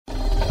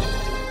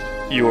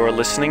You're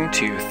listening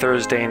to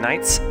Thursday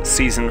Nights,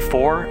 Season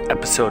 4,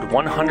 Episode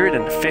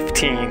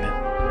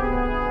 115.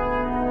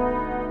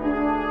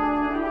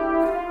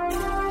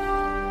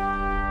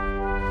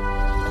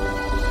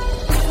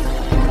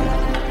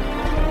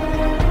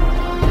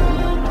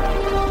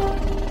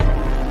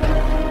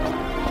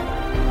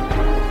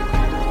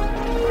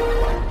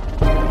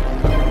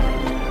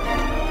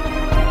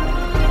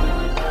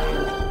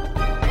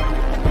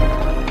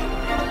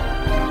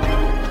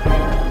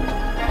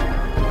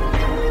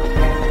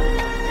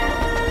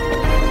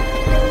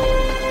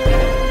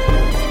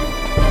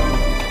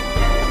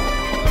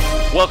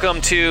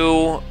 Welcome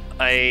to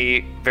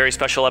a very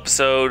special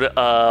episode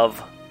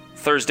of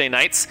Thursday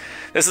Nights.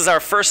 This is our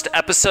first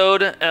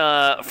episode.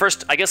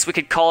 I guess we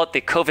could call it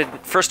the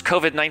first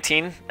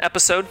COVID-19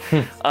 episode.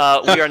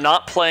 We are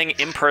not playing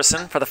in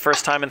person for the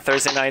first time in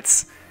Thursday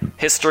Nights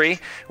history.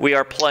 We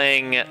are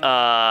playing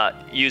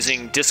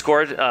using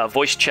Discord,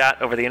 voice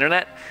chat over the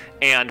internet,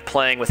 and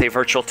playing with a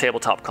virtual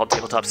tabletop called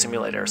Tabletop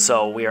Simulator.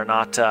 So we are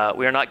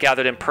not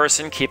gathered in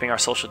person, keeping our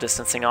social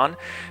distancing on,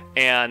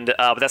 and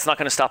but that's not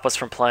going to stop us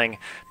from playing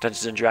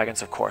Dungeons and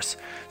Dragons, of course.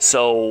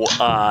 So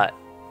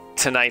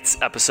tonight's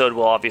episode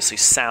will obviously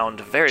sound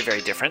very,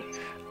 very different,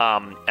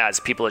 as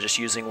people are just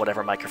using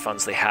whatever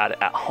microphones they had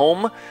at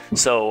home.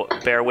 So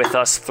bear with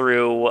us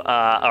through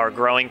our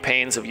growing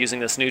pains of using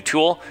this new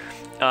tool.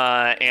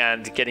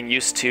 And getting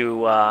used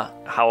to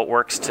how it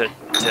works to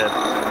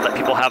let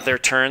people have their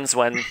turns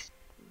when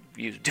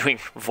you're doing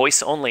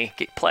voice-only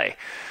play.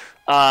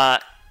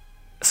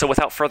 So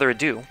without further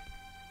ado,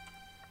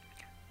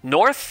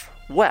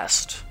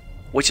 northwest,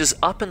 which is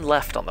up and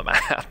left on the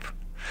map,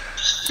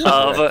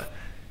 of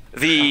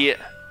the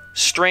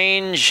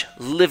strange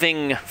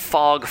living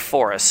fog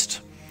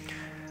forest,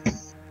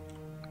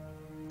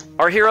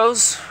 our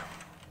heroes,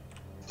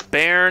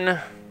 Bairn.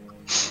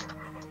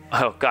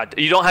 Oh, God.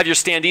 You don't have your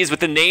standees with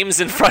the names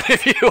in front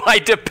of you. I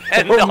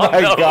depend on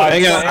those. God.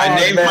 Hang on. I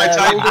named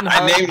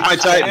my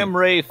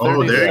Titan.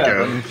 Oh, there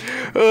you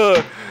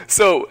go.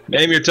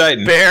 Name your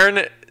Titan.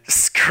 Bairn,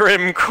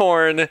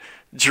 Scrimcorn,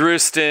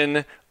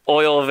 Drustin,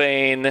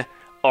 Oilvein,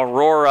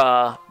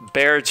 Aurora,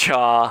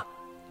 Bearjaw,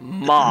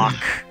 Mock,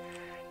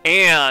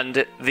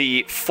 and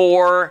the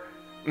 4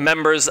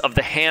 members of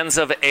the Hands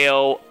of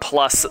Ao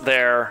plus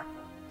their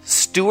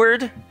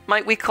steward,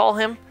 might we call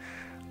him?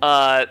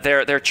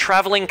 Their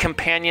traveling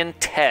companion,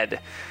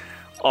 Ted,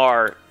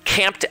 are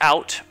camped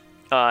out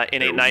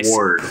in a nice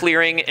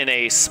clearing in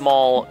a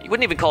small... You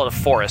wouldn't even call it a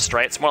forest,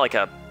 right? It's more like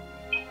a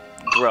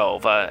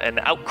grove, an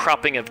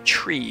outcropping of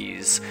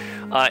trees.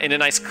 In a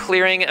nice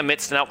clearing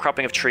amidst an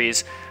outcropping of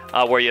trees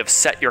where you have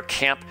set your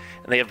camp,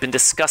 and they have been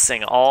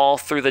discussing all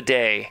through the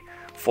day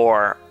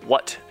for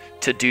what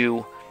to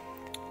do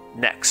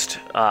next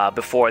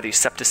before the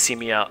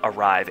Septicemia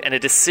arrive. And a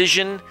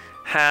decision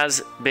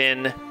has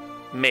been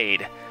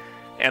made.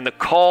 And the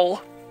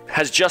call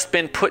has just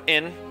been put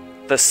in.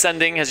 The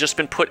sending has just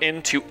been put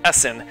in to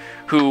Essen,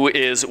 who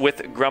is with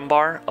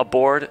Grumbar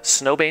aboard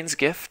Snowbane's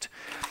Gift,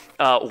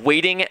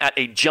 waiting at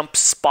a jump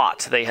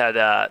spot. They had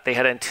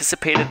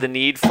anticipated the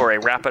need for a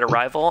rapid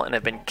arrival and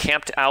have been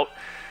camped out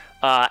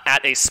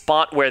at a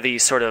spot where the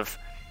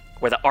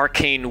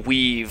arcane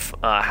weave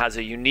has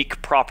a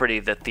unique property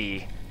that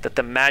the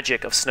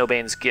magic of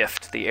Snowbane's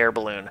Gift, the air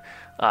balloon,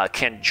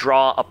 can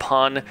draw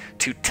upon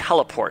to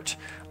teleport.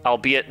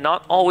 Albeit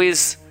not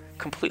always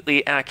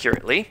completely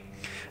accurately,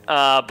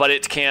 but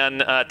it can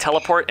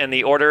teleport. And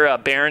the order,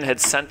 Bairn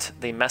had sent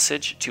the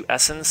message to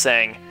Essen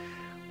saying,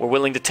 we're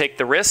willing to take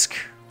the risk.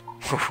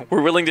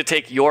 We're willing to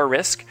take your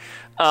risk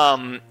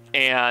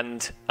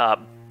and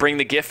bring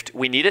the gift.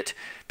 We need it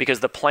because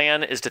the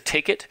plan is to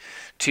take it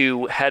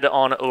to head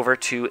on over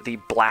to the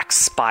Black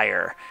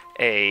Spire,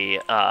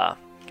 a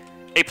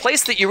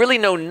place that you really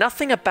know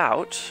nothing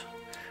about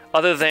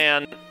other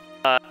than...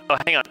 oh,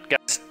 hang on,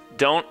 guys.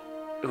 Don't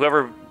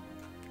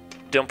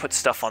put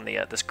stuff on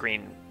this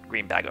green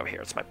bag over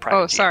here. It's my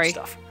private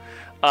stuff.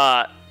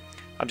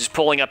 I'm just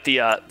pulling up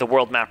the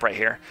world map right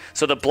here.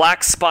 So the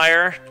Black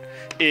Spire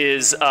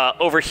is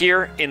over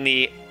here in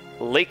the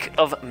Lake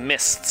of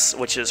Mists,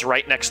 which is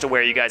right next to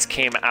where you guys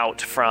came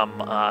out from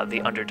the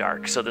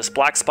Underdark. So this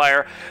Black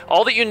Spire,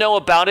 all that you know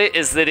about it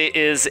is that it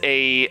is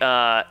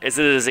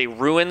a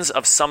ruins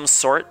of some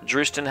sort.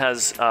 Drustin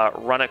has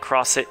run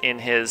across it in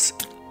his...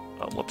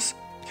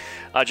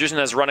 Drustin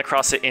has run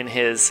across it in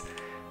his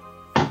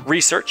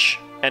research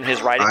and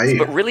his writings,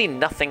 but really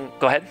nothing...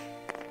 Go ahead.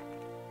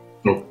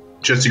 No,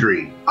 just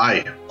agree.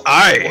 I.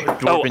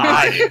 Oh,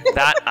 I.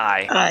 That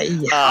I.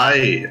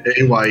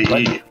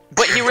 I-A-Y-E.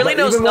 But he really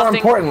knows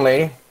nothing...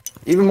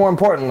 Even more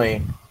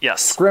importantly,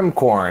 yes.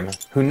 Scrimcorn,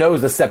 who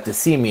knows the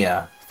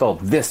Septicemia,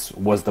 felt this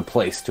was the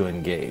place to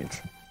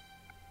engage.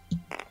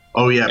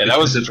 Oh, yeah, that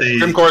was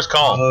Scrimcorn's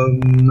call.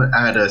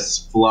 At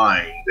us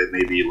flying, that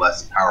may be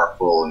less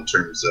powerful in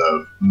terms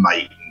of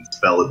might and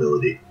spell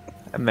ability.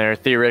 And there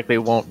theoretically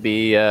won't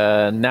be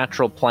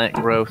natural plant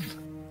growth.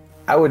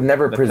 I would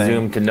never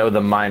presume to know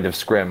the mind of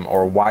Scrim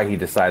or why he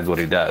decides what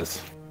he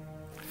does.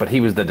 But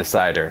he was the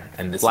decider,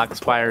 and this Black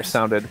Spire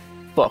sounded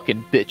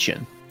fucking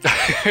bitchin'.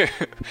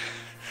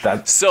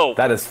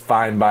 That is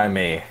fine by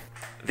me.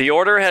 The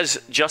order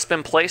has just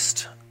been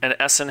placed, and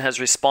Essen has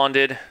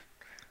responded,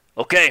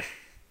 "Okay,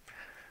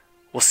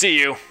 we'll see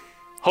you,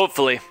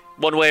 hopefully,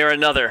 one way or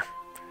another,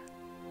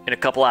 in a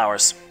couple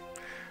hours."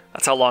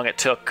 That's how long it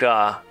took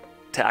to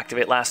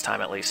activate last time,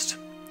 at least.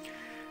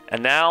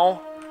 And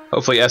now...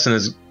 Hopefully Essen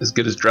is as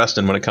good as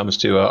Drustin when it comes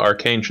to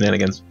arcane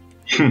shenanigans.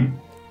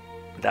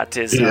 That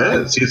is... He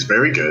is. He's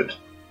very good.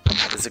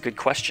 That is a good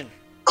question.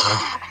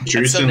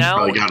 Drustin's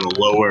probably got a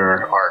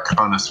lower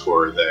Arcana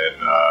score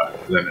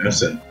than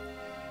Essen.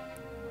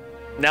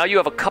 Now you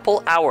have a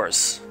couple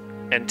hours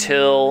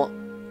until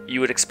you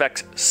would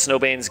expect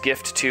Snowbane's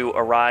gift to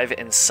arrive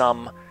in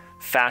some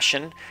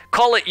fashion.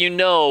 Call it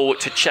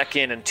to check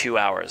in 2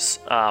 hours,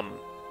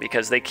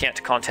 because they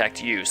can't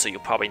contact you, so you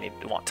probably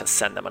want to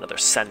send them another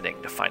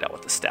sending to find out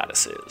what the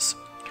status is.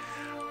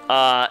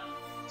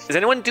 Is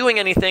anyone doing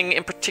anything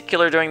in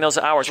particular during those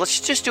hours? Let's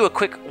just do a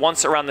quick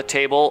once around the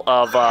table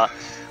of...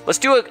 let's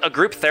do a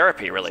group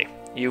therapy, really.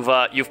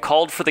 You've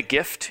called for the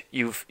gift.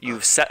 You've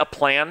set a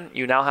plan.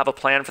 You now have a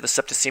plan for the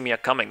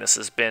Septicemia coming. This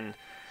has been...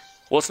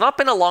 Well, it's not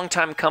been a long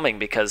time coming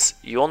because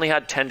you only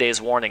had 10 days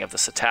warning of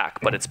this attack,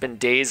 but it's been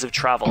days of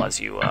travel as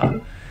you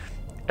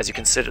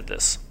considered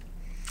this.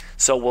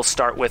 So we'll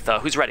start with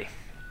who's ready?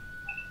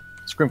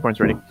 Scrimcorn's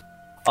ready.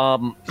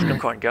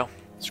 Scrimcorn, go.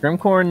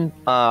 Scrimcorn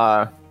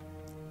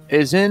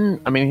is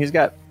in. I mean, he's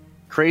got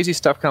crazy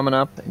stuff coming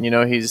up, and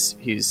he's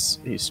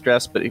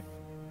stressed, but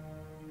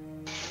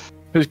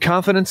his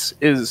confidence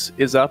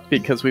is up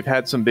because we've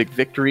had some big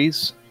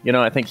victories.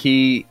 I think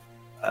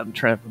I'm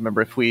trying to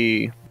remember if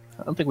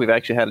I don't think we've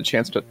actually had a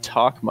chance to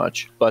talk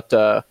much,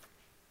 but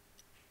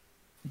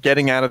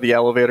getting out of the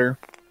elevator.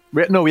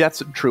 No,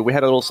 that's true. We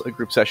had a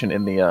group session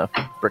in the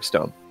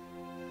Brickstone.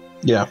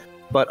 Yeah,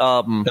 but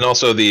and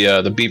also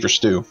the beaver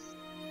stew.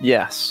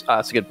 Yes,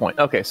 that's a good point.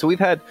 Okay, so we've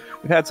had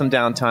some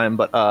downtime,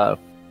 but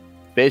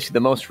basically the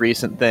most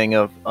recent thing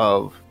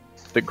of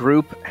the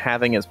group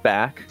having his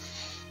back,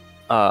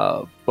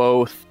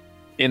 both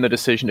in the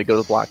decision to go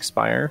to Black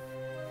Spire,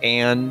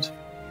 and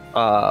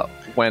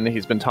when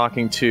he's been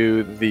talking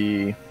to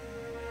the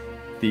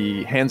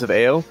Hands of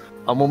Ao.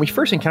 When we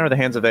first encountered the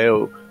Hands of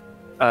Ao,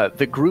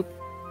 the group,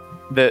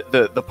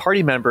 the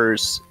party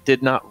members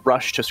did not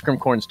rush to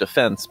Scrimcorn's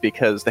defense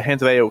because the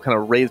Hands of Ao kind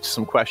of raised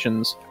some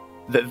questions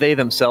that they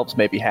themselves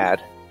maybe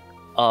had.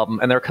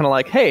 And they're kind of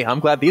like, hey, I'm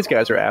glad these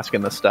guys are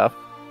asking this stuff.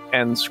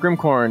 And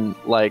Scrimcorn,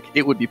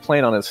 it would be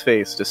plain on his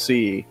face to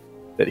see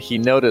that he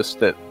noticed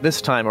that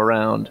this time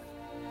around,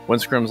 when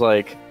Scrim's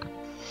like,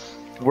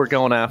 we're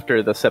going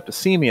after the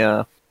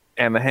Septicemia,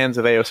 and the Hands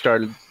of Ao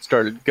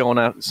started going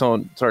out,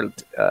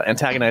 started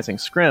antagonizing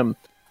Scrim,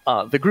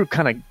 the group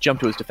kind of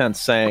jumped to his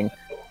defense, saying,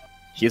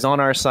 he's on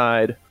our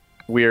side,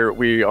 we're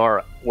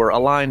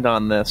aligned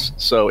on this,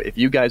 so if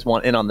you guys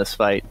want in on this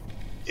fight,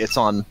 it's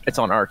on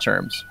our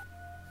terms.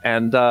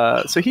 And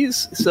so he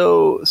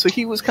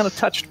was kind of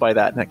touched by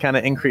that, and it kind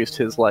of increased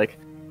his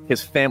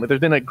family. There's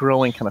been a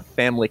growing kind of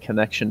family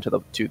connection to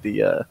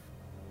the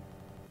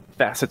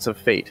facets of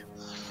fate,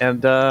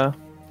 and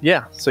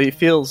so he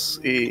feels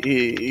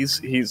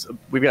he's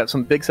we've got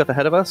some big stuff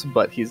ahead of us,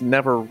 but he's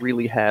never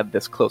really had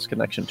this close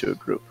connection to a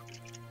group.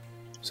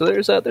 So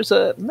there's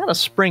a not a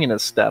spring in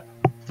his step,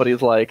 but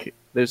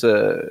there's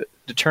a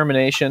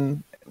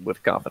determination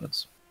with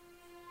confidence.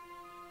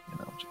 And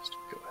I'll just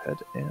go ahead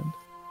and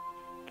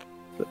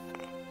flip.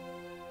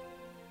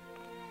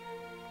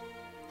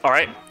 All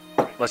right,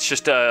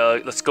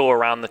 let's go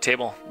around the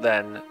table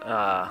then.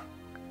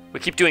 We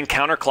keep doing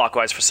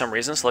counterclockwise for some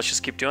reason, so let's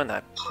just keep doing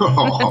that.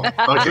 Oh, okay.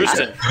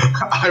 Drustin.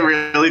 I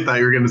really thought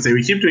you were going to say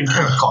we keep doing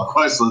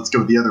counterclockwise, so let's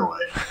go the other way.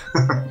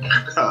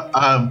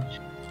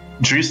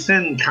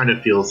 Drustin kind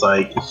of feels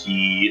like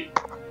he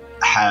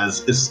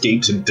has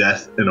escaped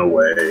death in a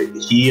way.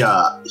 He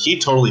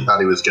totally thought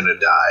he was going to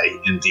die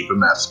in Deep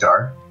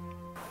Amaskar.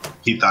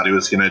 He thought he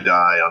was going to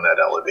die on that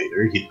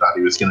elevator. He thought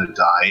he was going to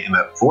die in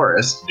that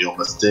forest, and he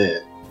almost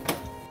did.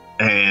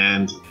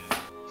 And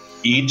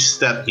each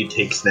step he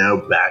takes now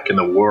back in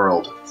the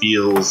world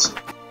feels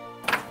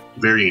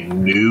very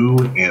new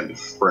and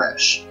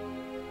fresh.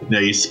 Now,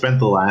 you spent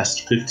the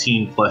last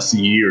 15 plus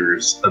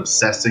years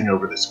obsessing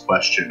over this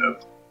question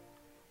of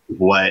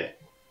what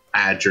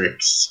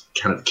Adric's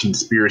kind of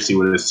conspiracy,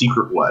 what his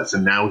secret was,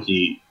 and now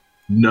he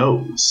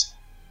knows.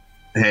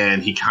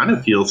 And he kind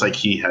of feels like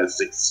he has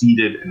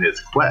succeeded in his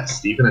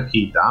quest. Even if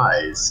he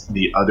dies,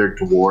 the other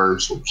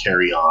dwarves will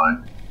carry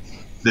on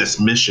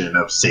this mission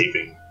of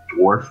saving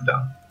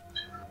dwarfdom.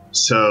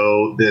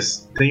 So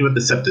this thing with the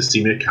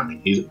Septicemia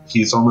coming,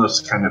 he's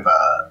almost kind of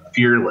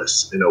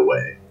fearless in a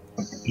way.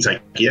 He's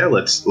like, yeah,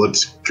 let's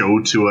go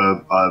to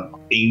a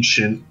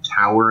ancient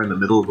tower in the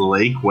middle of the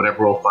lake,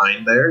 whatever we'll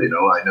find there.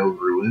 I know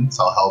ruins,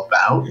 I'll help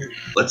out.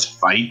 Let's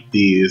fight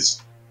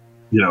these,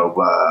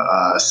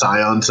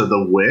 scions of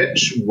the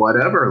witch,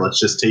 whatever. Let's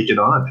just take it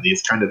on. And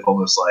he's kind of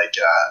almost like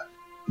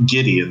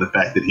giddy in the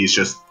fact that he's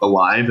just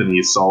alive and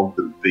he's solved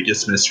the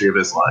biggest mystery of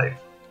his life.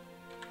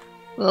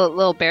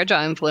 Little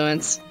Bearjaw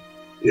influence.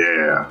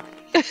 Yeah.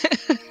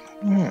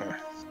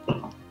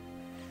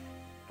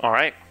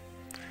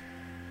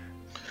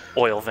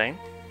 Oil Vein.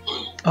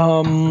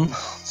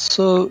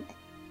 So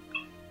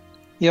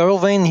yeah, Oil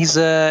Vein,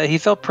 he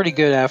felt pretty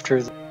good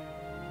after the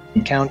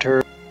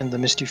encounter in the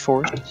Misty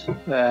Forest.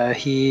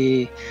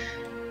 He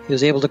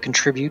was able to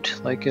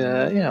contribute, like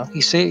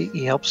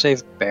he helped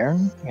save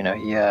Baron.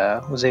 He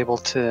was able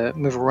to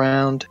move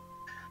around,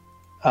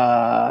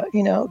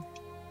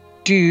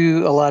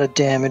 do a lot of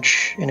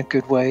damage in a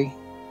good way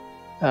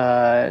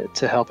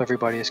to help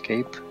everybody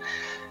escape.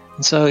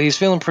 And so he's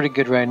feeling pretty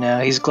good right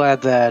now. He's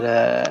glad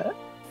that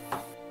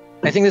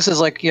I think this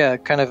is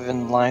kind of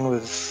in line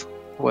with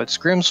what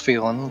Scrim's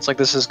feeling. It's like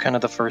this is kind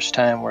of the first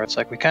time where it's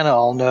like we kind of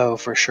all know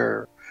for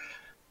sure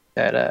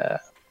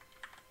that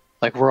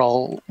we're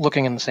all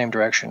looking in the same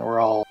direction. We're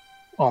all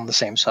on the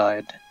same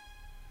side.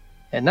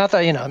 And not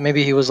that,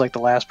 maybe he was like the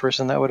last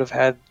person that would have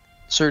had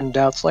certain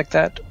doubts like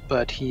that,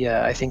 but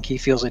I think he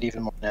feels it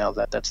even more now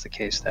that that's the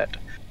case, that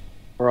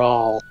we're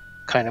all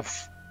kind of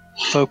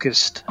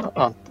focused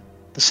on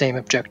the same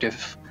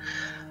objective.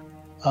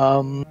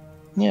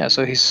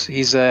 So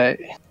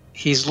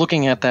he's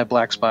looking at that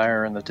black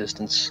spire in the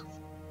distance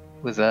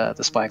with the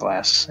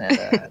spyglass,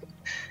 and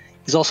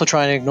he's also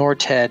trying to ignore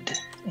Ted,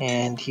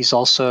 and he's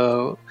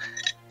also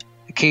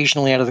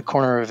occasionally out of the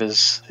corner of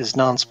his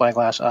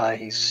non-spyglass eye,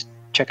 he's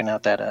checking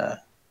out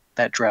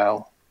that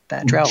drow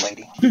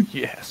lady.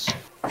 Yes.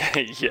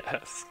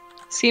 Yes.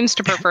 Seems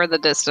to prefer the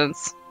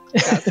distance,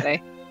 I'd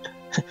say.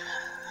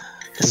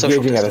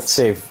 Engaging at a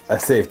safe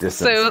distance.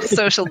 So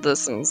social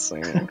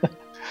distancing.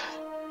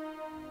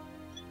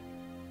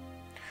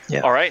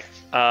 Yeah. All right.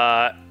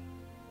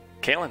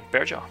 Kaylin,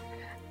 Bearjaw.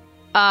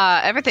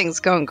 Everything's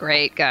going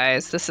great,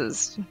 guys. This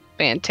is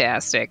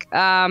fantastic.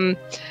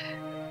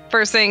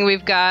 First thing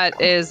we've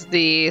got is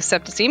the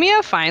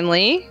septicemia.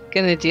 Finally,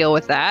 gonna deal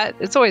with that.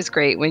 It's always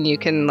great when you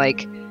can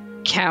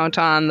count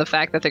on the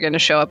fact that they're gonna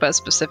show up at a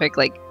specific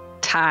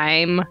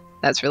time.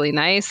 That's really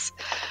nice.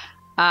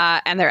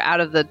 And they're out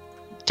of the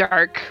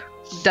dark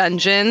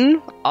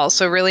dungeon.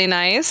 Also really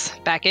nice.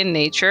 Back in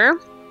nature.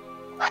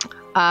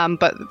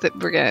 But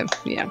we're gonna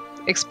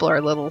explore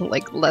a little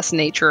less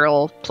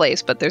natural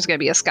place, but there's gonna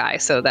be a sky,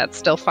 so that's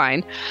still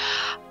fine.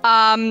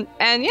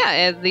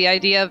 The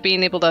idea of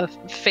being able to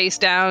face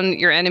down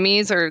your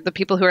enemies or the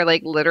people who are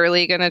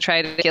literally gonna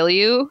try to kill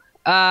you,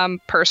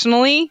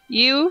 personally,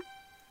 you,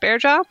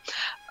 Bearjaw,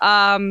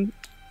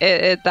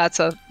 that's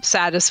a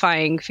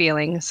satisfying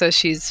feeling. So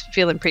she's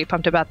feeling pretty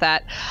pumped about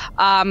that.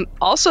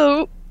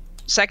 Also,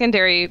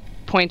 secondary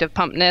point of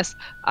pumpness,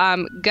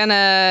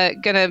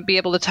 gonna be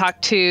able to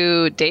talk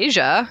to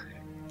Deja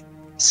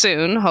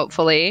soon,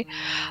 hopefully,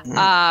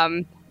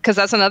 because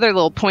that's another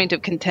little point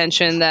of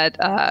contention that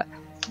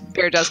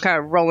Bearjaw's kind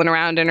of rolling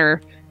around in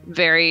her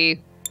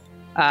very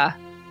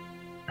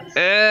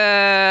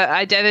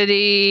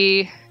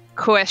identity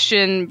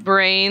question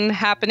brain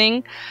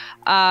happening,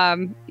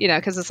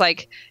 because it's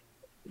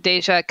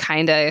Deja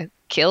kind of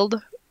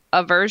killed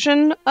a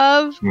version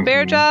of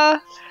Bearjaw.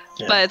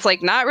 Yeah. But it's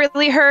not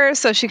really her,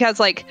 so she has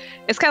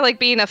it's kind of like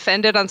being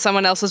offended on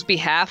someone else's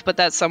behalf, but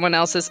that someone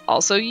else is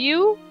also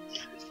you.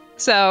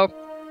 So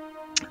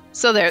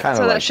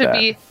that should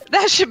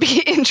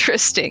be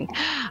interesting.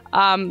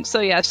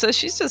 So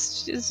she's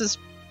just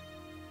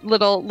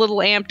little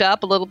amped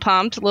up, a little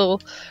pumped, a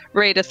little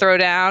ready to throw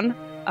down.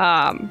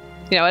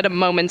 At a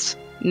moment's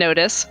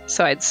notice.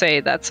 So I'd say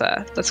that's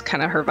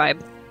kind of her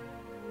vibe.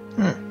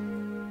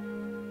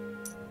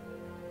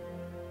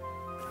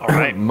 All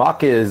right.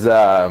 Mock is,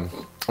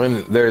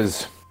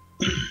 there's,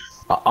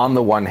 on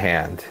the one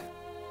hand,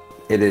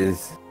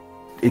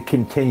 it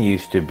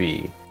continues to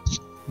be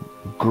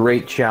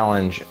great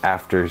challenge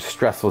after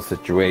stressful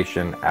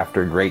situation,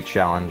 after great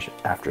challenge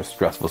after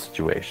stressful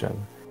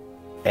situation.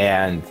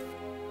 And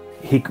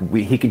he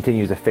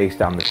continues to face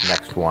down this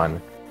next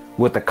one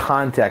with the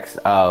context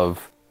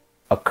of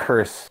a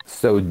curse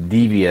so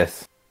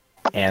devious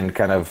and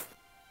kind of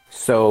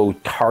so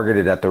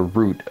targeted at the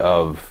root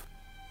of,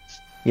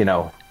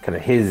 kind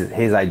of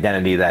his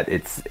identity that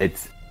it's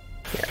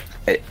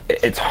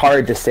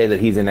hard to say that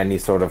he's in any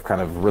sort of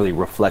kind of really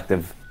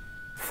reflective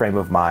frame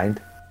of mind.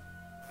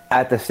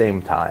 At the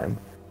same time,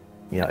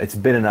 it's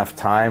been enough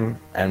time,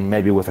 and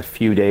maybe with a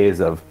few days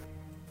of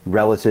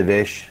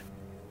relative-ish,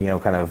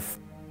 kind of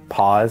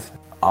pause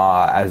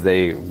as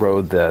they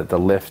rode the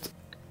lift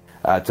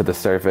to the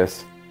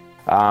surface.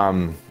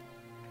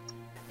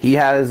 He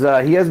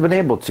has been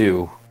able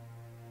to,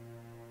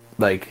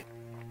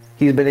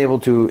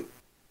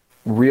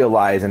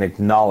 realize and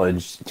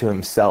acknowledge to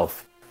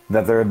himself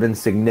that there have been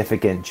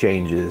significant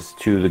changes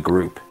to the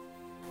group.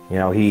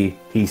 He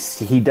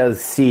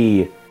does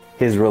see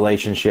his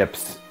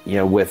relationships,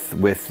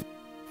 with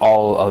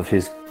all of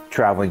his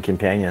traveling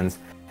companions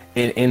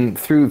in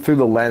through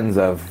the lens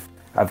of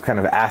kind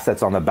of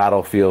assets on the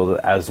battlefield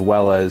as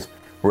well as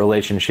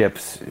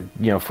relationships,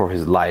 for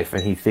his life,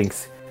 and he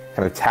thinks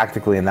kind of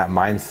tactically in that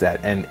mindset,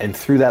 and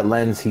through that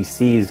lens he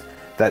sees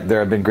that there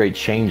have been great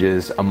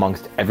changes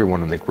amongst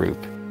everyone in the group.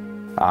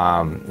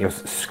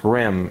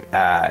 Scrim,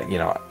 at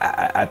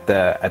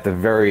the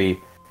very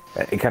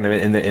kind of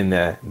in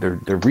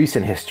the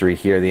recent history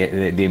here,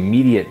 the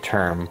immediate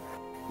term,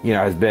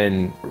 has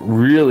been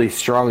really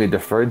strongly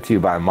deferred to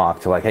by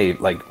Mock to hey,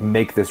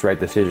 make this right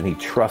decision. He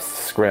trusts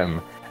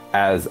Scrim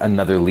as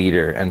another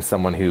leader and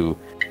someone who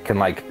can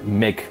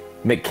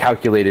make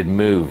calculated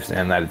moves,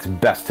 and that it's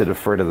best to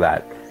defer to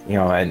that,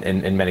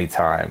 and many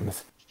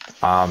times.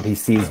 He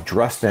sees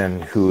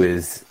Drustin, who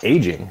is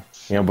aging,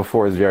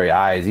 before his very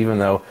eyes, even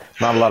though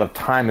not a lot of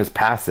time is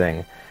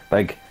passing,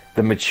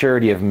 the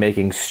maturity of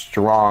making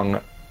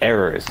strong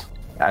errors,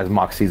 as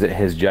Mock sees it in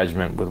his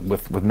judgment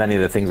with many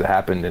of the things that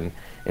happened in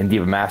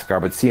Diva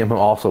Mascar, but see him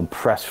also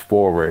press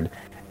forward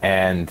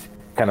and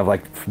kind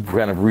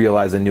of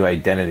realize a new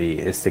identity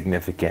is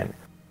significant.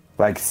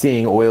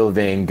 Seeing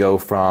Oilvein go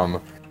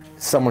from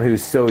someone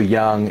who's so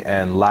young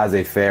and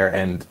laissez-faire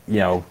and,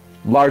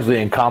 largely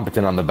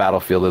incompetent on the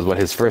battlefield is what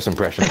his first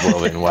impression of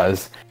Oilvein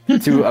was,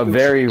 to a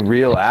very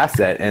real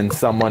asset and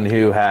someone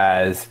who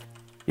has,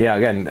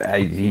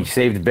 he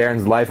saved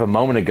Baron's life a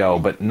moment ago,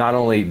 but not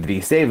only did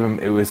he save him,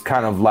 it was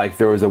kind of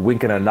there was a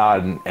wink and a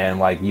nod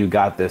and you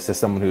got this, to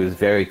someone who is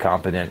very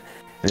competent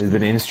and has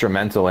been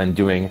instrumental in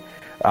doing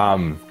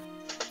some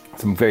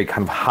very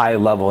kind of high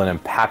level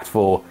and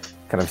impactful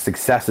kind of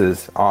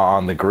successes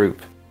on the group.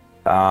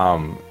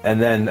 And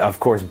then, of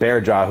course,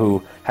 Bearjaw,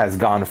 who has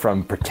gone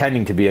from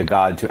pretending to be a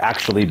god to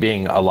actually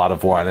being a lot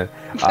of one,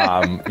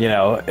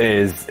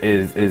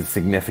 is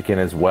significant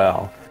as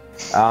well.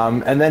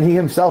 And then he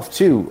himself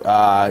too,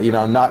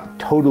 not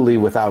totally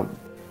without,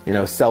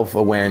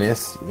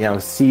 self-awareness,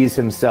 sees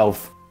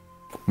himself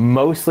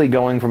mostly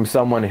going from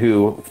someone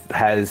who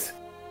has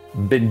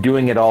been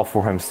doing it all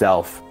for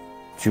himself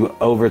to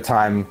over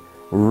time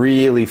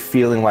really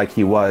feeling like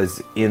he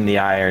was in the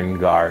Iron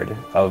Guard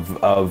of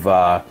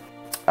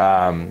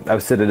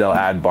Citadel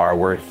Adbar,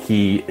 where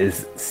he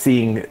is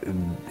seeing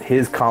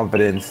his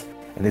competence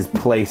and his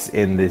place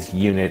in this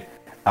unit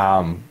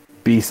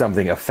be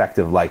something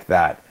effective like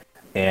that,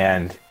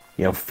 and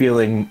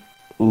feeling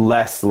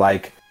less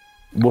like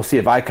we'll see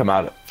if I come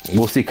out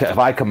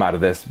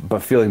of this,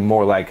 but feeling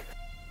more like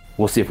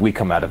we'll see if we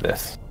come out of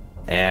this.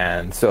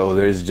 And so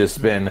there's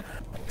just been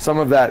some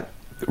of that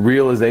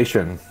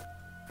realization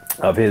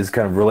of his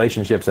kind of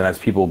relationships, and as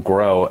people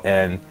grow,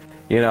 and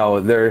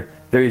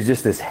there's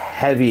just this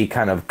heavy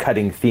kind of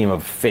cutting theme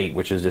of fate,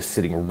 which is just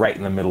sitting right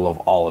in the middle of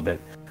all of it,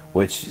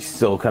 which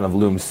still kind of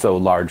looms so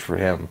large for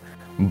him.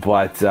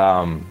 But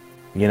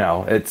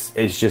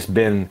it's just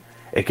been,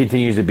 it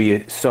continues to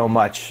be so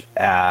much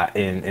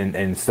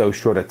in so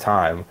short a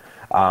time.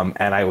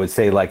 And I would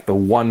say the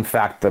one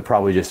fact that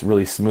probably just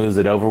really smooths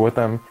it over with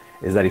him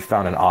is that he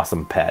found an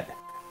awesome pet,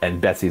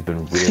 and Betsy's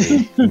been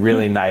really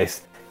really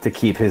nice to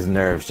keep his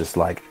nerves just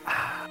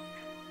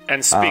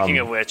And speaking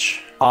of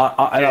which,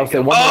 and I'll say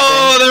one more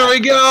thing. There we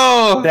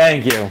go.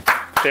 Thank you.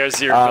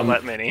 There's your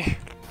Gillette Mini.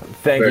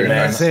 Thank you,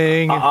 man.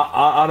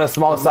 On a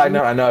small side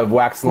note, I know I've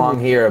waxed long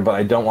here, but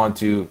I don't want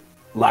to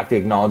lack the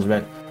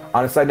acknowledgement.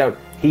 On a side note,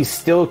 he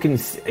still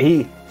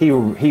he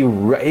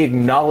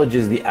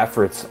acknowledges the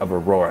efforts of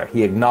Aurora.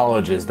 He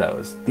acknowledges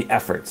the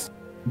efforts,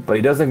 but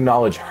he doesn't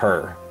acknowledge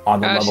her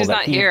on the level she's that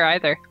not here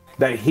either.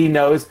 That he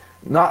knows,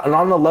 not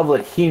on the level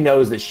that he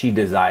knows that she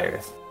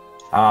desires.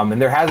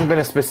 And there hasn't been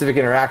a specific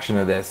interaction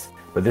of this,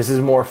 but this is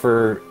more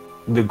for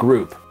the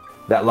group,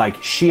 that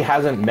she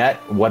hasn't met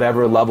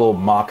whatever level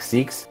Mock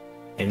seeks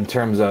in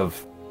terms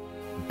of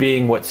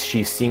being what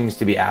she seems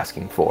to be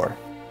asking for,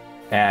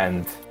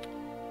 and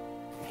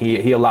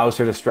he allows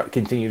her to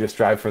continue to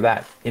strive for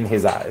that in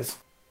his eyes.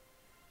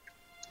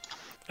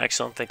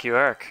 Excellent, thank you,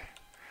 Eric.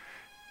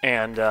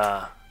 And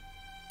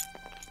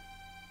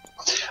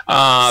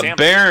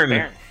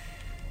Baron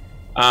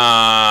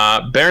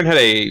had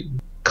a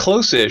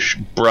close-ish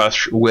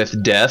brush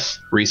with death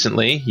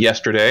recently,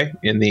 yesterday,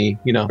 in the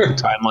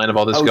timeline of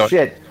all this going. Oh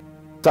shit!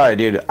 Sorry,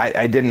 dude.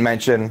 I didn't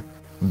mention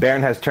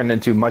Baron has turned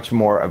into much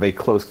more of a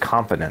close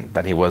confidant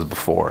than he was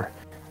before.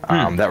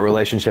 That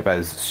relationship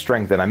has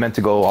strengthened. I meant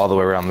to go all the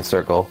way around the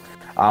circle.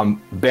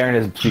 Baron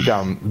has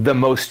become the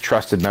most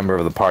trusted member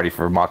of the party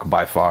for Mock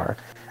by far,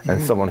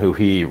 and someone who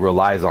he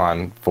relies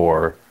on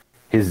for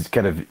his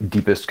kind of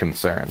deepest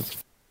concerns.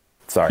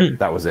 Sorry,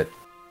 that was it.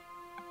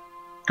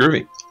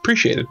 Groovy.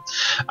 Appreciated.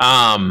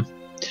 Baron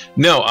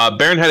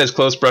had his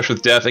close brush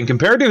with death, and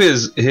compared to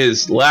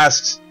his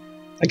last,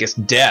 I guess,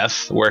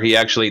 death, where he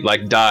actually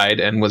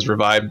died and was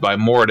revived by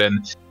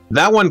Morden,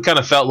 that one kind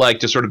of felt like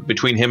just sort of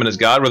between him and his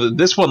god, where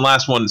this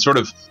last one sort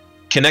of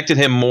connected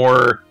him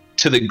more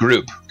to the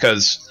group,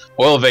 because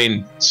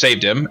Oilvein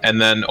saved him, and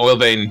then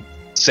Oilvein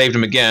saved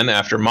him again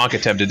after Mock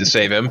attempted to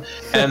save him,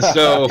 and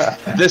so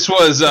this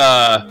was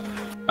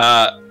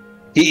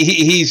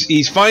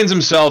he finds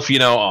himself,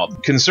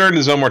 concerned in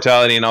his own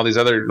mortality and all these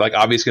other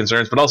obvious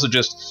concerns, but also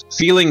just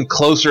feeling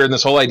closer in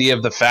this whole idea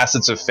of the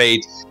facets of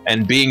fate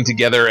and being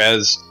together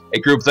as a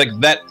group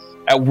that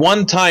at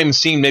one time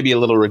seemed maybe a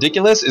little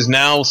ridiculous is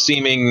now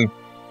seeming,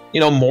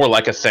 more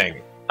like a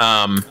thing.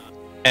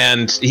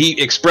 And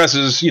he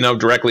expresses,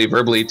 directly,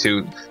 verbally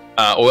to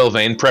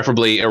Oilvein,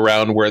 preferably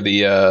around where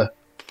the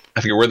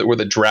I forget where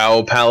the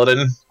Drow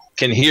Paladin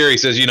can hear. He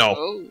says,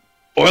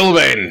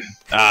 Oilvein,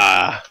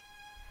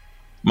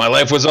 my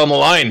life was on the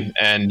line,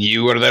 and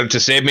you were there to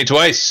save me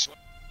twice.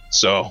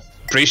 So,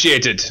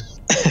 appreciate it.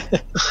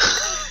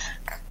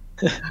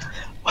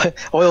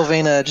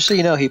 Oilvein, just so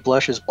you know, he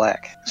blushes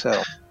black.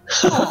 So,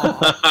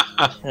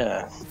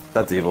 yeah,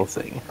 that's evil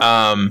thing.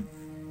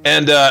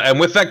 And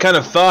with that kind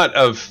of thought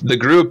of the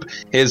group,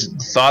 his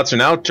thoughts are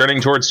now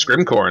turning towards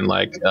Scrimcorn.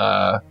 Like,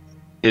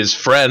 his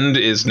friend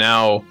is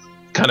now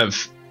kind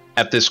of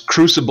at this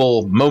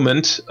crucible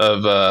moment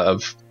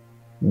of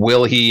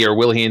will he or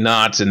will he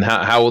not, and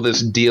how will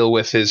this deal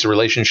with his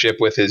relationship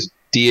with his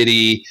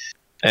deity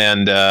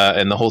and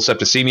the whole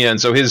septicemia. And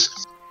so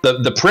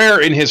the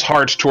prayer in his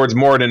heart towards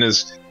Moradin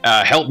is,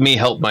 help me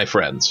help my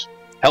friends.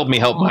 Help me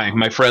help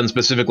my friends,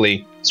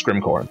 specifically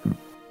Scrimcorn.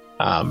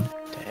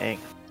 Dang.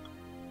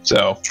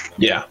 So,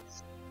 yeah.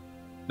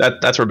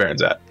 That's where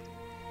Baron's at.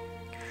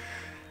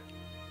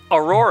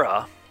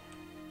 Aurora,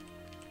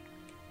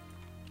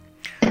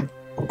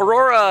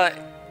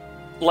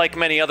 like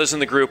many others in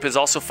the group, is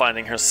also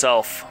finding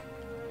herself.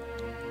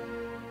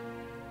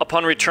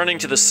 Upon returning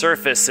to the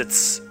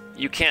surface,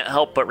 you can't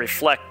help but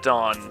reflect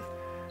on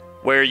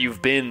where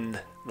you've been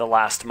the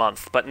last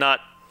month, but I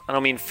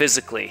don't mean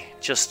physically,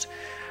 just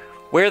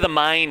where the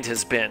mind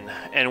has been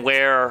and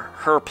where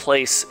her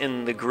place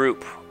in the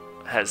group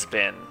has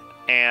been.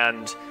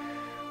 And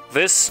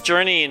this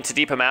journey into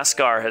Deep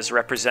Amaskar has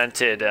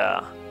represented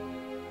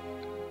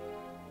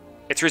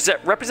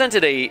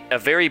represented a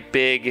very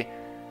big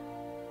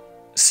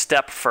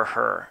step for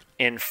her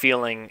in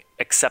feeling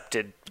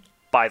accepted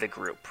by the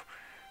group.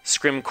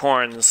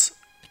 Scrimcorn's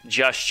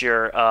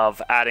gesture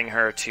of adding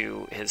her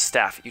to his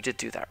staff. You did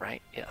do that,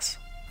 right? Yes.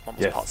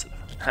 Almost yes. positive.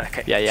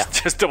 Okay. Yeah.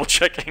 Just double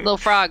checking. Little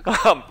frog.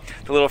 The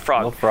little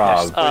frog. Little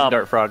frog.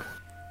 Dart frog.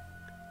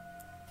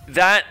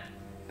 That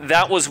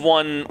was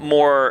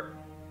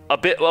a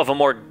bit of a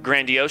more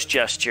grandiose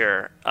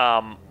gesture,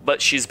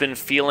 but she's been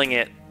feeling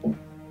it.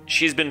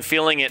 She's been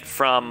feeling it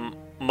from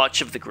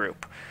much of the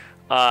group.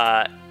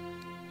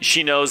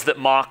 She knows that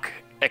Mock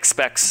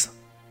expects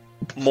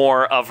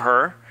more of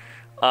her,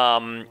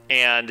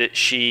 and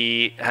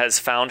she has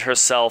found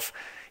herself,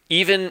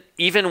 even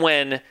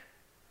when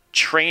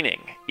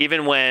training,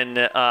 even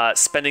when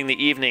spending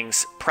the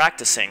evenings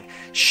practicing,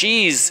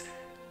 she's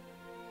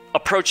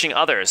approaching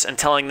others and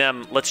telling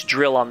them, let's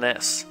drill on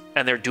this,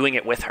 and they're doing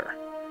it with her.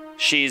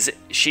 She's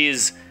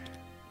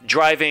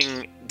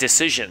driving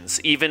decisions,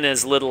 even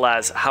as little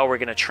as how we're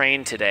going to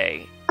train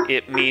today.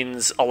 It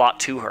means a lot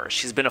to her.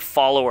 She's been a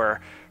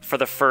follower for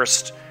the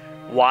first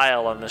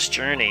while on this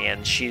journey,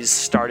 and she's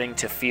starting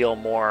to feel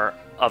more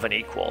of an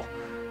equal.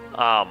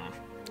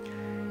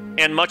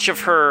 And much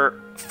of her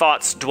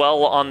thoughts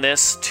dwell on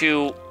this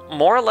to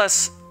more or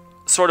less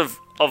sort of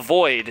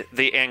avoid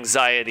the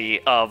anxiety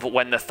of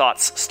when the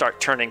thoughts start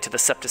turning to the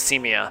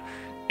septicemia.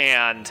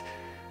 And,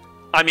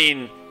 I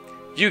mean,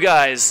 you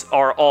guys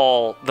are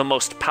all the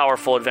most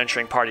powerful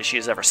adventuring party she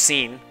has ever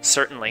seen,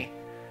 certainly.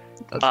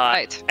 That's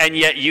right. And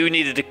yet you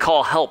needed to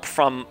call help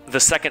from the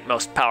second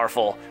most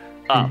powerful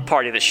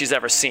party that she's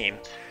ever seen.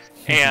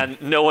 And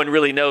no one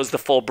really knows the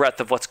full breadth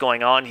of what's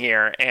going on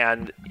here.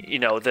 And,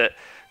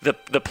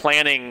 the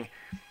planning,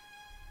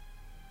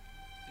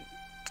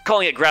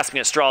 calling it grasping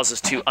at straws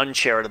is too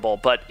uncharitable,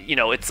 but,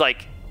 it's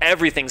like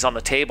everything's on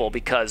the table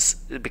because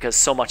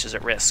so much is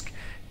at risk.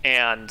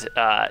 And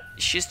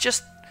she's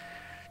just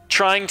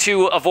trying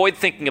to avoid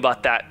thinking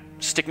about that,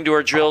 sticking to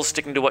her drills,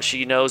 sticking to what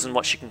she knows and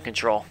what she can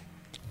control.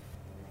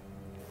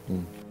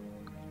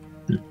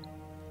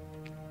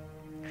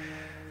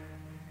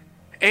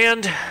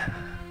 And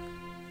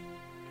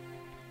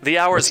the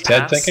hours What's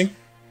Ted pass. thinking?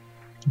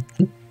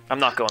 I'm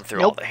not going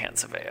through all the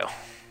hands of AO.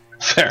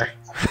 Fair.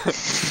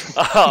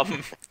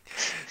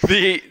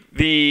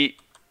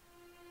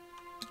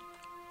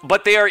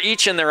 But they are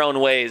each in their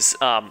own ways.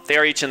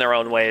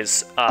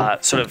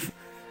 Sort of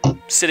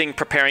sitting,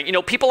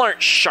 preparing. People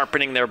aren't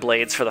sharpening their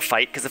blades for the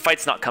fight because the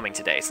fight's not coming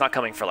today. It's not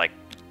coming for like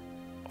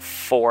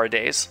 4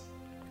 days.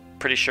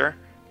 Pretty sure.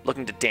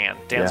 Looking to Dan.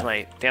 Dan's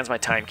my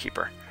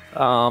timekeeper.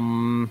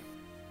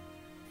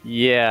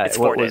 Yeah. It's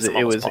 4 days.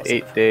 It was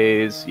 8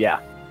 days. Yeah.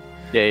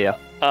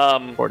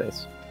 4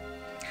 days.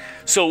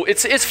 So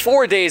it's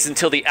 4 days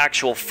until the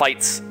actual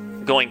fight's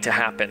going to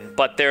happen.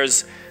 But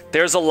there's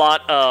a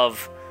lot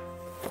of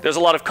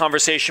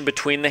conversation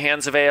between the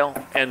Hands of Ale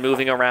and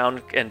moving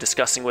around and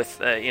discussing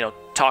with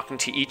talking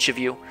to each of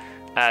you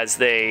as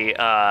they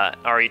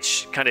are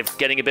each kind of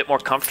getting a bit more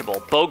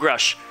comfortable.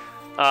 Bogrush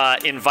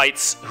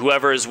invites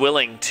whoever is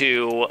willing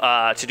to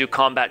do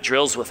combat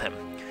drills with him.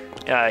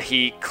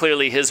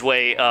 His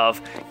way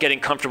of getting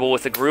comfortable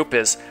with the group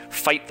is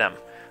fight them.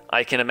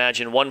 I can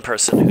imagine one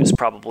person who's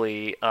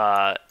probably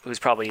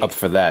up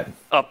for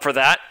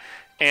that.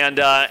 And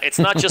it's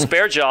not just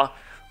Bearjaw.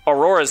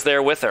 Aurora's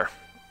there with her.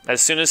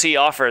 As soon as he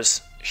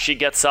offers, she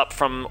gets up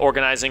from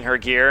organizing her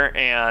gear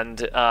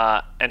and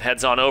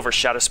heads on over,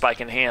 Shadow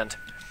Spike in hand,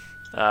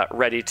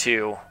 ready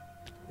to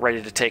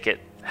take it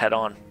head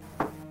on.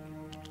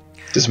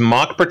 Does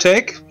Mock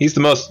partake? He's the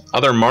most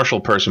other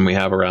martial person we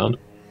have around.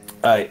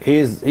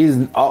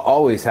 he's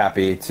always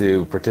happy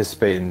to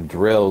participate in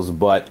drills,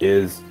 but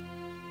is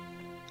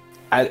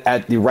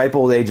at the ripe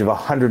old age of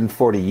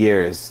 140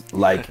 years,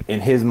 like in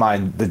his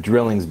mind, the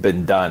drilling's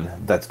been done.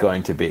 That's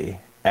going to be,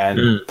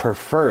 and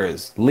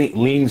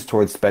leans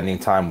towards spending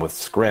time with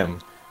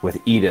Scrim, with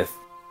Edith,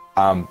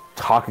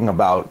 talking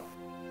about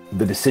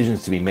the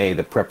decisions to be made,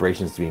 the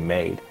preparations to be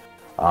made.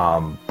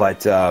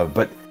 But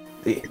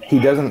he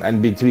doesn't,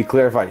 and to be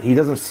clarified, he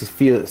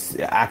doesn't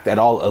act at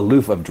all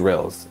aloof of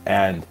drills,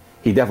 and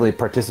he definitely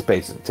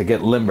participates to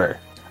get limber.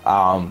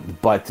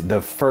 But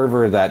the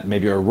fervor that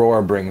maybe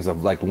Aurora brings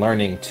of like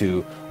learning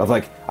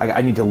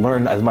I need to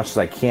learn as much as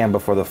I can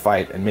before the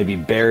fight, and maybe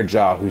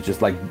Bearjaw, who's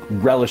just like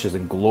relishes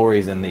and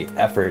glories in the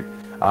effort,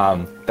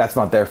 that's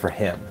not there for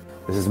him.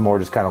 This is more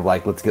just kind of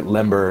like, let's get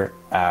limber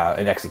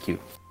and execute.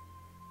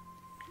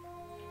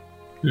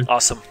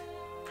 Awesome.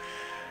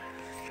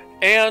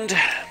 And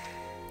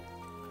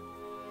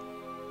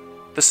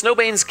the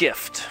Snowbane's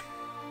gift.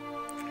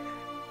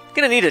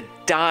 Gonna need a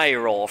die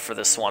roll for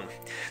this one.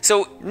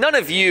 So none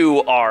of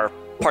you are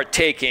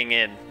partaking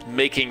in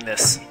making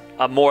this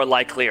a more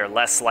likely or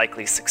less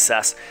likely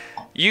success.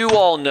 You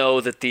all know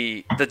that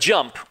the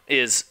jump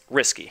is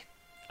risky.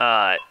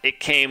 It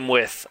came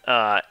with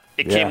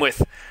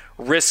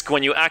risk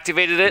when you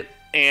activated it,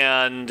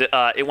 and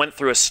it went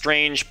through a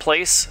strange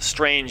place.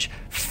 Strange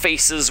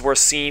faces were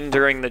seen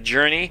during the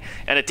journey,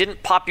 and it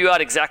didn't pop you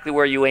out exactly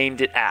where you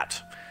aimed it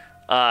at.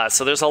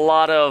 So there's a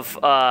lot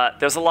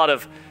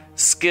of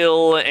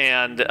skill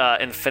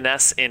and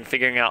finesse in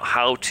figuring out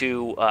how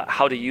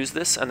to use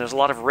this, and there's a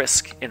lot of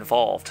risk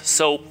involved.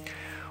 So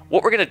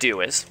what we're gonna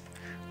do is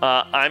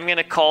I'm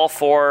gonna call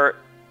for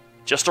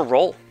just a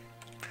roll.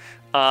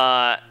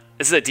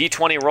 This is a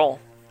D20 roll.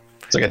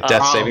 It's like a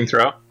death saving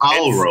throw.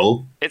 I'll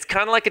roll. It's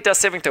kind of like a death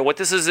saving throw. What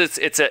this is,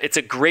 it's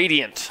a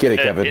gradient. Get it,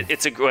 Kevin.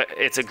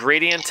 It's a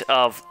gradient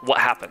of what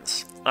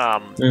happens.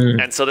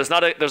 And so there's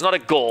not a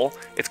goal.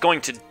 It's going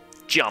to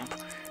jump,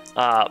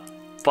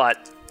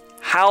 but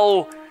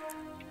how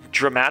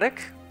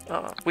dramatic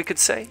we could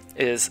say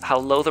is how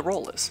low the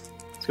roll is.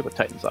 Let's get the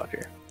Titans off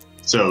here.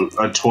 So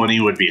a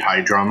 20 would be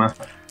high drama.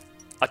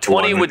 A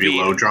 20 would be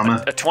low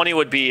drama. A 20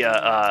 would be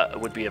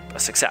a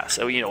success.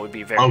 So it would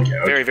be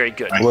very very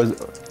good. It was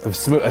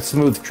a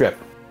smooth trip.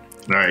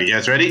 All right, you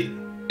guys ready?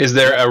 Is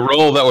there a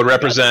roll that would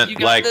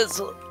represent like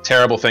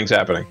terrible things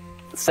happening?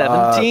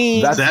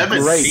 17. That's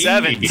 17. great.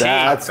 17.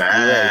 That's great.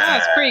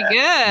 That's pretty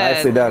good.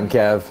 Nicely done,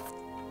 Kev.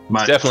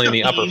 My Definitely in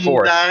the upper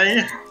fourth.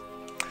 die.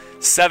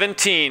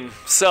 17.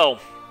 So.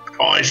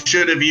 Oh, I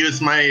should have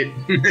used my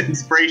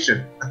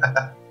inspiration.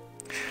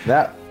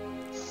 That.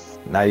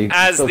 Now you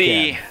still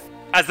can.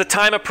 As the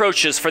time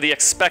approaches for the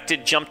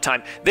expected jump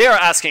time, they are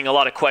asking a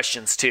lot of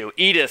questions too.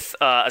 Edith,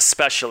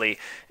 especially,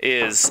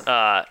 is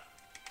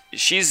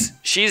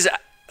she's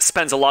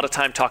spends a lot of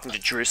time talking to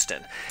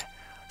Drustin.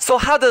 So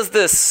how does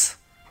this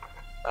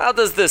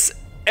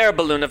air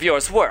balloon of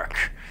yours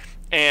work?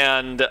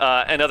 And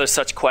other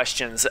such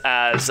questions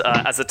as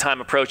the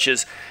time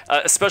approaches,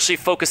 especially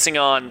focusing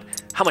on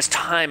how much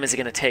time is it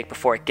going to take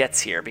before it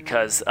gets here,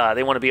 because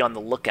they want to be on the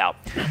lookout.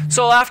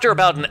 So after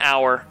about an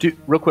hour... Dude,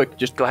 real quick,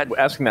 just go ahead.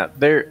 Asking that,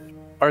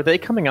 are they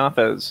coming off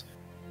as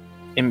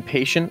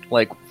impatient?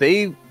 Like,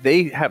 they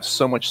have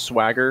so much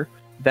swagger.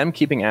 Them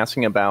keeping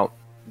asking about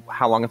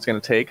how long it's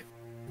going to take,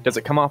 does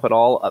it come off at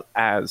all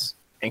as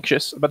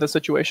anxious about the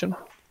situation?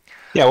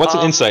 Yeah, what's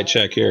an insight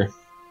check here?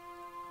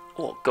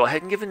 Well, go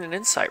ahead and give it an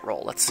insight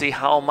roll. Let's see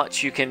how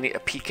much you can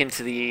peek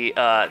into the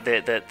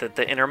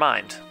inner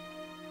mind.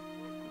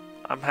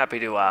 I'm happy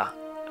to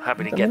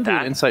get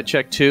that. An insight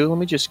check too. Let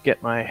me just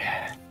get my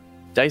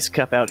dice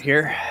cup out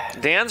here.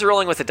 Dan's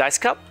rolling with a dice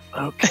cup.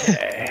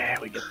 Okay,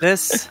 we get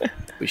this.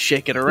 We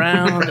shake it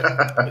around.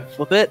 We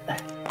flip it,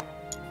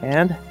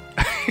 and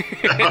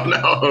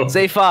Oh no!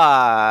 say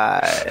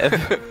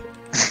 5.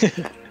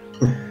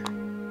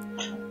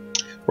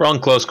 We're on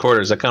close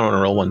quarters. I kind of want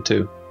to roll one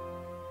too.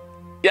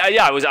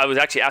 Yeah. I was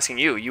actually asking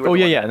you. You were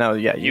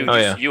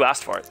you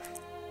asked for it.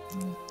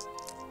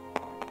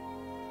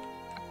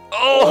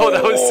 Oh,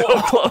 that was so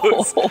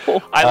close.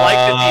 I like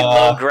that the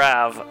low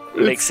grav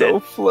makes so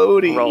it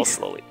floaty. roll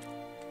slowly.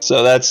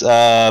 So that's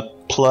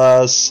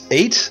plus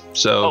 8,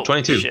 so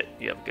 22. Shit,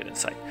 you have good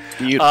insight.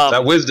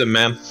 That wisdom,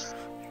 man.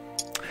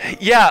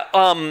 Yeah,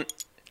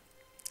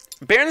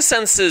 Baron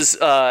senses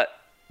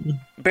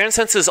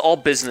all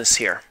business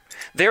here.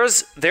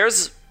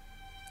 There's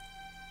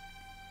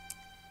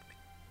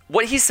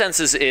what he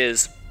senses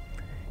is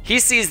he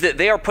sees that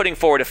they are putting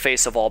forward a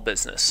face of all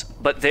business,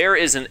 but there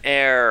is an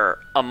air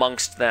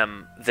amongst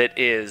them that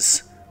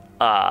is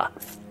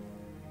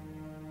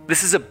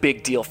this is a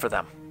big deal for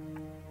them.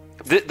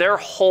 Their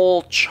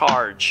whole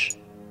charge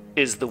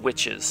is the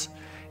witches.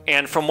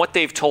 And from what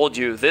they've told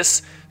you,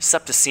 this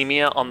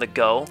septicemia on the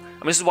go,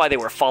 this is why they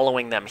were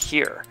following them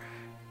here.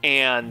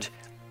 And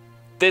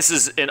this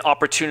is an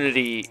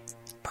opportunity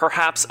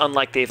perhaps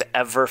unlike they've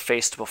ever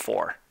faced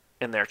before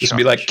in their charge. This would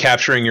be like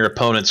capturing your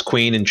opponent's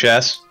queen in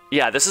chess.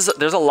 Yeah, there's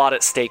a lot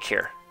at stake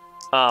here.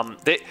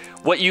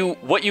 What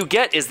you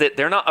get is that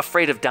they're not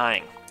afraid of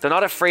dying. They're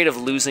not afraid of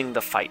losing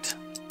the fight.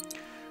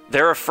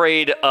 They're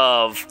afraid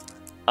of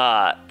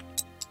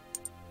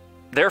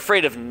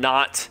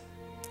not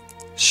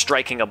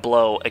striking a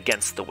blow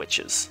against the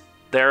witches.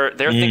 They're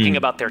thinking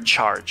about their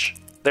charge.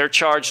 Their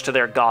charge to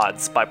their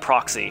gods by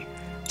proxy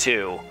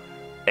to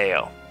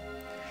Ao.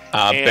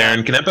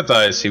 Baron can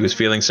empathize. He was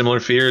feeling similar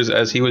fears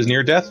as he was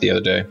near death the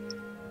other day.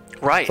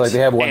 Right. It's like they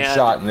have one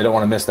shot and they don't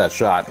want to miss that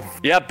shot.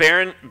 Yeah,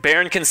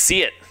 Baron can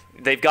see it.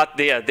 They've got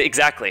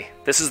exactly.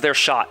 This is their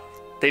shot.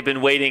 They've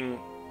been waiting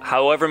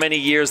however many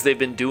years they've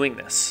been doing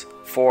this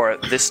for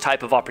this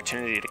type of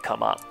opportunity to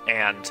come up,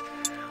 and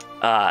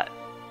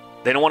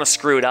they don't want to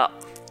screw it up.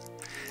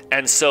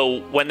 And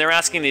so when they're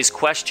asking these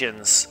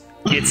questions,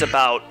 it's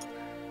about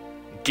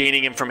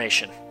gaining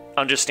information,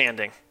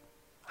 understanding.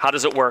 How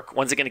does it work?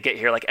 When's it going to get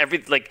here?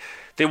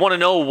 They want to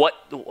know what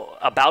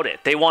about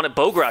it. They want it.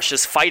 Bogrash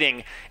is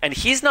fighting, and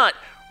he's not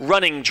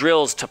running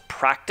drills to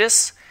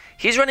practice.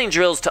 He's running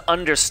drills to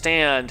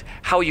understand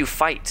how you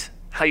fight,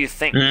 how you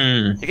think.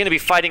 You're going to be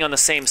fighting on the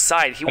same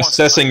side. He wants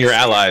assessing your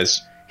allies.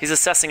 He's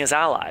assessing his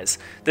allies.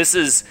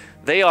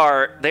 They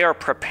are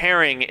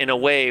preparing in a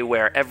way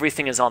where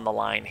everything is on the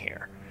line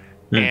here,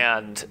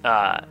 and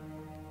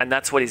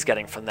that's what he's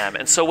getting from them.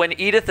 And so when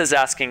Edith is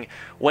asking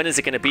when is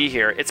it going to be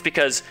here, it's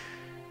because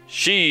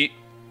she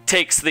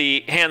takes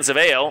the hands of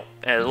Ao,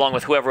 along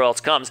with whoever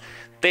else comes.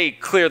 They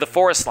clear the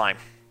forest line.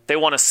 They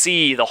want to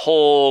see the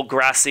whole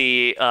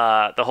grassy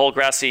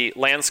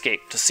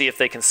landscape to see if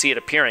they can see it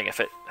appearing, if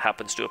it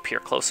happens to appear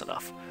close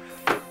enough.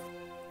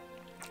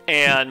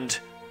 And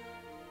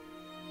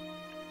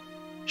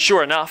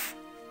sure enough,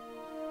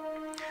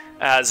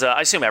 as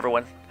I assume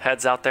everyone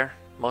heads out there,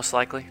 most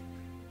likely.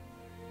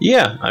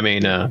 Yeah, I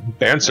mean,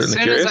 Baron's certainly curious. As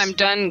soon as I'm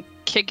done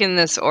kicking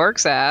this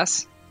orc's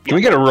ass. Can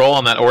we get a roll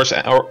on that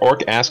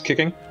orc ass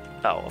kicking?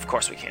 Oh, of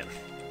course we can.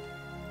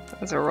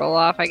 That's a roll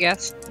off, I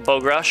guess.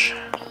 Bogrush.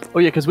 Oh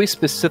yeah, because we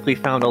specifically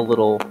found a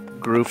little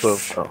group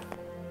of.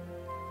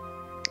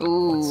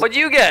 Ooh. What'd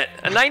you get?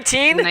 A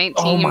 19? 19,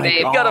 Oh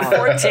babe. You got a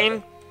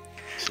 14.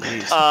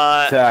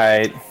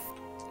 Tight.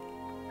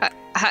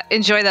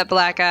 Enjoy that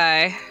black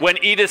eye.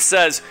 When Edith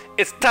says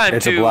it's time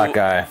It's to a black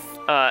guy.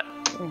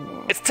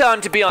 it's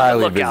time to be on Highly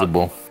the lookout.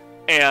 visible.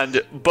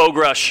 And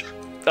Bogrush,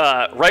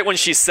 right when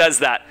she says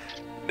that,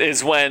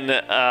 is when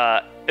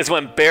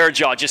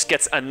Bearjaw just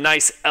gets a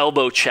nice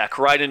elbow check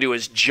right into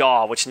his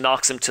jaw, which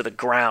knocks him to the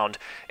ground,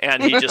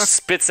 and he just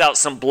spits out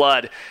some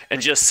blood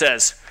and just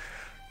says,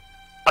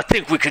 "I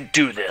think we could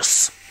do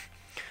this."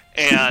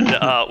 And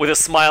with a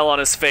smile on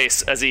his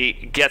face as he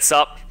gets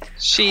up,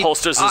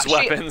 holsters his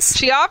weapons.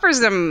 She offers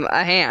them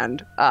a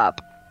hand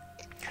up.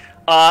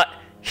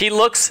 He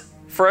looks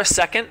for a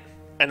second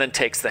and then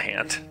takes the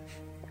hand.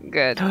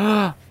 Good.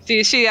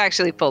 she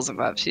actually pulls him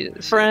up.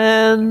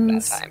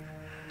 Friends. That time.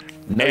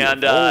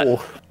 And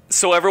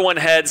so everyone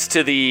heads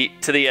to the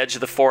edge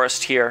of the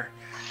forest here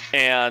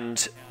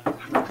and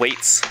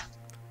waits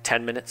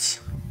 10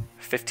 minutes,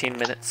 15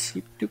 minutes,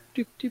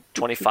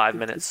 25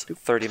 minutes,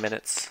 30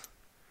 minutes.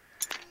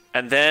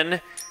 And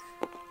then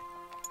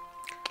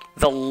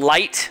the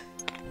light,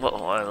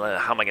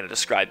 how am I going to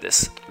describe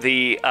this?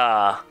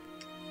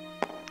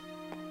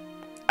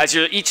 As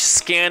you're each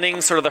scanning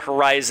sort of the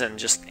horizon,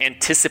 just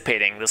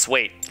anticipating this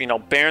wait. You know,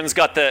 Baron's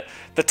got the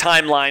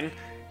timeline.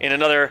 In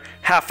another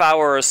half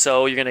hour or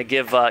so, you're going to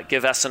give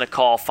Essen a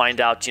call, find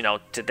out,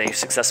 did they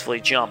successfully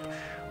jump?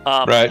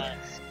 Right.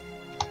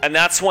 And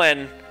that's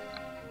when,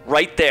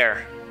 right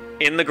there,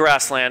 in the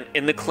grassland,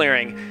 in the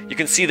clearing, you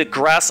can see the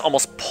grass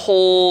almost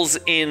pulls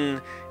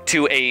in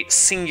to a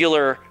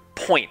singular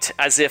point,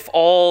 as if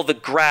all the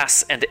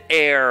grass and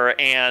air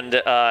and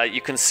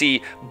you can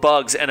see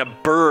bugs and a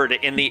bird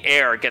in the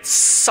air gets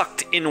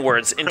sucked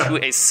inwards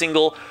into a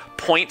single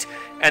point.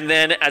 And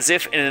then, as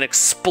if in an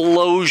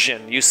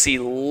explosion, you see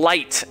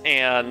light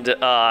and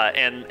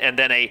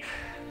then a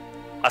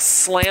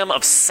slam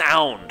of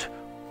sound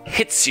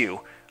hits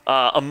you.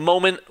 A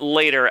moment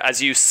later,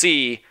 as you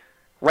see,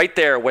 right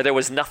there where there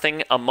was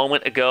nothing a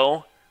moment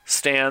ago,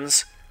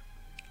 stands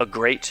a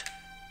great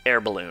air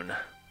balloon.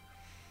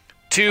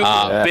 Two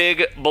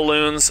big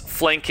balloons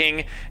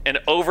flanking an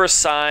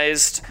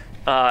oversized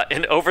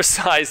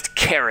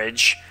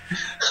carriage.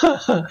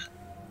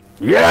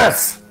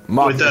 Yes!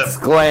 Mock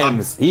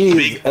exclaims.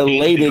 He's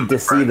elated to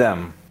see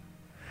them.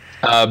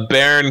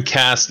 Baron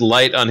casts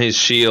light on his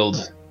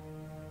shield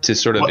to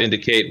sort of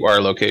indicate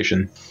our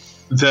location.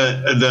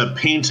 The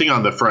painting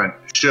on the front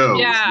shows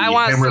the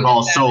Hammer of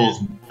All Souls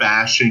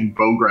bashing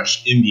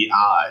Bogrush in the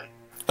eye.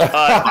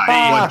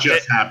 What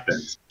just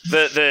happened?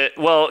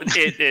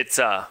 It's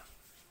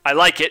I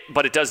like it,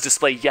 but it does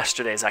display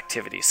yesterday's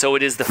activity. So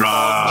it is the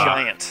Fog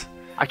Giant.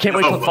 I can't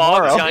wait till The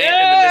tomorrow. Fog Giant in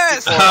the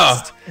Misty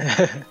Forest.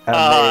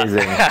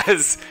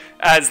 Amazing.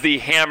 As the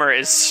hammer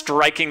is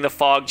striking the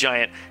Fog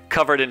Giant,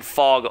 covered in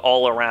fog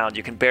all around.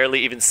 You can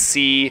barely even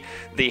see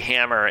the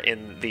hammer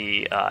in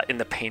the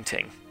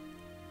painting.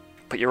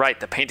 But you're right,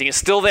 the painting is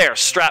still there,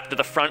 strapped to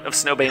the front of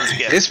Snowbane's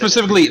gift. It's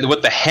specifically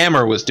what the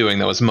hammer was doing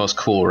that was most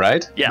cool,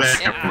 right?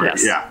 Yes.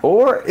 Yeah.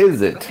 Or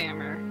is it?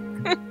 Hammer.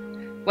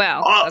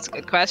 Well, that's a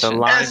good The question.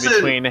 line Essen,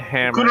 between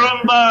hammer.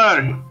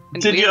 Grumbar,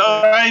 And did you Weaver.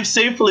 arrive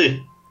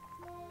safely?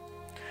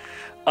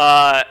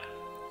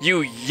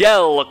 You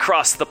yell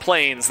across the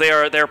plains.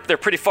 They're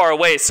pretty far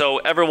away, so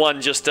everyone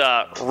just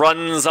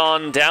runs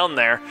on down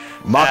there.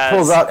 Mock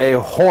pulls out a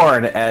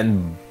horn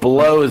and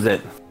blows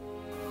it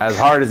as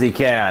hard as he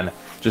can,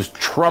 just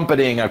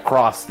trumpeting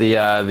across the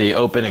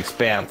open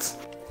expanse.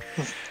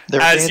 They're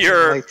As dancing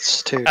you're-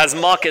 lights, too. As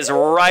Mock is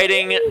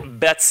riding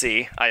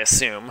Betsy, I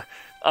assume,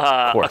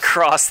 course.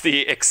 across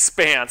the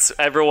expanse,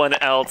 everyone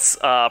else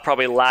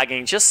probably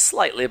lagging just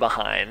slightly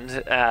behind.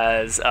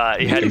 As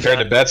he heads Compared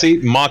to Betsy,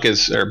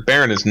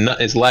 Baron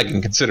is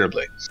lagging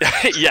considerably.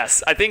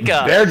 yes, I think.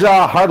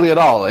 Bearjaw hardly at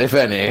all, if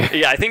any.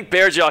 Yeah, I think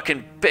Bearjaw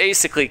can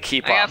basically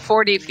keep I up. got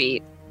 40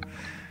 feet.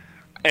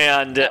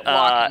 And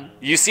walking.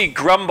 you see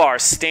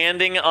Grumbar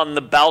standing on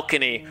the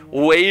balcony,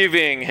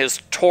 waving his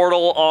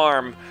turtle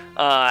arm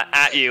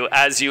at you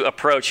as you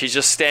approach. He's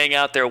just staying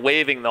out there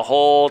waving the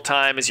whole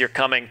time as you're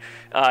coming.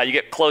 You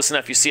get close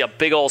enough, you see a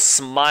big old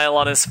smile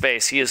on his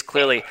face. He is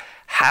clearly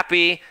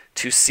happy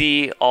to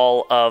see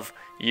all of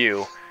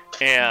you.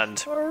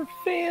 And Our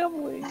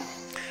family.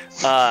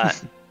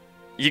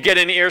 you get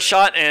an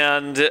earshot,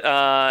 and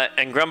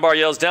Grumbar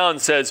yells down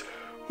and says,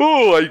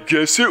 "Oh, I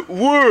guess it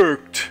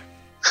worked."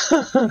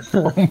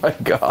 Oh my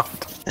god.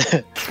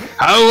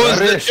 How was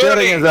the Reassuring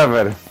journey? as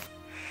ever.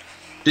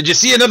 Did you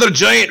see another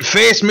giant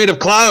face made of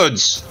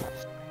clouds?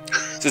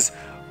 Says,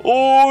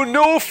 "Oh,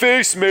 no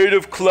face made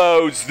of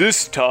clouds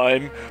this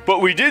time, but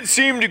we did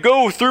seem to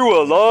go through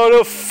a lot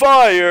of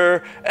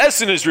fire.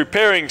 Essen is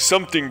repairing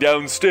something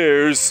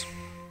downstairs."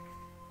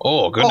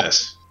 Oh,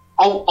 goodness.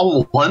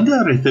 I'll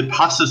wonder if it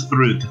passes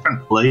through a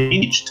different plane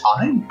each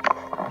time.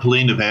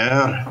 Plane of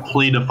air,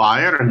 plane of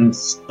fire, and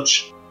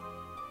such.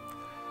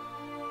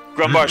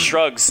 Grumbar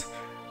shrugs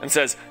and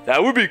says,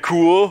 "That would be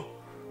cool."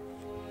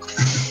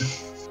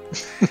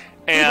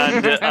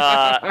 And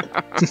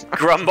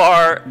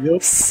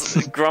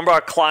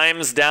Grumbar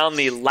climbs down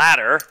the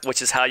ladder,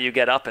 which is how you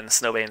get up in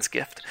Snowbane's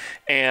gift,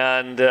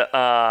 and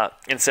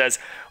says,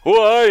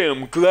 "Well, I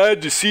am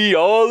glad to see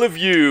all of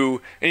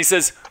you." And he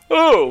says,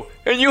 "Oh,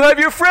 and you have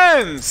your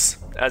friends,"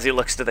 as he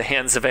looks to the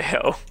hands of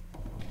Ao.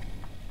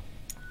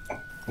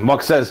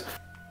 Mock says,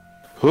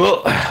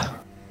 "Well,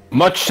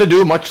 much to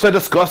do, much to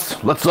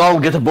discuss. Let's all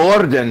get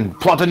aboard and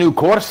plot a new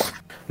course.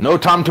 No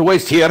time to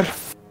waste here."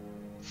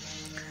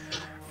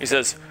 He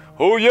says,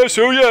 oh yes,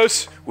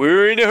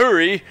 we're in a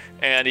hurry,"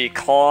 and he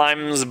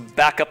climbs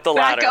back up the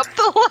ladder. Back up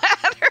the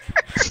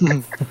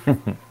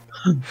ladder.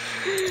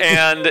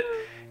 And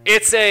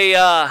it's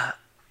a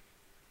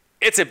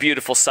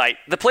beautiful sight.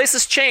 The place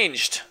has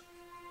changed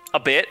a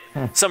bit.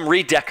 Some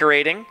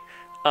redecorating,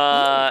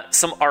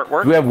 some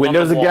artwork. Do we have on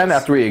windows the again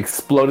walls. after we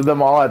exploded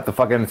them all at the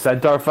fucking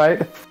centaur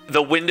fight?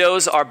 The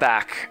windows are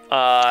back.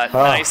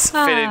 Nice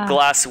fitted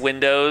glass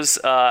windows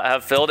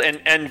have filled.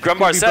 And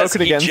Grumbar be says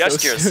broken he again so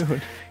gestures.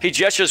 soon. He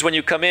gestures when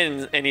you come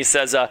in, and he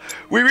says,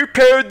 "We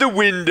repaired the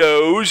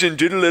windows and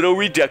did a little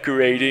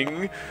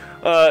redecorating.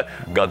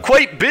 Got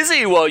quite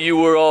busy while you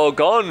were all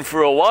gone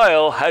for a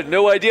while. Had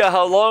no idea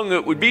how long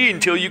it would be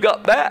until you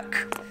got back."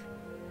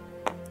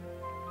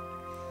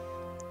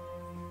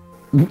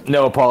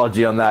 No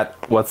apology on that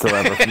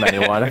whatsoever from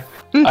anyone.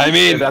 I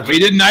mean, we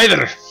didn't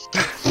either.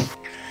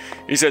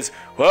 He says,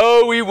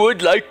 "Well, we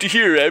would like to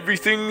hear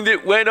everything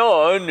that went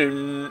on,"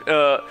 and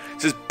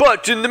says,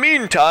 "But in the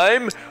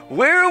meantime,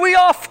 where are we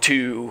off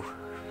to?"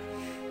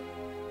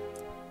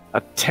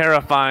 A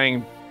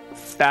terrifying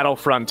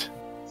battlefront.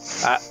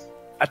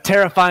 A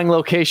terrifying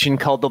location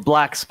called the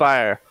Black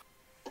Spire.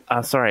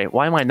 Sorry,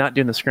 why am I not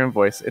doing the Scrim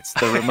voice? It's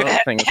the remote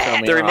thing that's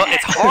throwing me The off. remote,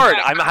 it's hard.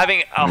 I'm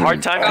having a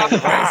hard time doing the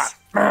voice.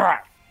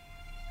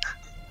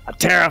 A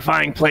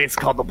terrifying place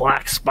called the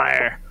Black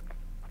Spire.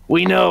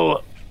 We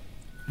know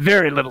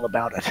very little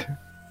about it.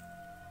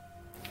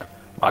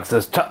 Mock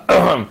says,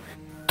 time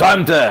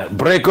to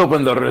break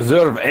open the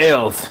reserve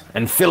ales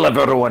and fill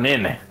everyone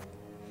in.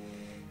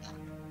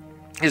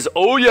 Is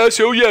oh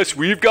yes,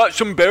 we've got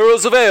some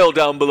barrels of ale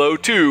down below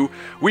too.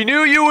 We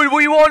knew you would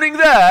be wanting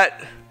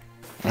that.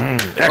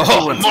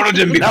 Oh, more of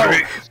them be Now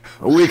great.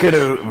 we could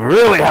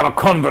really have a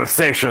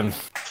conversation.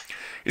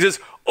 He says,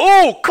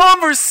 "Oh,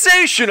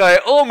 conversation! I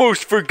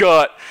almost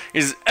forgot.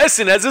 Is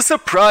Essen has a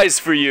surprise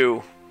for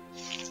you."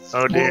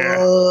 Oh dear.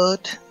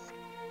 What?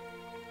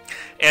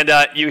 And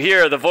you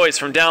hear the voice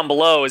from down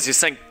below as he's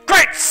saying,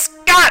 "Great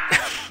Scott!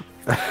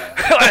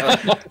 How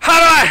do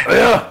I?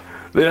 Yeah,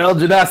 the El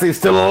Janassi's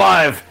still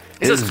alive.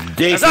 His Is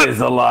gate that- is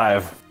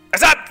alive.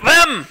 Is that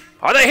them?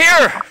 Are they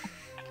here?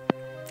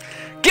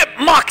 Get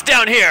Mock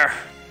down here,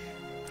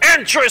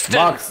 and Tristan."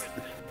 Mock's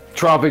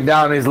tromping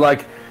down. He's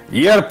like,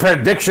 your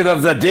prediction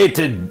of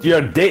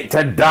your date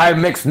to die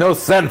makes no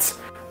sense,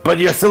 but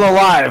you're still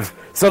alive,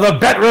 so the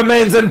bet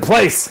remains in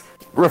place.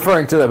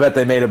 Referring to the bet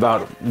they made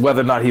about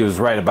whether or not he was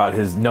right about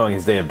his knowing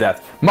his day of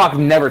death. Mock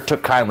never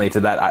took kindly to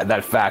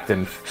that fact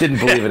and didn't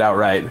believe it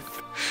outright.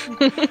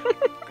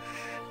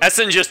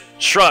 Essen just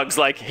shrugs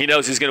like he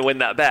knows he's going to win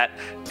that bet.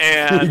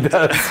 And He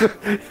does.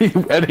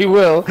 And he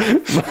will.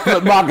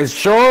 But Mock is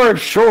sure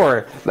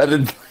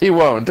that he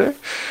won't. And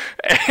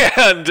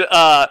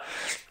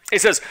he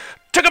says,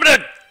 took a bit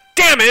of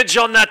damage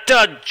on that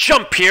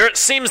jump here. It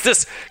seems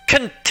this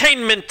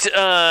containment, he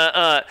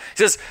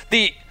says,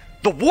 the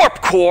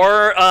warp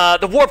core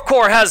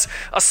has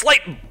a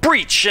slight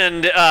breach,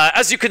 and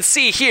as you can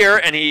see here,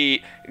 and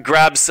he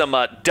grabs some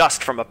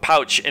dust from a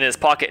pouch in his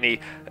pocket, and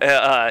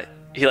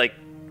he like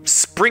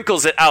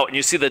sprinkles it out, and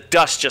you see the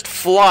dust just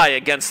fly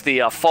against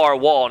the far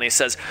wall, and he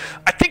says,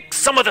 I think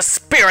some of the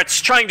spirits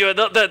trying to,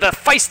 the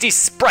feisty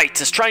sprite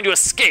is trying to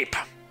escape.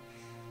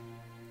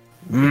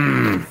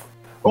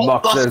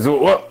 Mock says,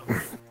 well,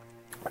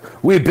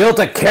 we built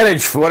a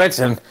carriage for it,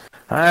 and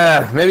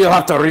maybe you'll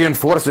have to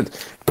reinforce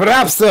it.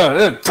 Perhaps,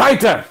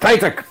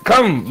 Taita,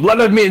 come,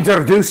 let me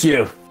introduce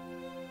you.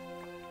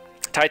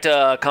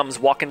 Taita comes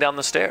walking down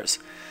the stairs.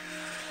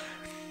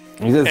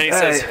 He says, And he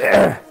says,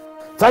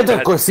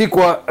 Taita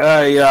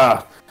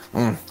Kosikwa,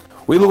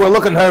 we were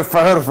looking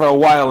for her for a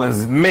while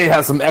and may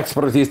have some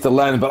expertise to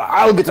lend, but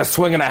I'll get a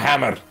swing and a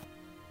hammer.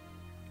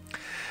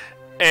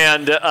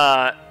 And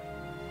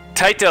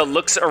Taita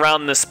looks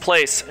around this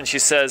place and she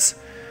says,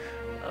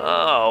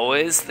 oh,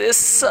 is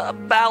this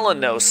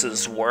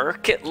Balanos's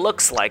work? It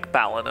looks like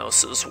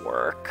Balanos's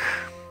work.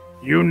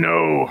 You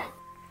know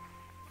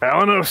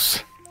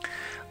Balanos?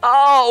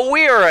 Oh,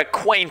 we're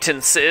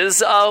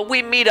acquaintances.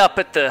 We meet up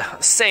at the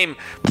same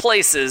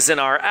places in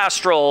our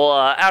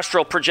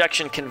astral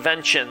projection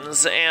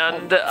conventions,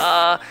 and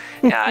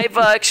I've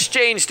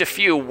exchanged a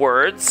few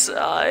words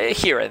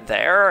here and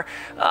there.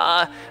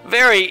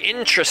 Very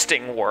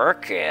interesting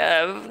work,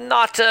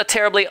 not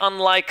terribly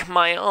unlike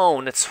my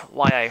own. It's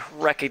why I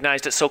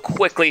recognized it so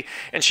quickly.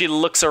 And she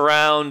looks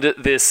around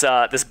this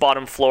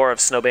bottom floor of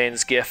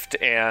Snowbane's gift,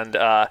 and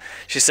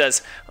she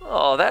says,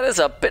 "Oh, that is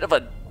a bit of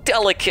a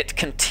delicate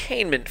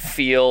containment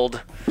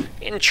field.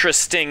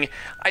 Interesting.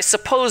 I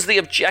suppose the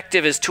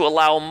objective is to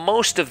allow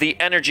most of the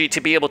energy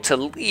to be able to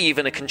leave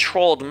in a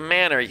controlled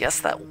manner. Yes,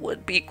 that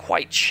would be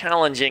quite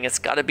challenging. It's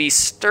got to be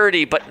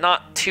sturdy, but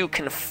not too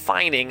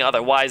confining.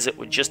 Otherwise, it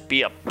would just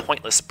be a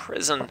pointless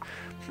prison.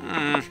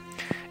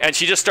 And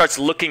she just starts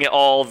looking at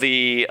all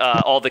the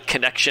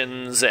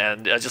connections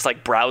and just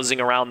like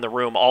browsing around the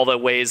room, all the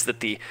ways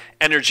that the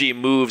energy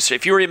moves.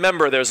 If you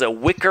remember, there's a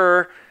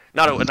wicker.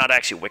 Not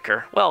actually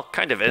wicker. Well,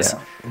 kind of is.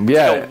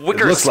 Yeah, like a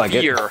wicker it looks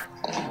sphere. Like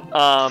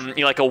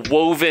it. Like a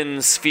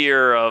woven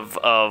sphere of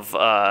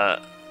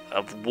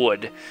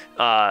wood.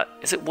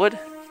 Is it wood?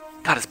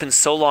 God, it's been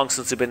so long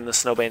since I've been in the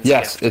Snowbane's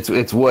gift.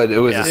 It's wood. It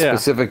was a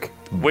specific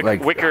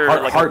wicker,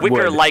 like a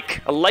wicker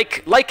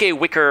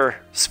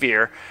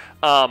sphere.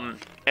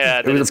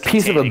 It was a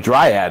piece of a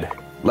dryad.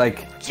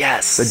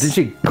 Yes. Did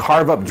she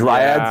carve up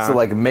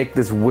dryads to make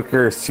this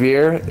wicker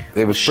sphere?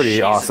 It was pretty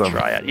She's awesome. A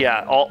dryad.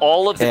 Yeah,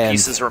 all of the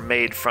pieces were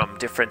made from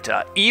different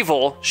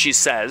evil. She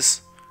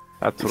says.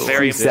 That's what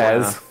very she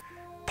says.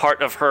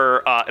 Part of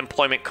her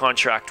employment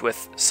contract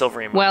with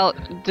Silvery Moon. Well,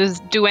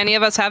 do any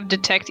of us have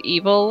detect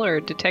evil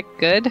or detect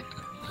good?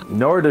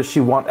 Nor does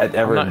she want it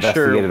ever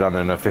investigated on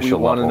an official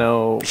level. We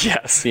level. want to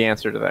know the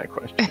answer to that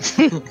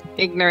question.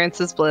 Ignorance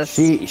is bliss.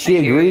 She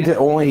agreed to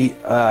only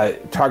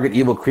target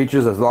evil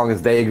creatures as long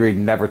as they agreed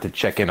never to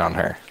check in on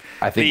her.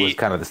 I think was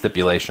kind of the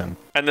stipulation.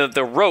 And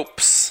the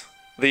ropes,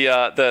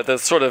 the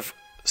sort of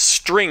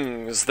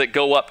strings that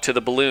go up to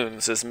the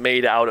balloons is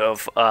made out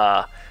of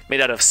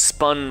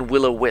spun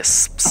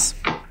will-o-wisps.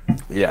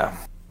 Yeah.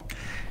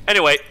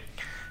 Anyway.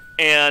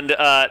 And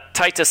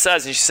Taita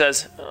says, and she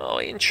says, oh,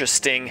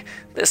 interesting.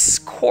 This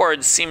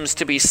cord seems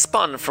to be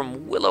spun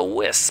from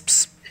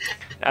will-o-wisps.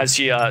 As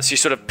she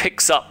sort of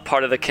picks up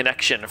part of the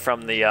connection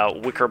from the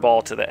wicker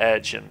ball to the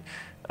edge,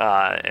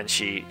 and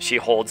she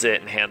holds it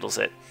and handles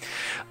it.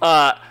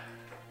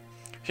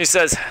 She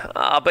says,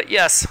 but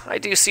yes, I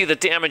do see the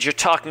damage you're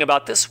talking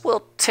about. This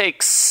will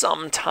take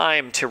some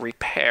time to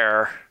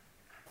repair.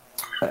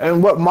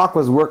 And what Mock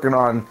was working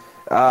on,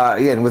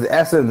 again, with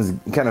Essen's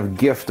kind of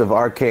gift of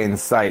arcane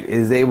sight,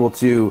 is able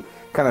to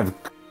kind of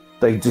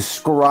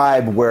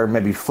describe where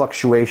maybe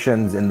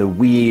fluctuations in the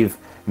weave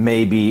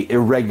may be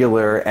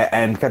irregular,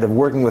 and kind of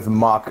working with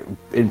Mock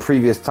in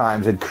previous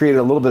times had created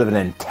a little bit of an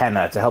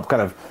antenna to help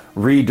kind of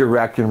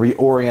redirect and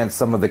reorient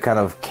some of the kind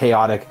of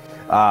chaotic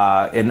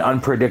and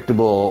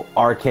unpredictable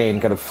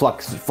arcane kind of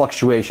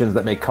fluctuations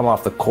that may come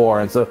off the core.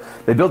 And so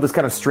they built this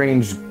kind of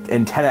strange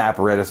antenna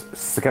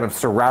apparatus kind of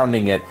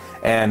surrounding it,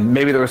 and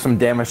maybe there was some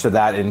damage to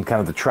that in kind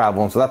of the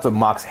travel, and so that's what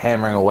Mock's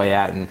hammering away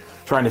at and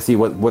trying to see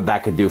what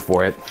that could do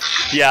for it.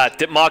 Yeah,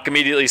 Mock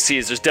immediately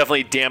sees there's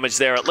definitely damage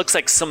there. It looks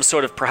like some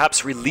sort of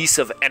perhaps release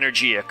of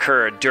energy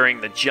occurred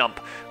during the jump,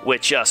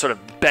 which sort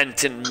of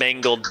bent and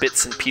mangled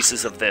bits and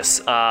pieces of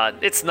this.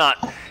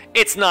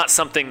 It's not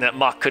something that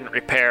Mock couldn't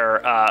repair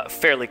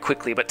fairly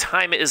quickly, but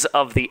time is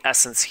of the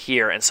essence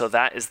here, and so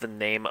that is the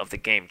name of the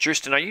game.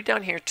 Drustin, are you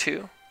down here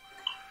too?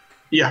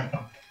 Yeah.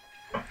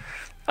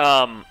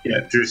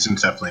 Yeah,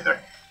 Drusen's definitely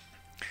there.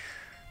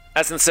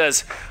 Essen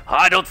says,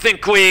 I don't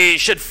think we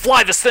should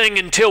fly this thing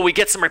until we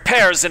get some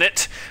repairs in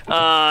it.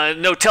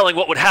 No telling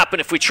what would happen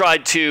if we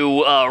tried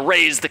to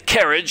raise the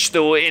carriage,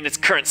 though in its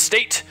current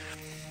state.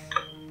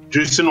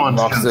 Drewston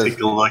wants to take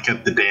a look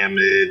at the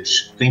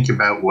damage, think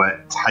about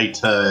what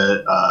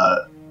Taita,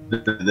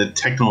 the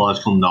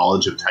technological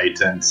knowledge of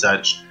Taita and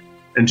such,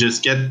 and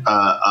just get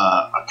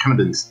a kind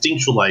of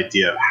instinctual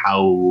idea of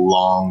how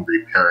long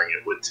repairing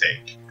it would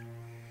take.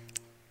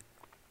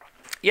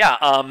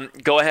 Yeah,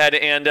 go ahead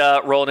and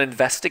roll an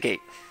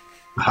investigate.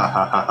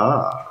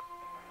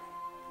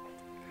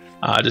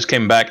 Just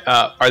came back.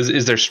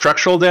 Is there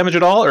structural damage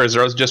at all, or is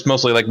there just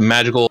mostly like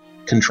magical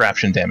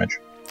contraption damage?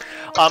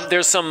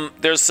 There's some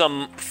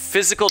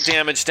physical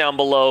damage down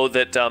below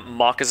that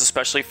Mock is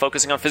especially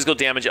focusing on. Physical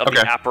damage of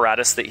the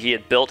apparatus that he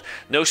had built.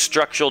 No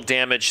structural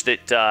damage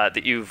that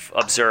you've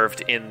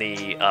observed in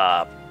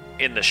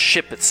the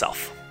ship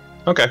itself.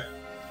 Okay.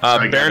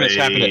 Baron is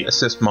happy to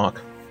assist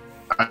Mock.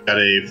 I got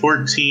a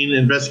 14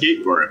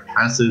 investigate or a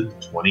passive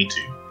 22.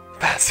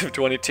 Passive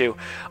 22.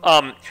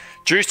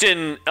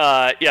 Drewston,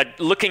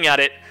 looking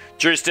at it,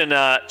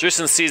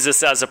 Drewston sees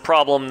this as a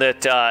problem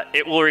that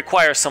it will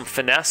require some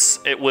finesse.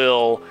 It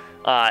will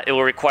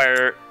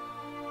require,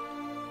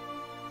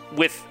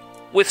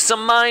 with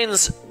some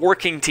minds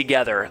working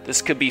together,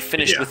 this could be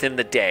finished within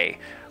the day.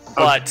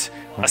 But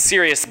a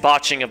serious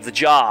botching of the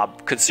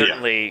job could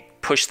certainly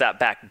push that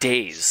back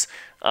days.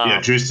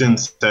 Drewston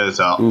says,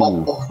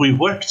 if we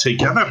work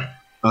together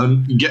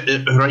and get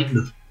it right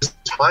this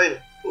time,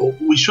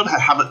 we should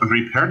have it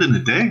repaired in a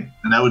day,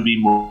 and that would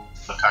be more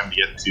time to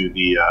get to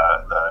the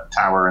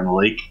tower and the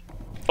lake.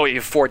 Oh, you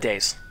have 4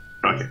 days.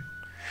 Okay.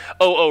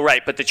 Oh,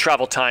 right, but the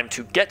travel time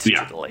to get to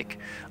the lake.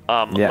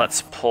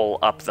 Let's pull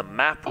up the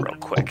map real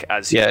quick.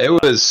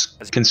 It was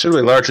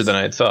considerably larger than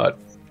I had thought.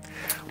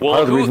 Well,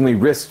 part of the reason we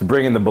risked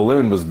bringing the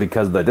balloon was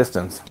because of the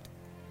distance.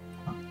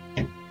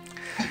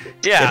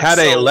 Yeah, it had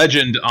a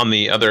legend on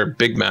the other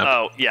big map.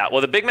 Oh, yeah.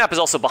 Well, the big map is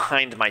also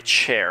behind my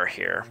chair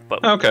here.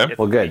 But okay.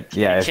 Well, good.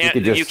 Yeah,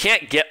 you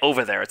can't get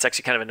over there. It's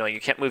actually kind of annoying. You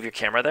can't move your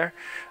camera there.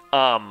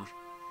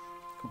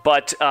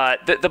 But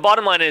the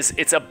bottom line is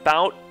it's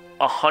about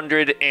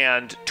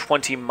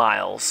 120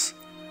 miles.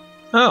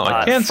 Oh,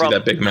 I can see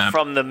that big map.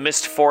 From the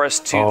Mist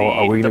Forest to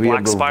the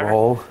Black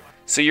Spire.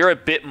 So you're a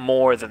bit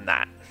more than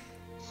that.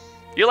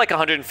 You're like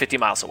 150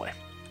 miles away.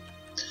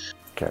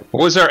 Okay.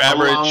 What was our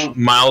average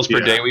miles per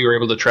day we were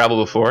able to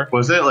travel before?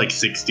 Was it like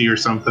 60 or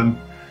something?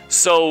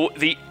 So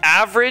the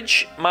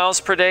average miles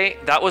per day,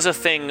 that was a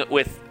thing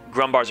with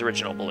Grumbar's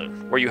original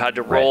balloon, where you had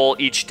to roll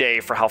each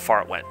day for how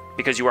far it went,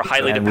 because you were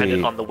highly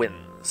dependent on the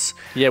winds.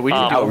 Yeah, we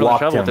didn't do really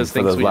travel with those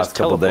things. We just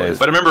teleported.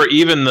 But remember,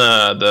 even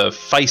the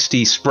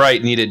feisty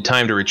sprite needed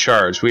time to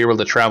recharge. We were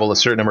able to travel a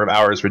certain number of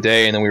hours per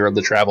day, and then we were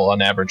able to travel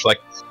on average.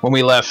 Like when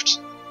we left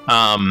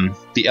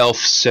the elf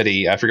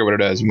city, I forget what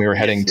it is, and we were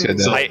heading to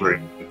the...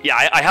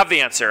 I have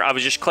the answer. I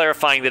was just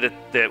clarifying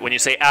that when you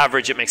say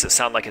average, it makes it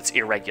sound like it's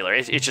irregular.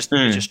 It just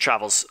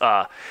travels.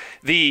 As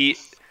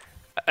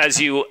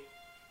you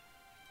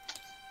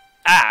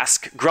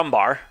ask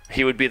Grumbar,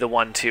 he would be the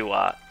one to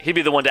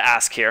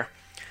ask here.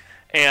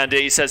 And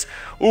he says,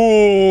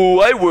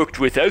 "Oh, I worked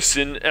with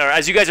Essen." Or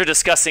as you guys are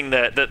discussing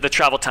the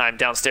travel time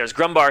downstairs,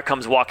 Grumbar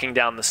comes walking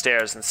down the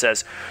stairs and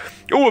says,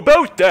 "Oh,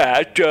 about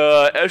that,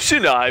 Essen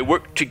and I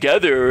worked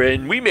together,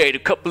 and we made a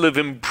couple of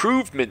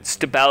improvements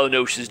to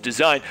Balanos's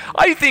design.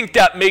 I think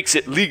that makes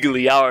it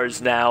legally ours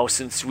now,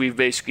 since we've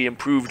basically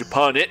improved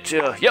upon it.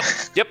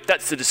 Yep,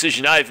 that's the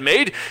decision I've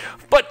made.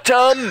 But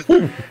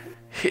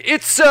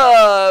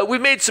we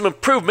made some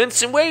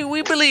improvements, and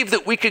we believe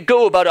that we could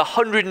go about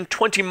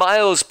 120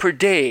 miles per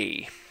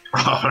day."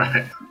 All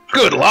right.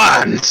 Good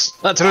lands!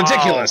 That's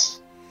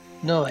ridiculous.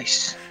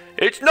 Nice.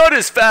 It's not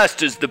as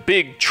fast as the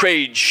big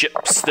trade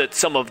ships that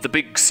some of the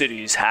big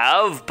cities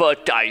have,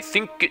 but I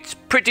think it's a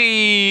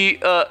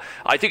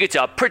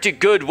pretty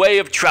good way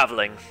of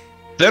traveling.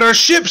 There are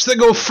ships that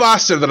go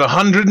faster than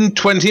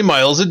 120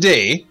 miles a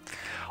day.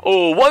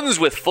 Oh, ones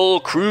with full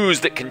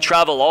crews that can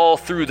travel all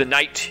through the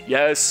night,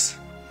 yes.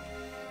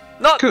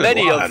 Not good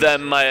many of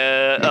them,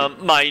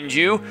 mind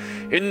you.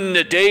 In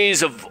the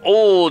days of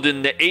old,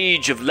 in the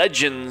age of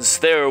legends,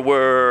 there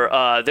were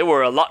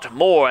a lot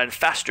more and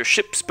faster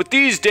ships, but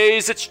these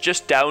days it's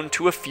just down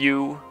to a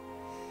few.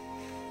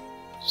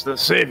 It's the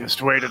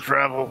safest way to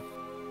travel.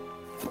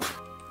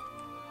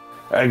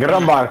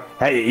 Grumbar,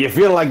 hey, you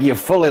feel like you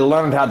fully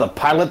learned how to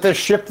pilot this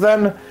ship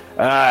then?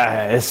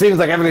 It seems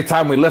like every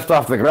time we lift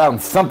off the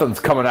ground, something's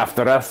coming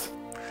after us.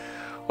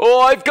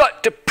 Oh, I've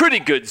got a pretty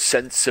good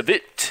sense of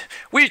it.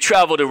 We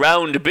traveled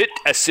around a bit,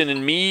 Essen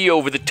and me,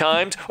 over the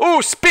times.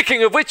 Oh,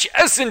 speaking of which,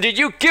 Essen, did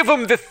you give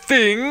him the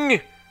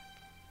thing?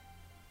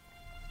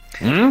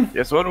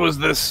 Yes, what was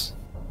this?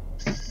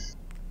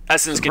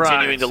 Essen's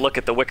continuing to look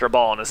at the wicker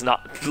ball and has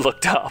not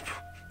looked up.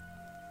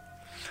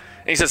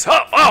 And he says,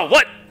 oh,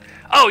 what?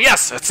 Oh,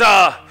 yes, it's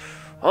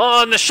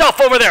on the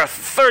shelf over there,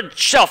 third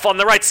shelf on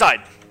the right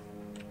side.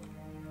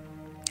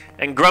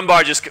 And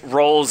Grumbar just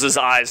rolls his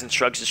eyes and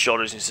shrugs his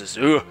shoulders and he says,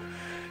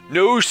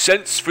 no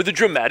sense for the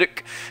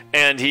dramatic.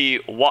 And he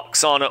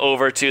walks on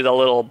over to the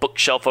little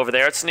bookshelf over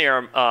there. It's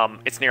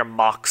near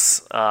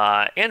Mock's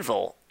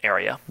anvil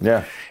area.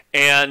 Yeah.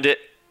 And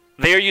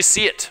there you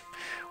see it,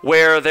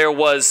 where there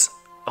was,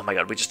 oh my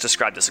god, we just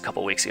described this a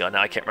couple weeks ago.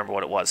 Now I can't remember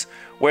what it was.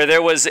 Where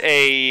there was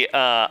a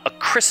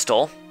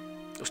crystal.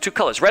 It was 2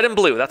 colors, red and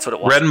blue. That's what it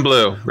was. Red and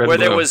blue.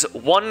 There was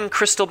one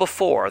crystal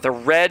before, the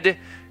red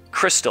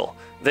crystal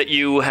that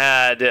you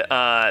had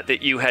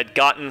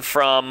gotten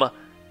from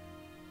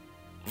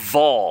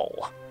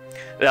Vol.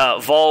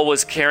 Vol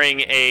was carrying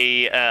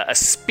a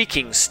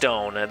speaking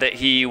stone that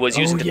he was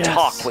using to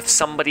talk with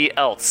somebody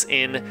else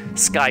in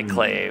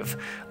Skyclave.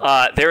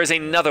 There is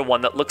another one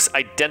that looks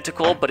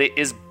identical, but it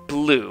is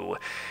blue.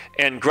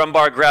 And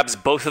Grumbar grabs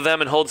both of them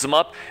and holds them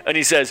up, and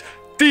he says,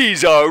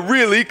 "These are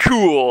really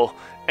cool."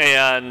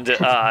 And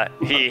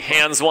he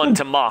hands one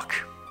to Mock.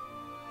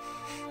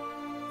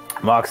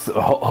 Mock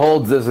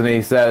holds this and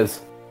he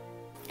says,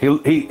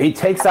 he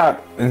takes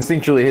out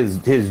instinctually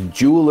his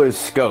jeweler's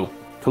scope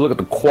to look at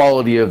the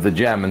quality of the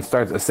gem and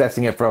starts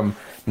assessing it from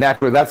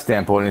naturally that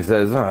standpoint. And he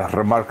says,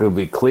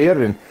 remarkably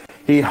clear. And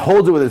he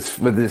holds it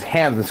with his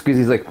hands and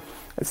squeezes. He's like,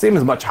 it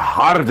seems much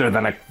harder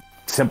than a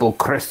simple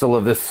crystal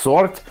of this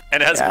sort.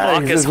 And as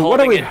Mock is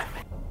holding it,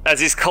 as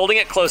he's holding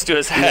it close to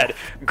his head,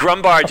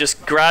 Grumbar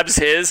just grabs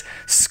his,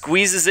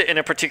 squeezes it in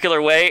a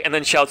particular way, and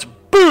then shouts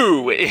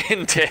 "boo"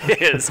 into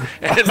his.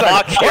 And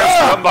Mock hears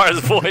Grumbar's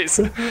voice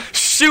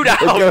shoot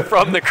out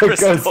from the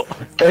crystal.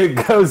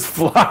 It goes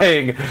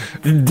flying.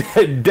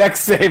 Dex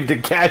save to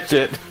catch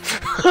it.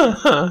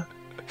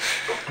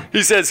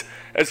 He says,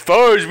 "As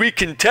far as we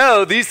can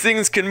tell, these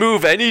things can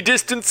move any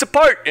distance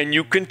apart, and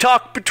you can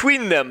talk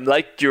between them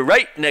like you're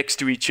right next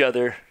to each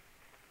other."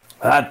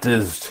 That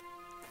is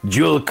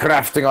jewel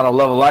crafting on a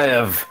level I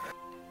have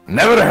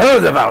never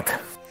heard about.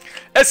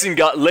 Essen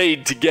got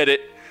laid to get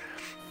it.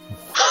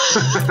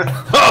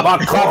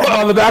 Mock claps him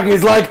on the back and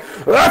he's like,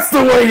 "That's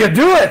the way you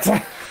do it."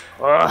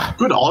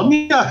 Good on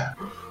ya.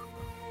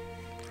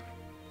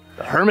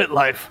 The hermit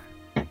life.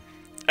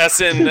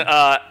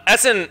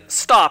 Essen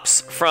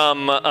stops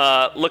from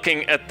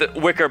looking at the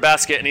wicker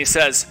basket and he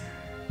says,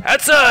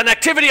 "That's an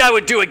activity I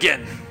would do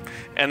again."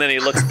 And then he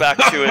looks back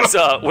to his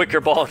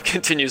wicker ball and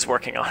continues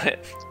working on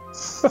it.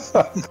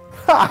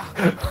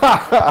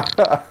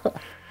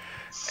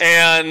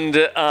 And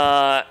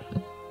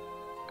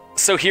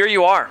so here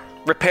you are.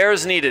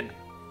 Repairs needed.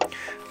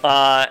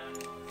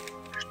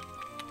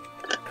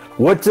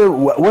 What's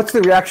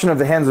the reaction of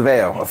the Hands of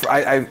Ao?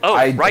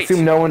 I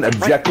assume no one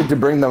objected to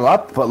bring them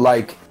up, but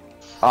like,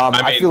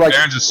 I feel like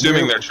Baron's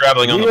assuming they're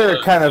traveling on the we're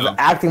boat, kind of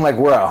acting like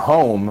we're at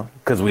home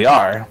because we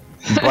are.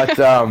 But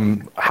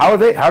how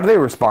do they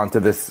respond to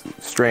this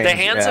strange? The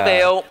Hands of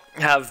Ao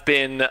have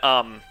been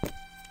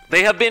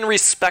they have been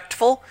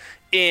respectful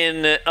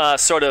in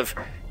sort of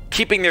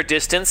keeping their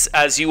distance,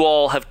 as you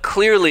all have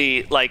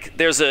clearly, like,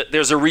 there's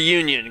a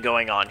reunion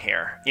going on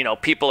here. You know,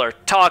 people are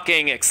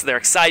talking, they're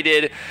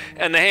excited,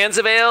 and the Hands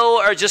of Ao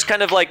are just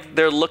kind of like,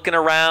 they're looking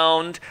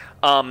around.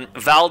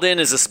 Valdin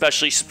is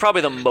especially, she's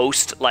probably the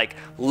most, like,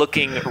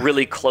 looking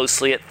really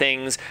closely at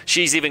things.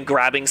 She's even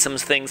grabbing some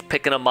things,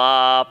 picking them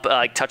up,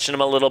 like, touching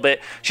them a little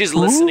bit. She's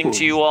listening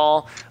to you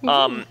all.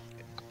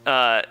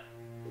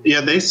 Yeah,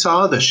 they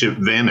saw the ship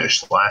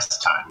vanish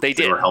last time. They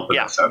did. They were helping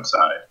us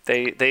outside.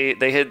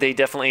 They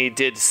definitely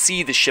did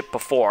see the ship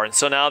before, and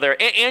so now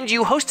they're, and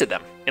you hosted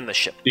them in the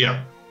ship.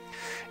 Yeah.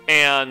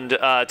 And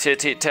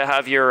to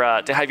have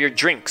your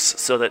drinks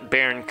so that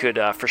Baron could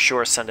for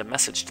sure send a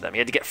message to them.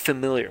 You had to get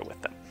familiar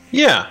with them.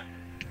 Yeah.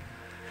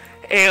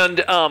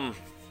 And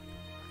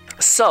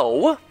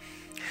so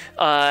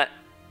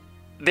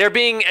they're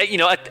being, you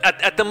know,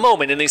 at the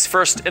moment in these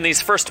first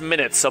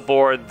minutes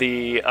aboard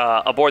the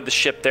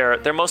ship,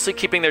 they're mostly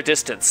keeping their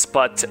distance.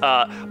 But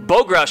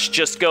Bogrush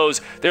just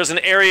goes. There's an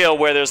area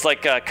where there's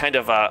like a kind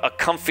of a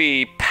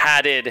comfy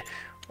padded.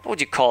 What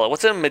would you call it?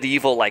 What's a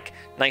medieval, like,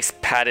 nice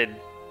padded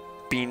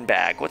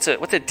beanbag? What's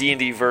a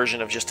D&D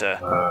version of just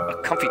a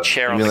comfy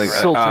chair on the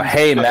ground?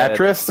 Hay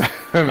mattress.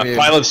 A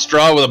pile of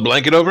straw with a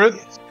blanket over it.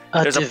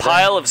 There's a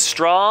pile of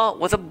straw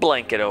with a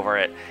blanket over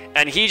it,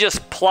 and he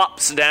just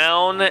plops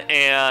down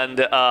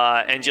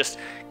and just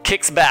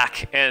kicks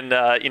back and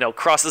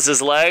crosses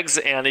his legs,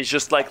 and he's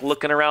just like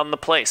looking around the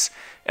place,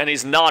 and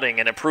he's nodding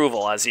in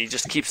approval as he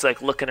just keeps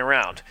like looking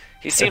around.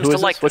 He seems to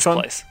like this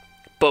place.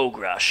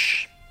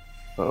 Bogrush.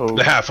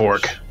 The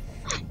half-orc.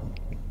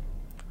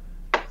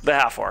 The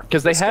half-orc.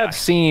 Because they have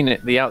seen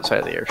the outside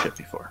of the airship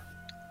before.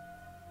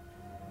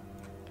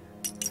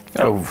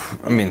 Oh,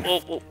 I mean.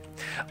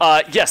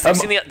 Yes, they've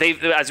seen the.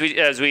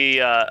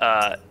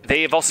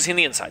 They've also seen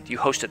the inside. You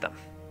hosted them.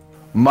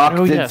 Mock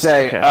did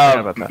say,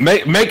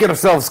 "Make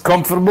yourselves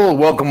comfortable.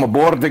 Welcome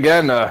aboard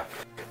again.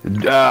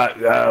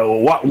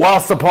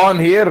 Whilst upon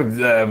here,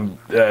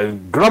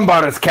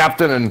 Grumbar is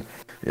captain, and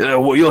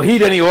you'll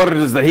heed any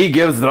orders that he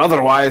gives. That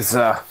otherwise,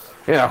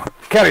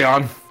 carry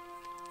on."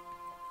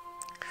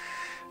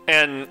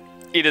 And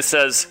Edith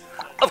says,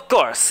 "Of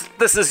course,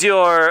 this is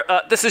your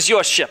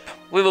ship.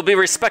 We will be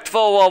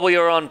respectful while we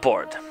are on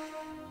board."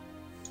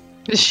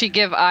 Does she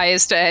give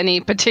eyes to any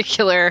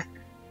particular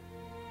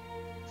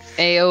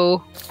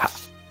AO?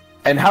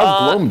 And how's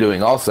Gloam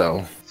doing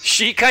also?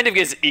 She kind of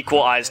gives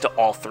equal eyes to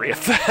all three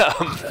of them.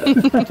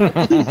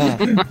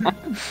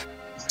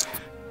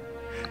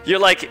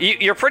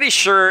 You're pretty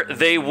sure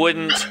they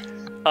wouldn't,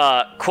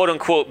 quote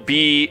unquote,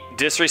 be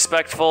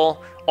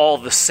disrespectful all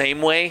the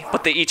same way,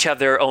 but they each have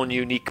their own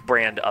unique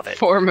brand of it.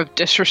 Form of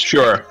disrespect.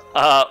 Sure.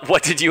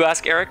 What did you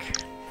ask, Eric?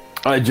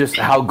 Just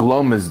how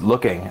Gloam is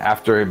looking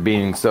after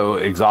being so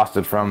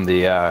exhausted from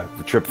the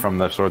trip from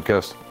the Sword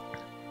Coast.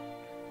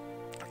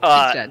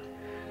 He's dead.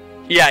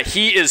 Yeah,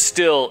 he is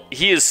still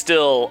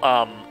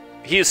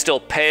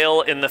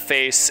pale in the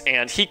face,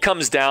 and he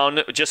comes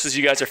down just as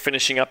you guys are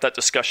finishing up that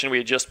discussion we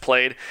had just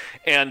played,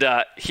 and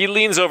he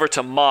leans over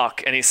to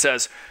Mock and he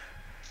says,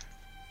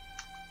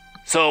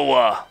 "So,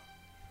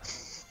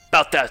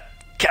 about that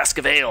cask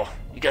of ale,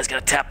 you guys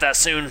gonna tap that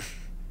soon?"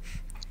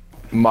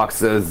 Mock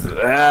says,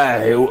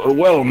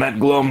 well met,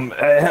 Gloam.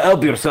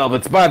 Help yourself,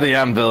 it's by the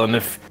anvil, and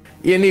if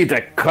you need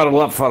to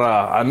cuddle up for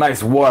a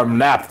nice warm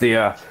nap,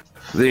 the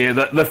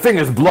thing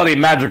is bloody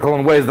magical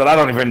in ways that I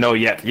don't even know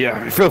yet.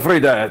 Yeah, feel free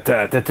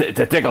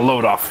to take a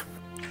load off.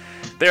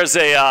 There's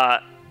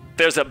a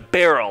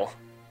barrel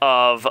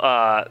of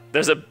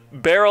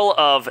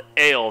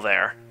ale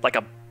there, like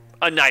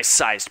a nice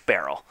sized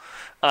barrel.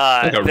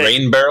 Like a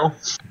rain barrel?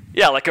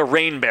 Yeah, like a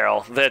rain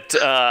barrel that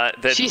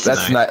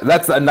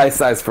That's a nice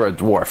size for a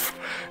dwarf.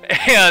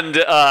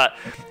 And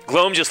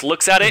Gloam just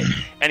looks at it,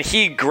 and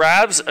he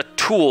grabs a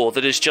tool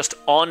that is just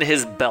on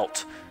his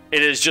belt.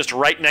 It is just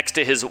right next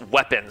to his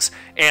weapons,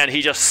 and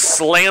he just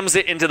slams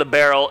it into the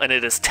barrel, and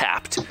it is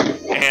tapped.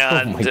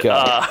 And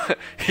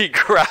he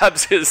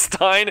grabs his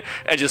stein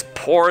and just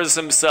pours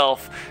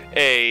himself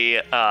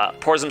a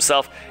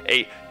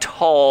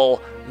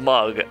tall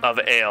mug of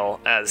ale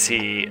as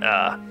he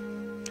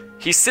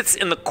sits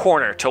in the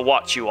corner to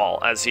watch you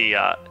all as he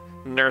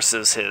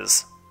nurses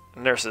his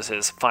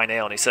fine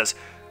ale, and he says,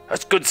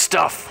 "That's good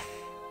stuff."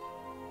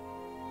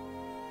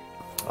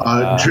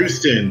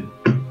 Drustin.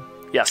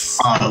 Yes.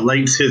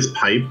 Lights his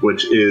pipe,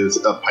 which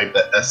is a pipe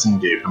that Essen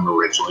gave him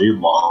originally,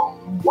 long,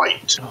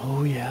 white.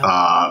 Oh, yeah.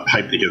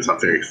 Pipe that gives off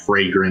very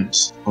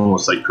fragrant,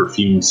 almost like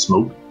perfumed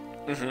smoke.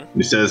 Mm-hmm.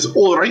 He says,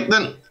 "All right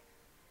then.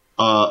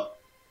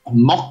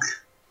 Mock,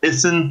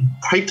 Essen,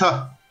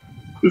 Taita,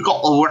 we've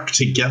got to work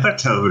together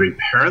to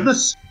repair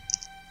this.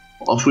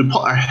 If we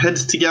put our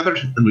heads together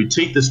and we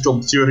take this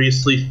job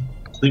seriously,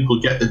 I think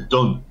we'll get it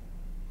done.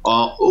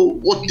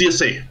 What do you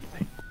say?"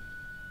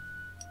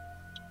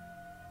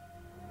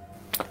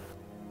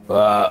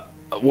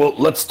 Well,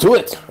 let's do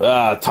it.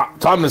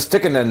 Time is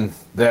ticking, and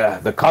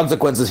the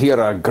consequences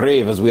here are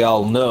grave, as we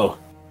all know.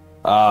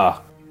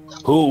 What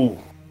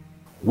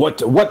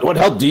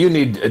help do you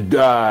need,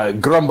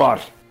 Grumbar?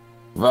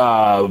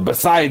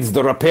 Besides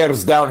the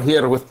repairs down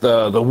here with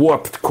the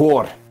warped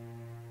core.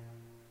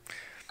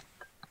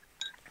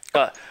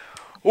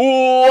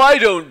 I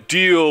don't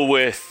deal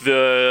with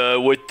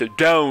the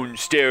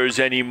downstairs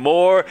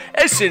anymore.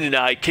 Essen and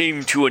I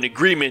came to an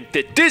agreement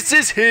that this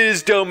is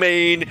his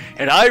domain,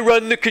 and I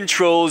run the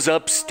controls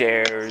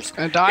upstairs.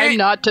 And I'm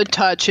not to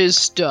touch his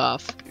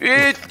stuff.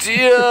 It's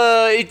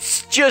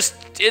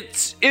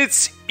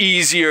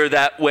easier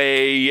that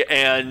way,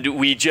 and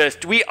we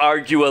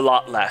argue a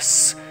lot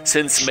less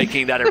since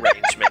making that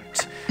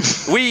arrangement.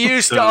 We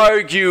used to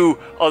argue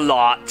a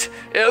lot.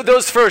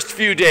 Those first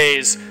few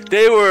days,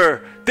 they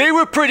were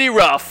pretty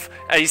rough.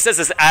 And he says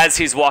this as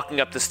he's walking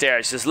up the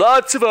stairs. He says,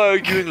 lots of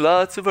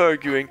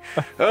arguing.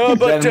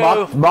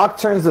 Then Mock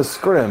turns to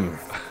Scrim.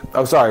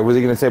 Oh, sorry. Was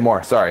he going to say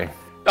more? Sorry.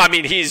 I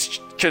mean, he's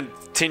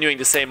continuing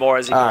to say more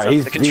as he goes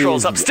up the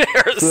controls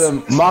upstairs.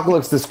 So Mock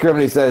looks to Scrim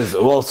and he says,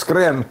 well,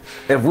 Scrim,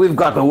 if we've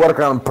got to work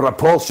on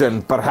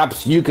propulsion,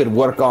 perhaps you could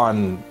work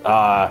on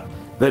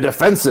the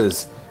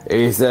defenses.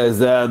 He says,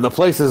 the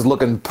place is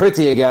looking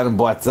pretty again,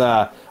 but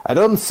I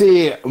don't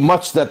see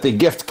much that the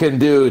gift can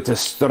do to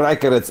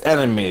strike at its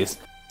enemies.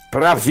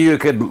 Perhaps you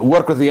could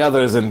work with the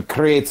others and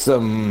create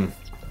some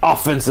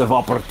offensive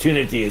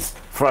opportunities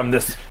for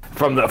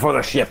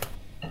the ship.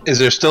 Is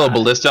there still a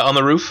ballista on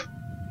the roof?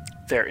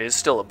 There is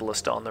still a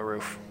ballista on the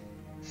roof.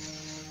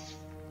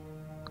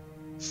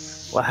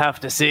 We'll have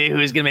to see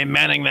who's going to be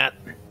manning that.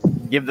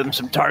 Give them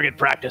some target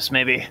practice,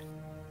 maybe.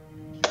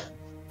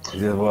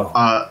 Yeah, well,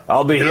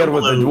 I'll be here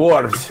with the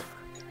dwarves.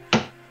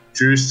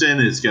 Drustin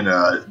is going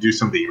to do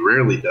something he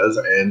rarely does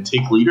and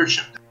take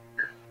leadership.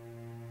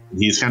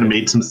 He's kind of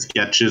made some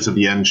sketches of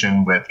the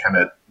engine with kind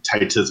of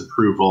Taita's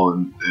approval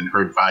and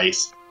her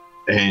advice.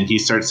 And he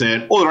starts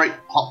saying, all right,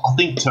 I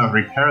think to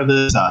repair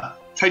this,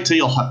 Taita,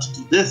 you'll have to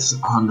do this.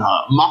 And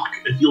Mock,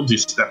 if you'll do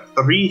step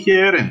 3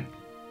 here. And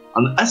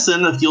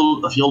Essen, if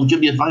you'll give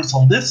me advice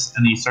on this.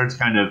 And he starts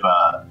kind of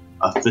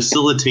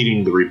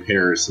facilitating the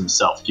repairs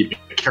himself, keeping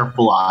a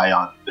careful eye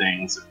on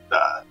things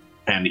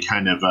and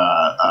kind of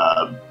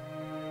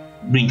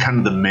being kind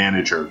of the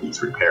manager of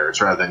these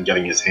repairs rather than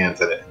getting his hands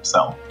in it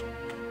himself.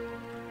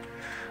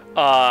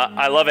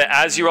 I love it.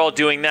 As you're all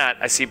doing that,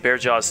 I see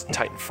Bearjaw's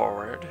tighten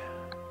forward.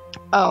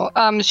 Oh,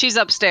 she's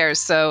upstairs,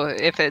 so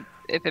if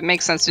if it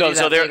makes sense to do No, that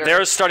so later.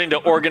 they're starting to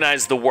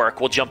organize the work.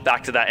 We'll jump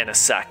back to that in a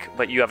sec,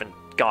 but you haven't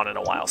gone in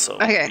a while, so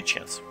Okay. good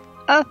chance.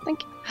 Oh,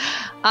 thank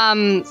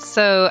you.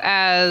 So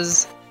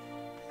as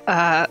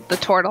the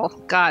turtle,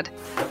 God,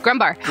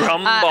 Grumbar.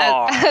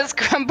 Grumbar. As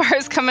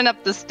Grumbar's coming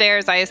up the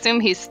stairs, I assume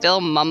he's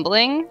still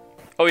mumbling.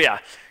 Oh yeah,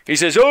 he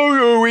says,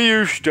 "Oh, we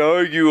used to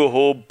argue a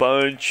whole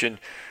bunch, and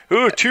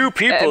two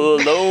people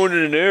alone in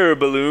an air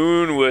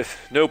balloon with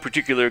no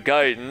particular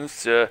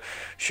guidance.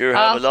 Sure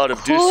have a lot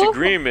of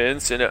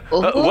disagreements." And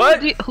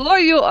what? Who are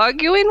you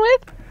arguing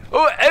with?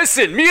 Oh,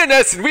 Essen. Me and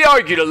Essen, we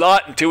argued a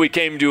lot until we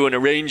came to an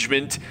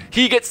arrangement.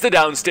 He gets the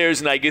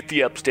downstairs, and I get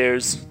the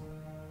upstairs.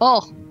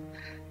 Oh,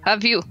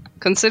 have you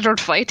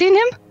considered fighting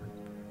him?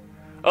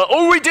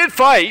 We did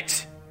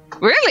fight.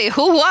 Really?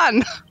 Who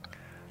won?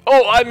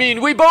 Oh, I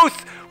mean, we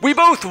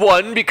both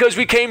won because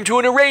we came to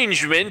an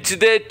arrangement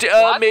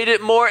that made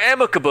it more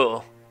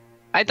amicable.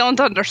 I don't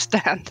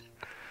understand.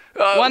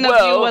 One of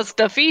you was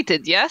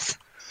defeated, yes?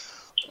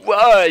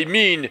 Well, I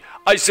mean,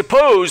 I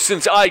suppose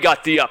since I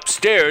got the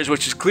upstairs,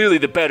 which is clearly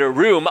the better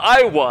room,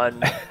 I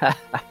won.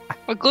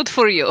 Well, good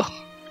for you.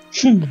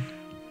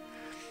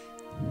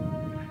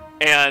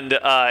 And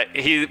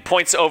he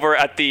points over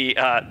at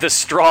the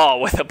straw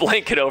with a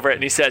blanket over it,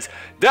 and he says,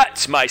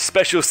 "That's my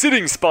special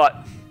sitting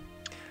spot."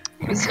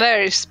 It's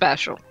very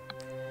special.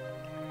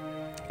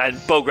 And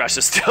Bogrash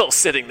is still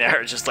sitting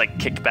there, just like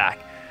kicked back.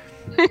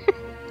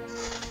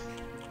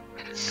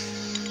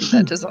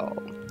 That is all.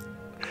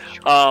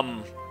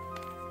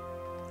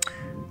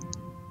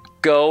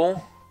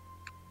 Go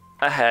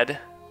ahead.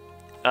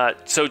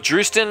 So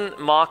Drustin,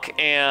 Mock,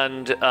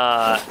 and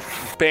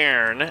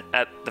Bairn,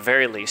 at the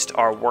very least,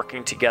 are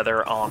working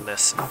together on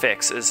this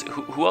fix.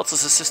 Who else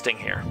is assisting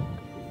here?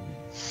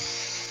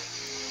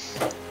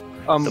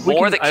 The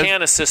more that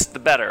can assist, the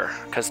better,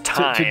 because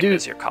time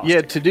is your cost.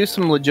 Yeah, to do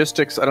some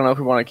logistics, I don't know if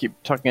we want to keep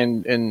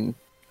talking in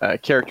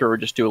character or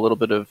just do a little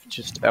bit of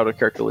just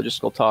out-of-character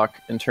logistical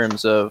talk in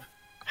terms of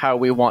how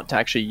we want to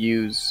actually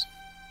use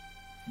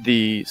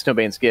the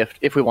Snowbane's gift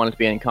if we want it to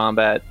be in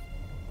combat.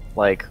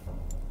 Like,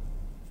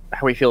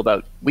 how we feel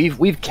about...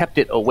 We've kept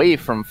it away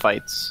from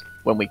fights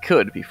when we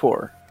could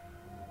before,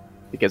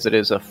 because it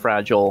is a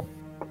fragile...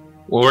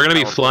 Well, we're going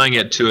to be flying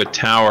it to a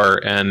tower,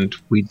 and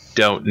we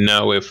don't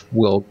know if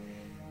we'll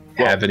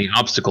have any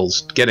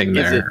obstacles getting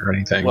there or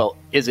anything. Well,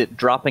 is it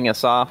dropping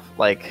us off,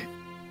 like,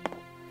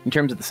 in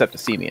terms of the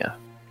septicemia?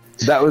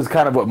 That was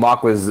kind of what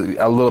Mock was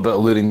a little bit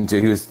alluding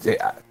to.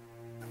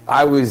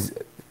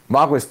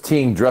 Mock was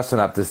teeing Drustin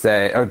up to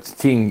say, or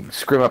teeing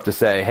Scrim up to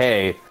say,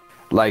 hey,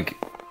 like,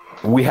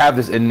 we have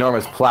this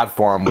enormous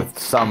platform with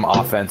some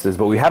offenses,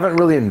 but we haven't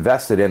really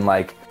invested in,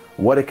 like,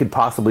 what it could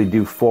possibly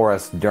do for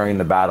us during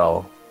the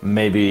battle.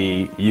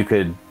 Maybe you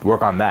could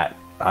work on that.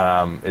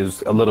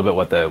 Is a little bit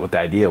what the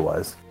idea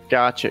was.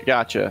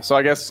 Gotcha. So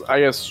I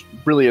guess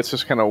really it's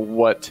just kind of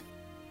what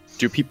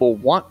do people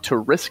want to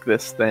risk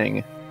this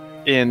thing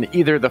in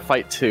either the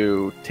fight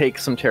to take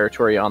some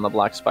territory on the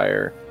Black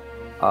Spire,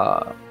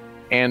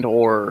 and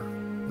or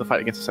the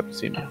fight against the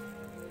Septicemia.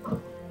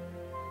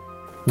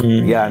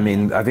 Yeah, I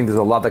mean, I think there's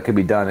a lot that could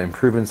be done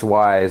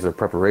improvements-wise or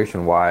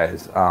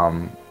preparation-wise,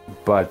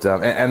 but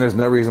there's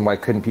no reason why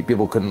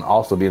people couldn't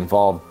also be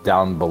involved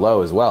down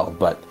below as well.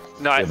 But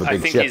no, I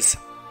think ship.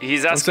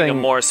 he's asking a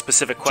more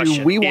specific question.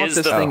 Do we want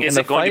this thing in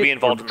the going fight to be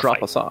involved or in the drop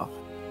fight? us off?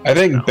 I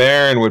think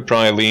Baron would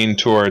probably lean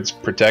towards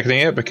protecting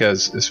it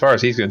because, as far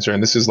as he's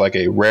concerned, this is like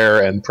a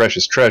rare and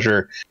precious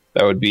treasure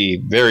that would be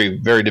very,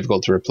 very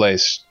difficult to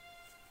replace.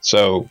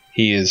 So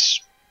he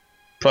is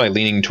probably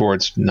leaning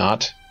towards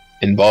not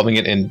involving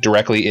it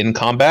directly in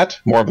combat,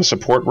 more of a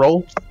support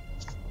role.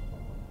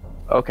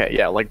 Okay,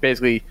 yeah, like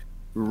basically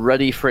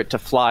ready for it to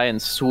fly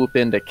and swoop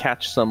in to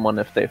catch someone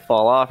if they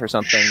fall off or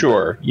something.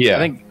 Sure,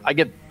 yeah.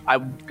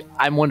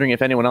 I'm wondering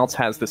if anyone else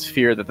has this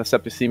fear that the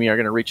Septicemia are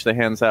going to reach their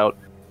hands out,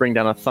 bring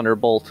down a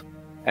thunderbolt,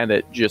 and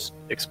it just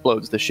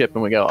explodes the ship,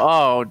 and we go,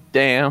 "Oh,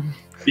 damn!"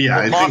 Yeah,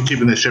 I think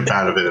keeping the ship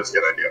out of it is a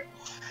good idea.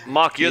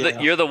 Mock,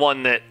 you're the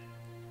one that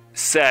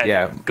said,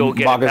 "Go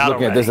get Mock it." is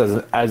looking at this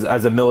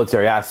as a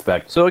military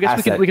aspect. So I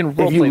guess we can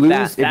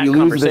roleplay that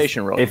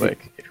conversation real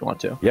quick if you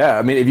want to. Yeah,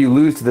 I mean, if you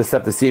lose to the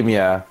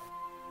Septicemia,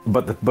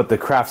 but the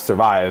craft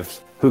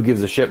survives, who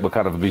gives a shit what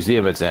kind of a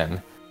museum it's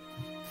in,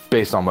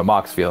 based on what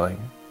Mock's feeling,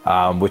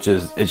 which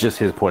is it's just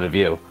his point of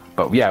view.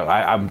 But yeah,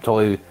 I'm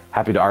totally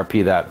happy to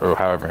RP that or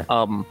however.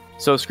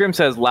 So Scrim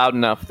says loud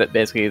enough that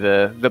basically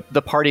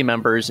the party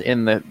members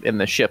in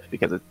the ship,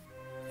 because it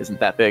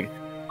isn't that big,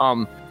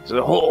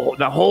 So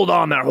hold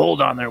on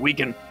there. We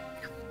can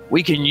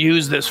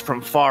use this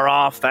from far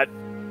off. That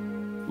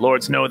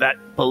lords know that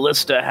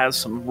ballista has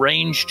some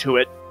range to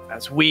it,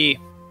 as we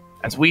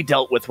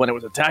dealt with when it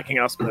was attacking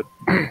us. But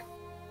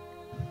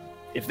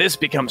if this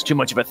becomes too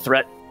much of a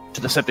threat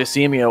to the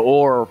Septicemia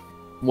or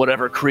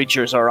whatever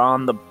creatures are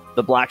on the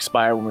Black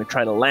Spire when we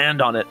try to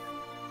land on it,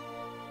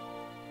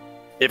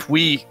 if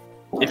we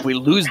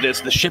lose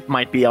this, the ship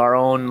might be our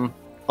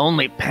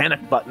only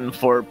panic button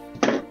for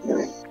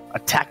a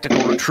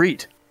tactical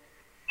retreat,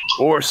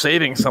 or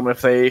saving someone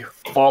if they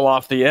fall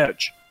off the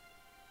edge.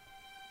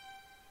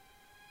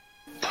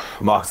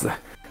 Mox,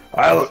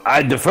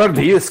 I defer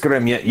to you,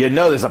 Scrim. You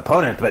know this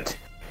opponent, but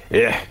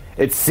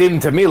it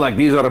seemed to me like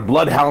these are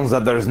bloodhounds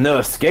that there's no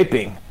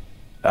escaping.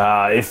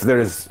 If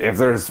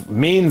there's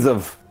means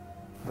of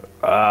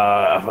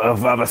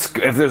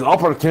if there's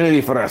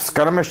opportunity for a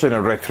skirmish and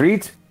a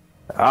retreat,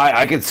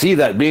 I could see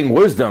that being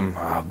wisdom.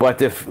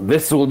 But if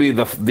this will be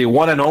the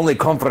one and only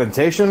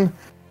confrontation,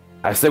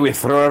 I say we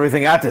throw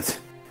everything at it.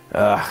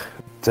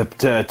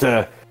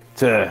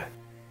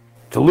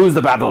 To lose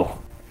the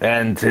battle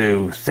and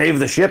to save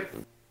the ship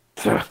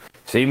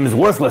seems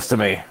worthless to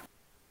me.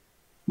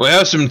 We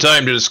have some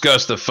time to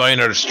discuss the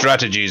finer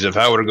strategies of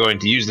how we're going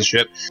to use the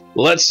ship.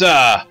 Let's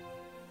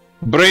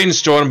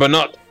brainstorm, but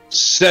not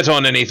set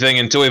on anything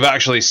until we've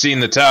actually seen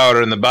the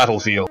tower and the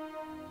battlefield.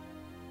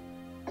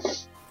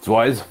 It's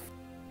wise.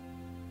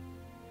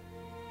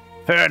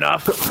 Fair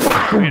enough.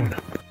 I mean,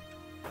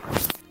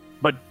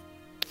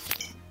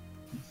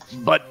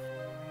 but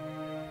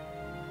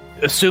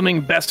assuming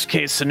best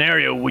case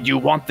scenario, would you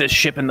want this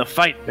ship in the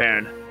fight,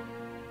 Baron?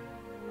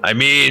 I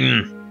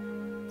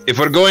mean, if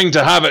we're going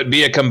to have it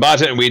be a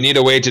combatant, we need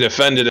a way to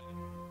defend it.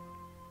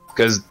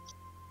 Because,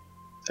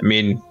 I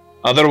mean,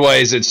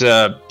 otherwise it's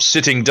a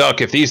sitting duck.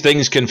 If these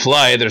things can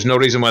fly, there's no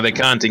reason why they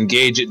can't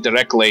engage it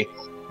directly.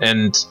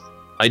 And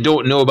I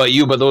don't know about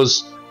you, but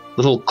those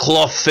little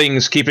cloth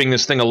things keeping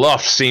this thing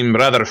aloft seem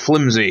rather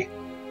flimsy.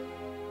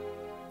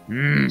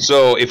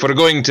 So if we're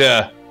going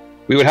to...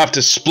 we would have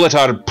to split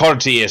our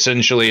party,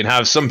 essentially, and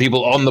have some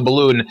people on the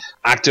balloon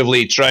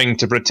actively trying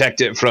to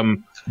protect it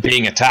from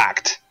being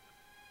attacked.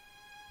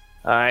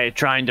 Aye,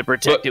 trying to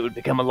protect it would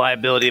become a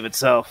liability of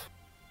itself.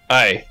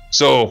 Aye,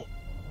 so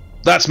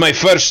that's my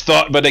first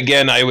thought, but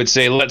again, I would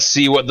say let's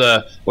see what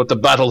the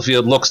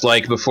battlefield looks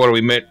like before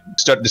we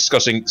start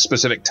discussing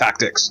specific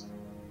tactics.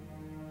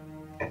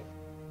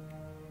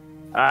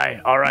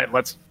 Aye, alright,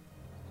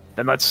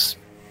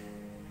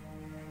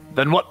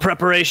 Then what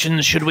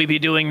preparations should we be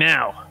doing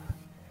now?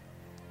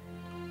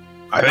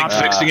 I think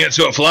fixing it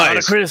so it flies.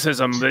 Not a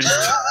criticism, but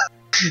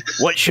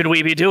what should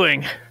we be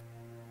doing?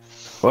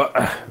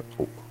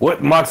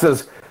 What Mark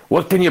says,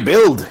 what can you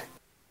build?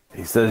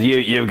 He says,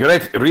 you've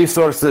great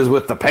resources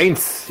with the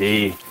paints.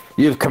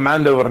 You've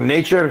command over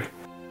nature.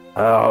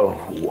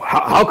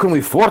 How can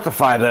we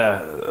fortify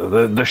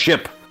the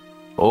ship?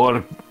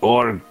 Or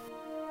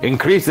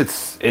increase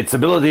its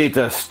ability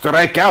to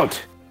strike out?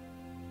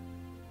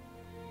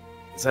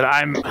 Said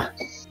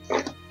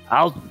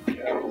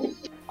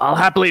I'll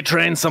happily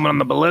train someone on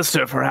the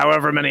ballista for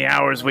however many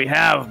hours we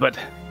have, but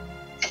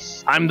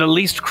I'm the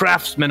least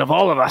craftsman of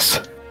all of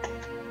us.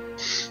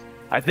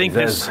 I think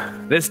this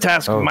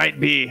task might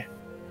be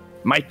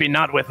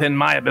not within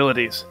my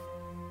abilities.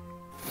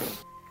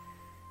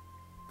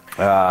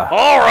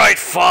 All right,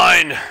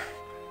 fine.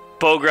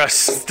 Bogras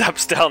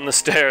steps down the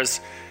stairs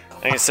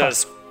and he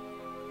says,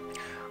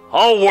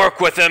 I'll work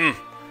with him.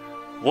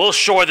 We'll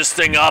shore this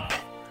thing up.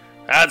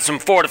 Add some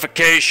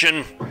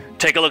fortification.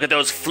 Take a look at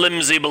those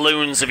flimsy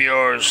balloons of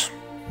yours.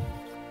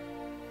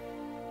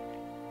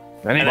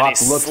 And then he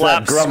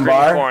slaps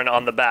Scrimcorn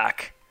on the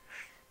back.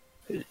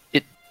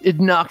 It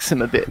knocks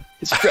him a bit.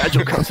 His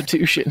fragile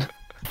constitution.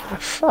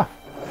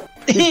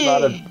 He's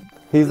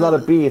not a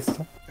beast.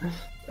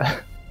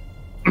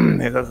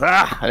 He says,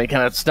 and he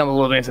kind of stumbles a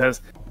little bit and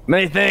says,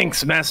 many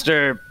thanks,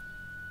 Master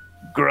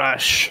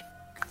Grush.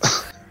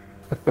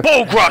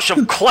 Bogrush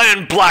of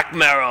Clan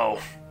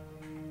Blackmarrow.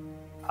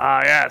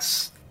 Ah,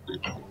 yes.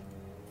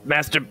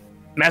 Master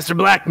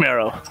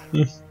Blackmarrow.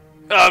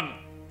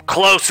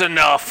 Close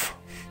enough.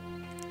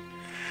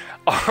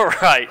 All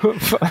right.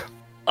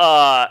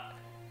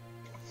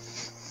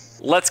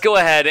 Let's go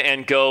ahead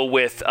and go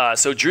with.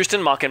 So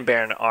Drustin, Mock, and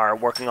Baron are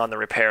working on the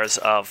repairs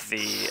of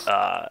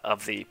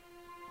the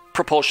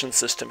propulsion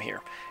system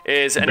here.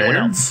 Is anyone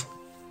else?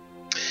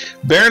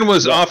 Baron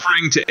was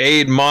offering to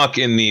aid Mock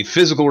in the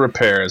physical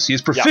repairs.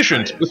 He's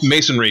proficient with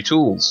masonry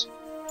tools.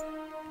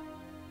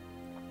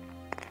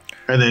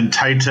 And then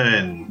Taita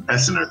and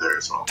Essen are there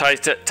as well.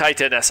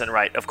 Taita and Essen,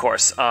 right, of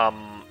course.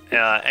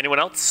 Anyone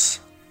else?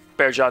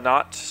 Bearjaw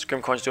not.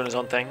 Scrimcorn's doing his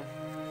own thing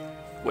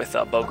with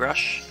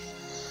Bogrush.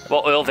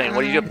 Well, Oilvein,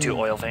 what are you up to,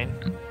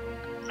 Oilvein?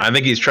 I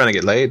think he's trying to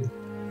get laid.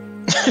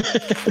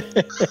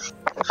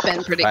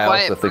 Been pretty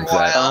quiet for a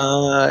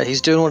while. He's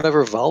doing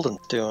whatever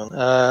Valden's doing.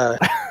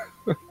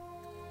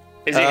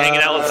 Is he hanging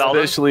out with Valden?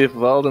 Especially if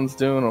Valden's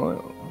doing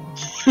oil.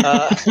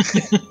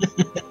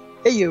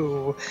 Hey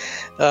you.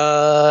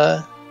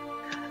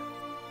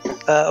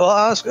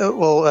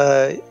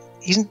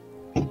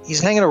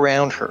 He's hanging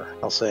around her.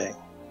 I'll say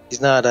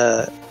he's not.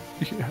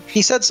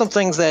 He said some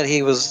things that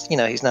he was,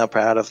 he's not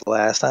proud of the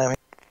last time.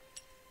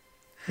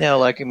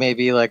 Like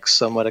maybe like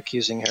somewhat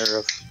accusing her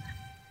of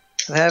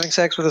having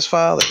sex with his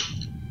father,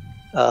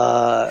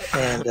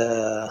 and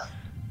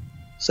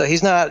so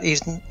he's not.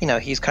 He's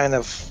kind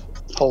of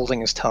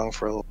holding his tongue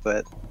for a little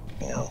bit.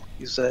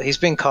 He's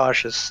being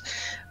cautious,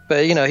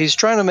 but he's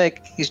trying to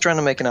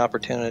make an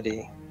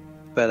opportunity.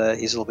 But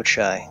he's a little bit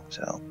shy,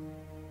 so.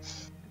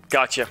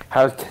 Gotcha.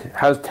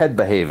 How's Ted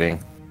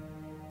behaving?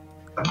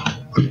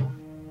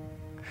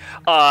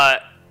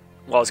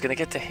 Well, I was going to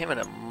get to him in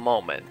a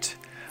moment.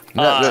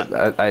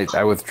 No,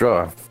 I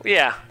withdraw.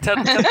 Yeah,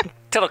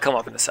 Ted'll come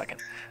up in a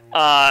second.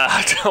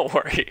 Don't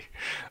worry.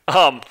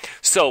 How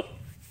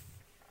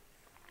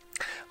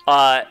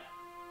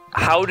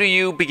do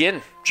you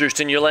begin?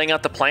 Drustin, you're laying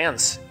out the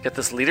plans. Get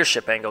this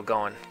leadership angle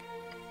going.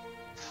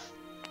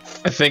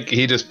 I think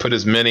he just put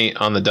his mini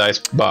on the dice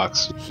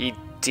box. He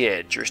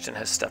did. Drustin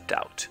has stepped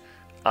out.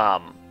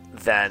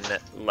 Then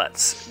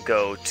let's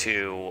go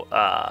to...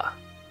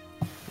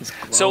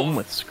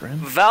 With Scrim.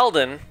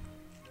 Valden...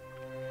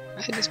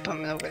 I just put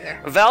him over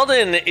there.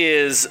 Valden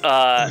is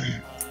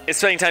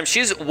spending time.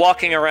 She's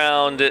walking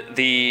around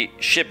the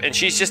ship, and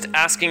she's just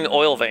asking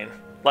Oil Vein,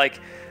 like,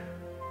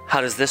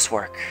 how does this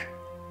work?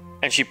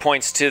 And she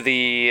points to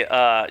the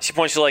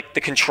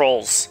the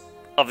controls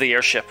of the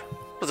airship.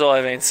 What does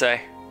Oil Vein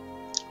say?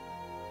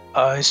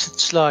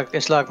 It's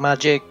like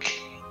magic,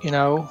 you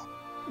know.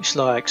 It's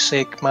like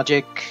sick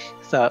magic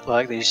that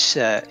like this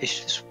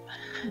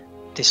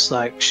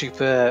like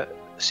super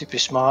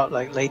smart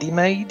like lady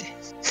maid.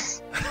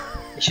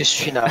 It's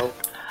just, you know,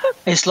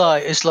 it's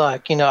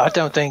like you know, I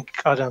don't think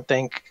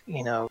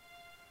you know,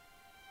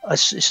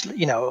 it's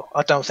you know,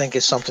 I don't think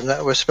it's something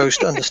that we're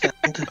supposed to understand.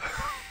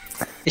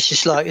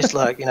 It's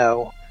like you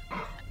know,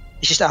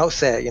 it's just out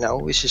there, you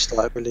know. It's just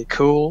like really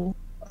cool,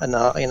 and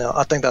you know,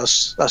 I think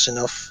that's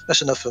enough.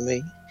 That's enough for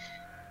me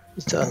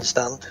to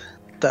understand.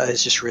 That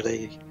is just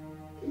really,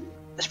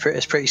 it's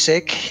pretty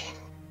sick.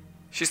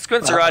 She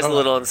squints her eyes a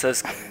little and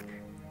says,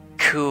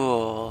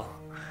 "Cool."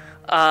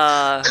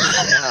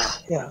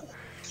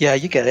 Yeah,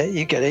 you get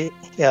it.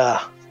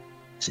 Yeah,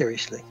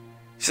 seriously.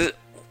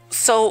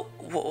 So,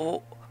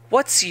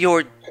 what's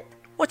your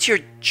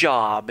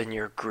job in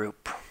your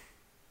group?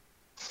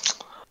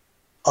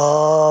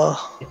 I'm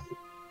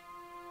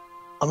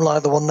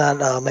like the one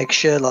that makes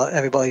sure like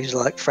everybody's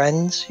like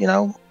friends, you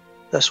know.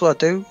 That's what I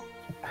do.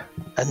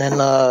 And then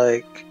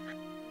like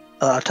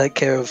I take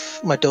care of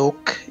my dog,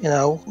 you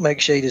know,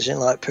 make sure he doesn't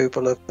like poop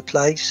all over the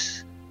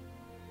place.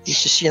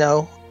 He's just, you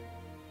know,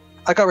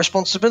 I got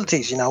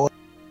responsibilities, you know,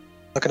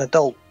 like an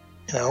adult,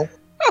 you know.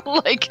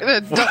 Like an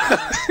adult.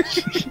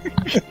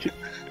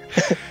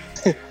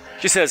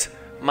 She says,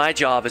 "My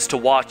job is to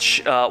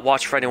watch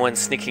for anyone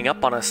sneaking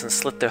up on us and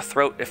slit their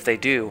throat if they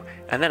do,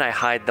 and then I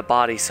hide the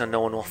body so no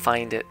one will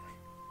find it."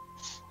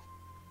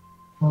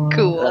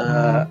 Cool.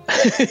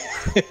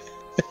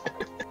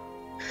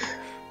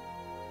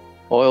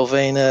 Oil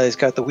Vein has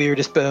got the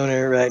weirdest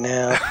boner right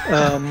now.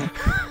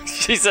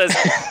 She says,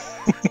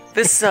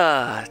 "This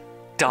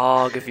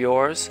dog of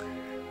yours,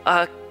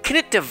 can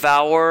it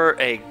devour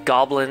a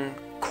goblin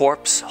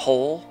corpse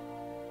whole?"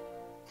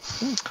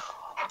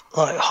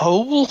 Like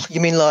whole?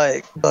 You mean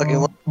like in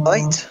one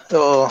bite?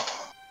 Or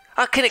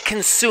Can it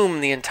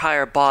consume the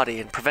entire body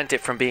and prevent it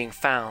from being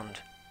found?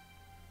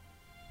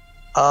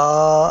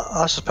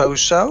 I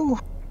suppose so.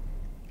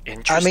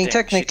 Interesting. I mean,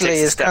 technically, She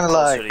takes a it's step kind of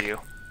closer like to you.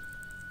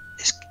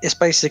 it's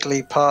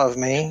basically part of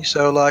me.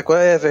 So like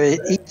whatever it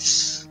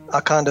eats,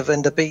 I kind of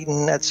end up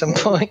eating at some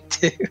point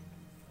too.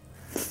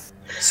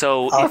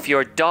 So if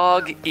your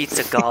dog eats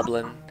a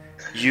goblin,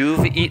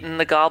 you've eaten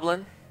the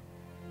goblin?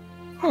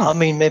 I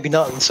mean, maybe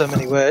not in so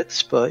many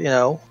words, but you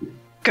know,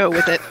 Go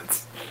with it.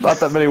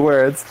 Not that many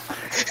words.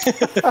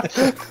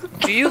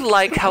 Do you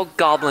like how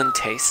goblin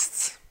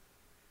tastes?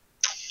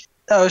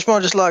 no, it's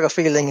more just like a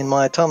feeling in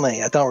my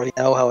tummy. I don't really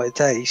know how it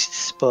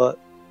tastes, but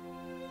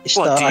it's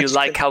Well, not. do you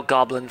like how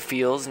goblin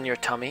feels in your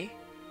tummy?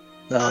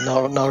 No,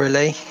 not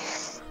really.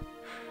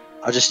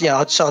 I just,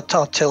 I'll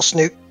tell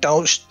Snoop,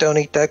 don't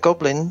eat that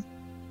goblin.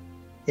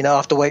 You know, I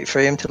have to wait for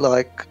him to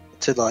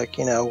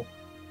you know,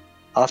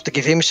 I have to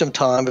give him some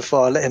time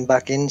before I let him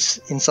back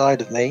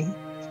inside of me.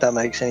 If that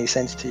makes any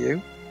sense to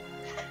you.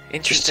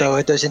 Interesting. So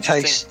it doesn't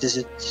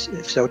Interesting.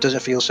 so it doesn't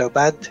feel so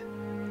bad.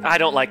 I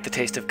don't like the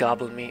taste of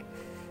goblin meat,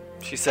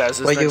 she says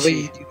as Well, then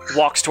she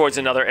walks towards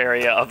another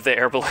area of the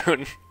air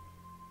balloon.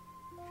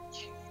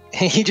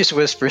 He just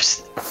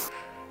whispers,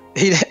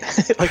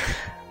 like,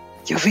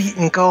 "You've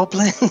eaten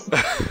goblin."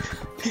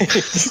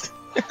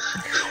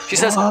 She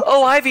says, What?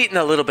 "Oh, I've eaten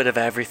a little bit of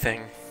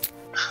everything."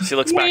 She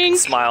looks back and Wink.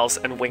 smiles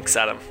and winks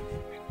at him.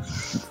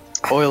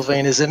 Oil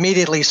Vein is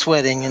immediately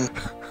sweating in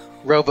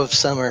robe of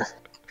summer.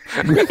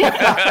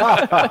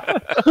 Not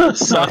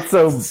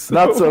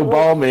so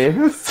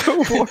balmy.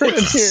 So warm in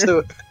here.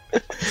 So,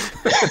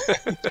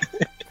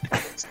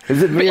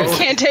 Is it But you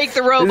can't take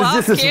the robe off,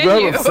 Is this can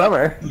robe you? of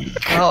summer?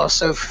 oh,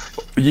 so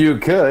You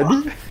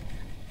could.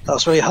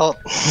 that's really hot.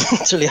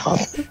 It's really hot.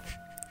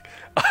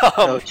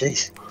 Oh,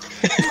 jeez.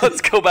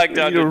 Let's go back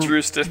down to Your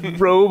Drustin.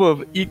 robe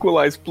of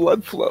equalized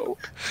blood flow.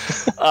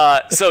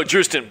 So,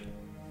 Drustin,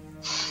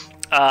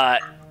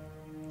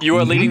 you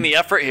are leading the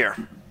effort here.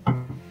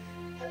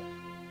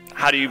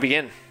 How do you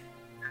begin?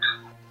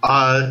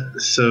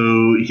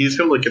 So he's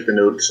gonna look at the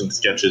notes and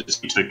sketches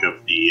he took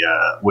of the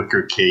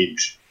wicker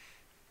cage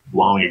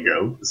long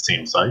ago, it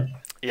seems like.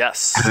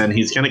 Yes. And then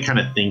he's gonna kind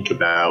of think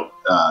about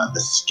the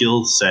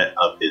skill set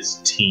of his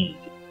team.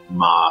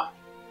 Ma,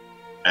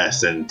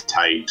 Essen,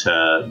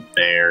 Taita,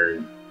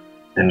 Bairn,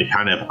 and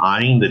kind of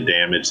eyeing the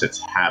damage that's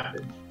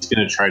happened. He's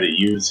going to try to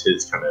use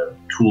his kind of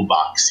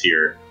toolbox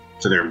here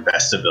to their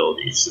best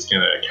abilities. He's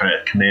going to kind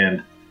of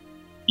command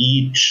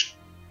each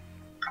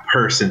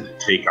person to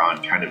take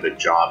on kind of a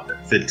job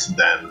that fits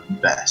them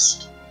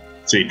best.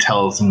 So he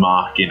tells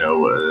Mock,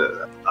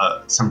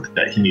 something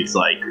that he needs,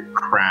 like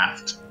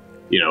craft,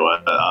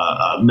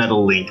 a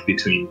metal link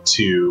between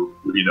two,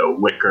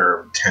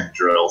 wicker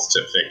tendrils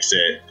to fix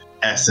it.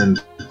 Essen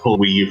to pull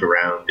weave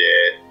around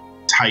it.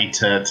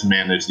 Taita to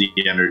manage the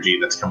energy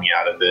that's coming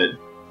out of it.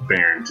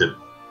 Baron to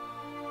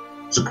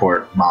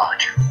support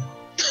Mock.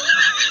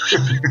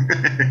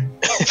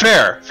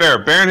 Fair.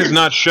 Baron has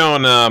not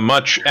shown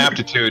much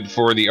aptitude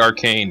for the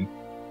arcane.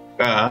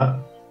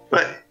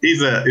 But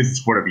he's a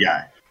supportive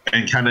guy.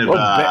 And kind of...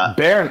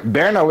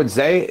 Baron, I would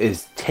say,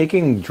 is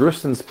taking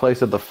Drustin's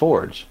place at the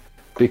Forge.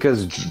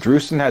 Because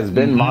Drustin has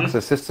been Mock's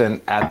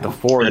assistant at the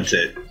Forge. That's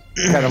it.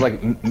 Kind of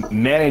like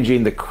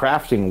managing the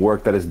crafting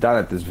work that is done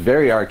at this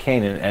very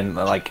arcane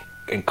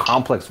and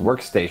complex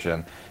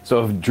workstation.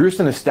 So if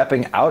Drustin is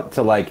stepping out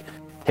to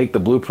take the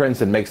blueprints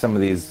and make some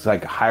of these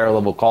higher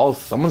level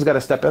calls, someone's got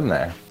to step in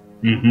there.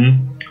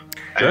 Mm-hmm.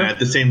 Sure. And at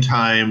the same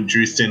time,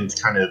 Drustin's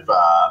kind of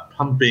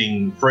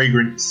pumping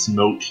fragrant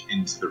smoke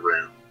into the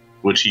room,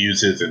 which he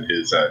uses in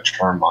his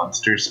Charm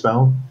Monster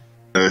spell.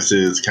 This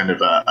is kind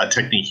of a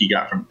technique he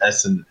got from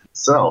Essen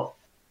himself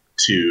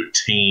to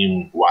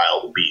tame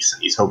wild beasts,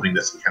 and he's hoping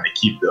this will kind of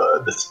keep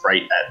the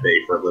sprite at bay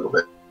for a little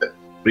bit. But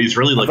he's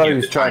really looking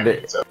at the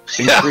timing,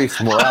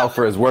 increase morale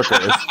for his workers.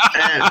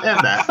 and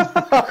that.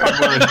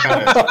 Everyone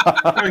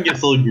kind of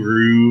gets a little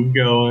groove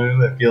going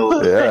that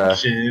feels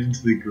connection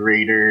to the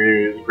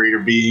greater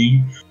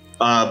being.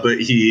 But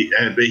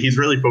he's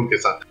really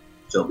focused on it.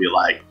 He'll be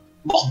like,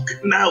 look,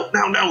 now,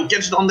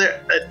 get it on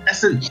there.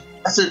 Essen,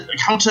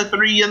 count to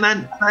 3, and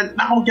then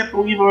now get the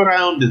weave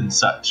around and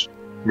such.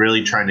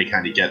 Really trying to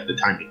kind of get the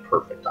timing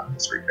perfect on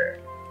this repair.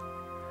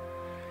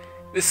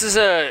 This is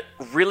a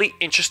really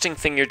interesting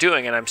thing you're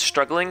doing, and I'm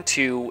struggling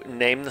to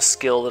name the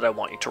skill that I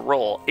want you to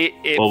roll.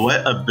 Well,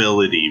 what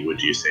ability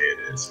would you say it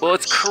is? Well,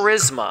 it's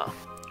charisma.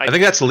 I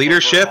think that's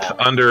leadership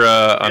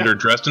under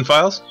Dresden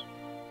Files.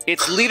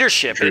 It's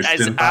leadership.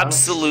 It's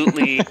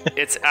absolutely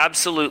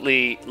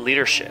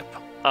leadership.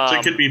 So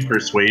it could be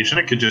persuasion.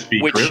 It could just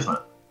be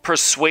charisma.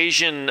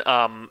 Persuasion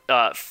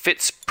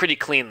fits pretty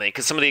cleanly,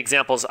 because some of the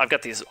examples, I've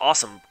got these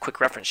awesome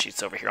quick reference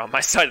sheets over here on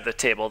my side of the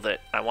table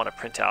that I want to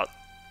print out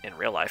in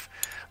real life.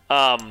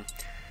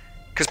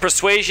 Because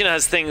persuasion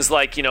has things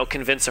like,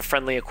 convince a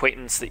friendly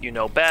acquaintance that you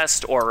know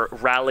best, or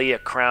rally a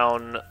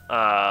crowd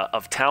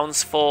of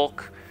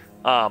townsfolk.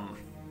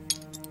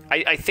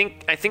 I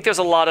think there's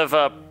a lot of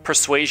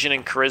persuasion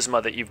and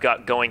charisma that you've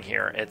got going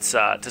here. It's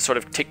to sort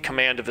of take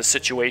command of the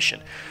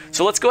situation.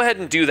 So let's go ahead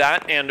and do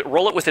that, and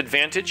roll it with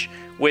advantage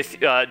with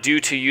due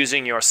to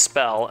using your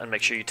spell, and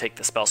make sure you take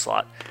the spell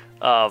slot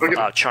of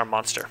Charm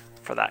Monster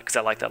for that, because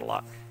I like that a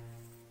lot.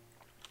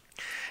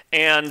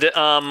 And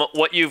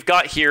what you've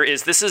got here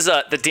is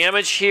the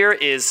damage here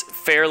is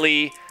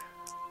fairly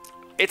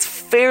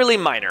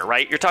minor,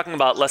 right? You're talking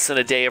about less than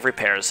a day of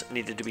repairs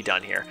needed to be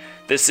done here.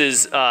 This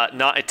is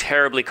not a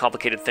terribly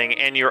complicated thing,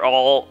 and you're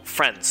all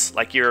friends.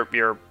 Like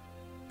you're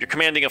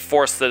commanding a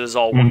force that has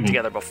all worked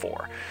together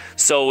before.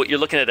 So you're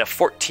looking at a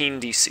 14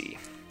 DC.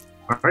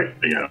 All right,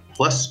 I got a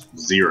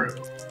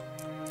 +0.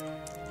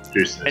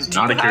 And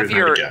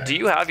do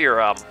you have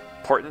your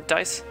portent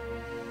dice?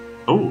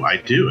 Oh, I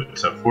do.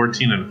 It's a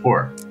 14 and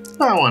 4.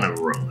 I want to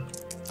roll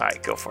it. All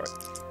right, go for it.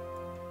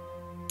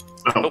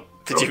 Oh,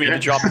 did you mean to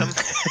drop them?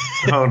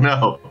 Oh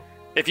no!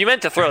 If you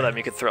meant to throw them,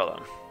 you could throw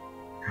them.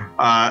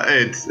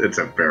 It's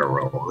a fair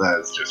roll.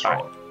 That's just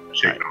rolling,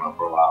 shaking them up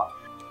for a while.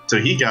 So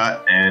he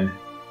got an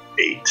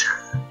 8.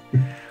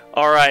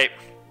 All right.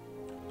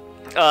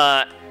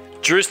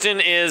 Drustin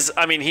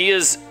he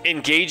is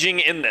engaging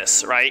in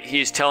this, right?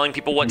 He's telling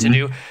people what to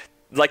do.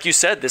 Like you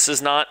said, this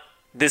is not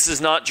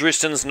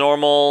Drustin's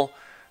normal.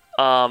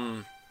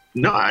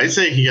 No, I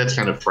say he gets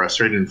kind of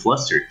frustrated and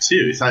flustered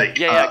too. He's like,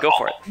 go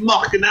for it.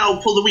 Mock, now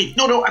pull the weave.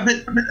 No, I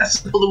meant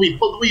pull the weave.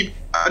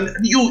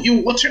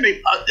 You, what's your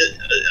name?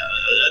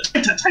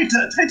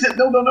 Taita.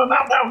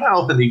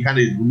 No. And he kind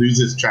of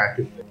loses track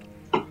of it.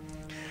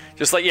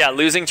 Just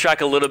losing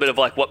track a little bit of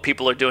what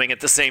people are doing at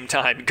the same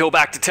time. Go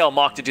back to tell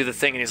Mock to do the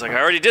thing, and he's like, I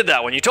already did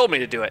that when you told me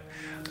to do it.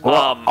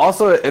 Well,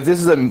 also, if this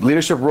is a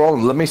leadership role,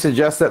 let me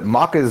suggest that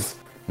Mock is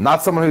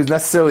not someone who's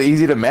necessarily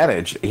easy to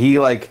manage. He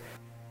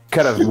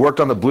kind of worked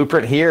on the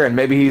blueprint here, and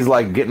maybe he's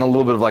getting a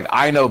little bit of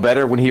I know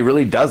better when he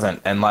really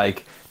doesn't, and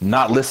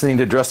not listening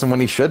to Drustin when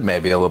he should,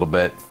 maybe a little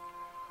bit.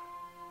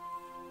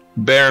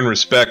 Baron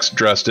respects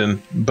Drustin,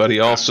 but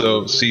he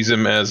also sees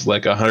him as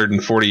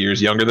 140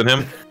 years younger than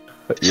him.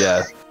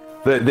 Yeah,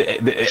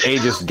 the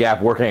ageist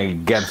gap working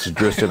against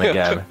Drustin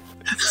again.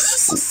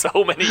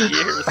 So many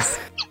years.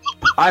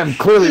 I'm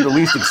clearly the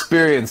least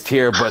experienced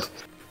here, but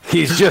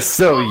he's just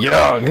so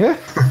young.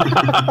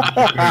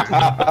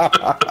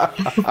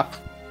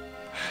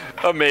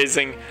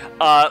 Amazing.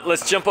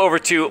 Let's jump over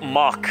to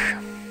Mock.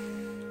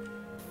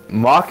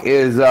 Mock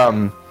is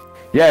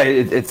Yeah,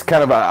 it's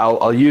kind of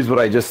I'll use what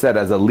I just said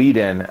as a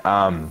lead-in.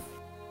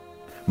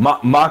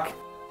 Mock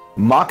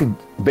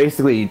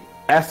basically,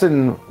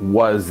 Essen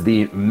was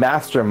the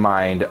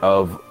mastermind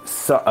of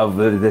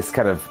this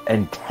kind of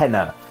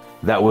antenna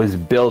that was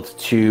built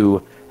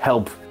to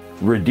help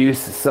reduce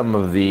some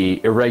of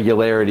the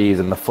irregularities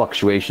and the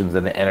fluctuations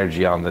in the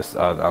energy on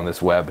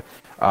this web,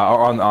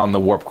 on the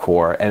warp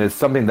core, and it's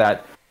something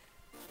that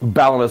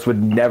Balanos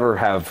would never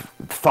have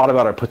thought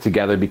about or put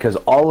together because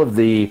all of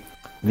the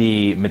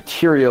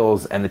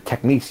materials and the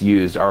techniques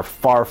used are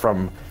far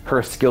from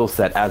her skill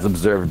set as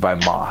observed by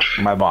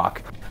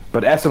Mock.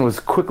 But Essen was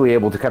quickly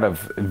able to kind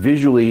of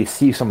visually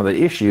see some of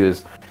the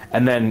issues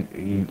and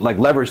then like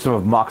leverage some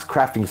of Mock's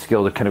crafting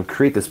skill to kind of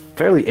create this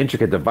fairly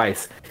intricate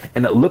device.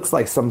 And it looks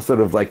like some sort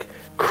of like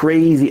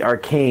crazy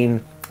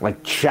arcane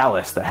like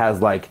chalice that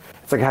has like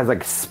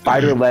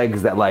spider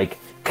legs that like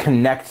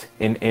connect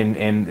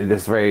in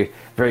this very,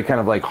 very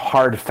kind of like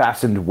hard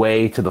fastened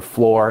way to the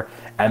floor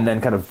and then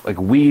kind of like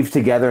weave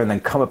together and then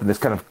come up in this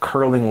kind of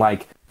curling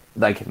like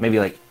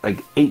maybe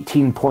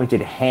 18 pointed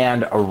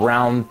hand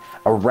around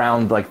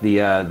like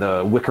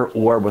the wicker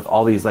orb with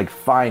all these like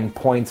fine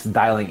points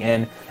dialing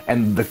in.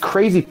 And the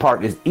crazy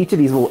part is each of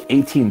these little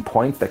 18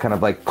 points that kind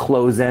of like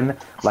close in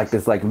like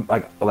this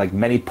like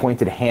many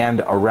pointed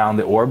hand around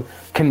the orb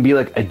can be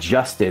like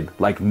adjusted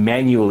like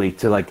manually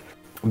to like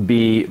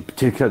be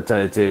to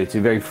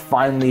very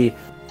finely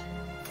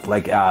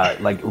like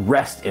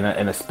rest in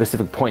a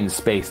specific point in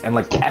space. And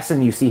like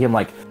Essen, you see him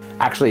like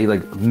actually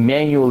like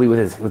manually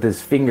with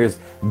his fingers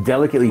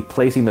delicately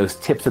placing those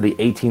tips of the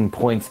 18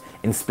 points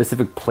in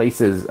specific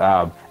places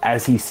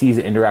as he sees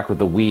it interact with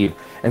the weave.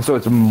 And so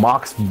it's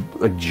Mock's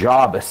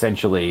job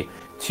essentially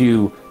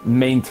to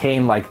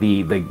maintain like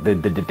the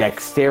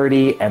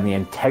dexterity and the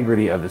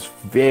integrity of this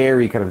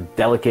very kind of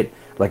delicate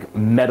like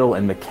metal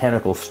and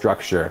mechanical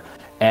structure.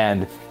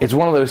 And it's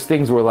one of those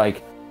things where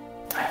like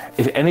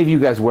if any of you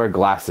guys wear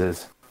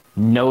glasses,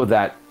 know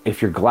that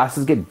if your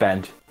glasses get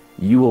bent,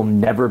 you will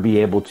never be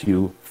able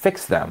to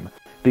fix them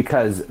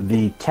because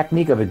the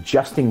technique of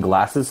adjusting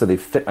glasses so they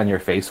fit on your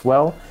face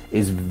well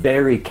is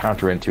very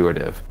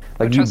counterintuitive.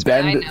 Like you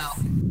bend.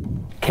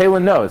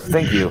 Kaylin knows.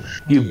 Thank you.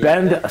 You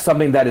bend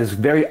something that is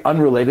very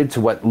unrelated to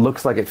what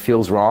looks like it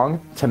feels wrong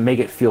to make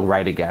it feel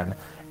right again,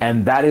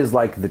 and that is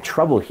like the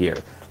trouble here.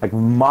 Like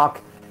Mock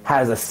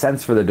has a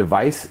sense for the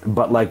device,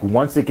 but like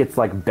once it gets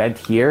like bent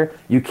here,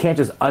 you can't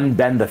just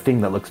unbend the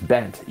thing that looks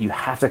bent. You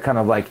have to kind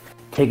of like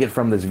take it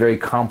from this very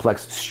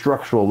complex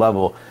structural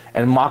level.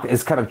 And Mock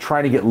is kind of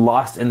trying to get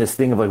lost in this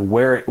thing of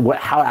like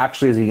how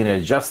actually is he going to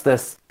adjust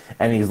this?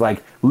 And he's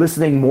like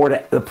listening more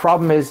to. The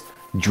problem is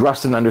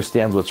Drustin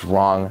understands what's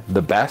wrong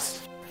the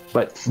best,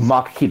 but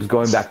Mock keeps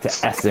going back to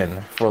Essen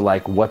for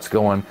like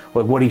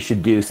what he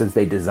should do since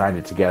they designed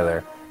it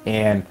together.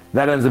 And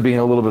that ends up being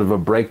a little bit of a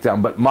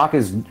breakdown, but Mock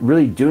is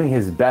really doing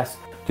his best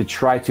to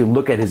try to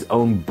look at his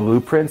own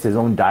blueprints, his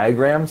own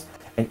diagrams,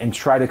 and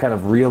try to kind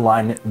of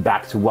realign it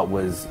back to what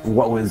was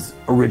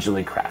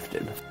originally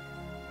crafted.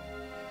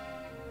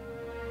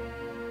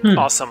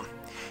 Awesome.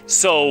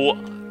 So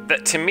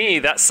that to me,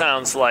 that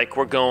sounds like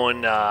we're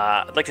going.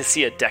 I'd like to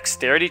see a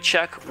dexterity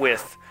check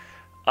with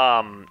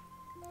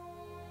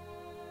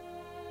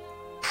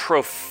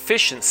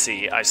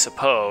proficiency, I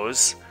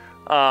suppose.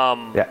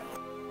 Yeah.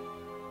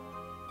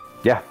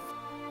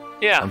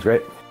 Sounds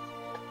great.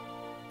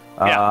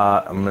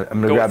 I'm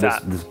gonna grab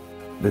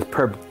this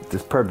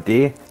perp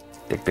D.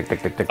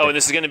 Tick. Oh, and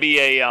this is going to be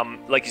a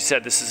like you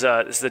said, this is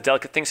a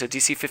delicate thing. So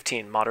DC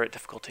 15, moderate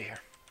difficulty here.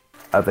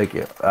 Thank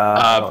you.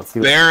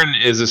 Baron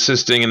is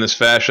assisting in this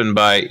fashion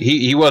by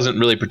he wasn't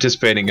really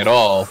participating at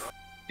all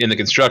in the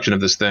construction of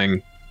this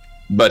thing,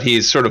 but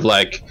he's sort of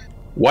like,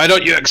 why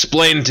don't you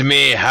explain to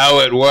me how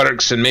it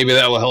works, and maybe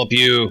that will help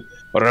you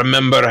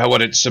remember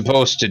what it's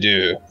supposed to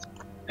do,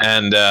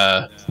 and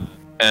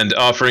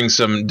offering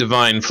some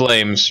divine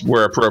flames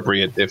where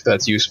appropriate, if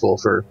that's useful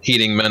for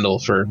heating Mendel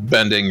for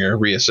bending or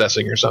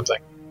reassessing or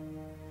something.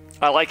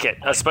 I like it,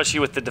 especially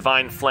with the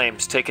divine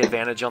flames. Take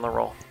advantage on the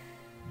roll.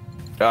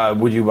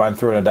 Would you mind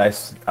throwing a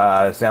dice,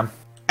 Sam?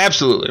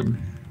 Absolutely.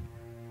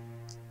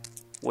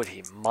 Would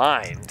he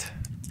mind?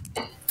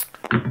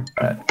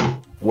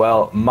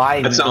 Well,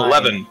 my That's an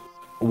 11.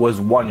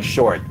 Was one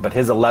short, but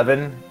his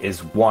 11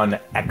 is one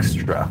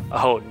extra.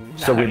 Oh,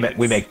 nice. So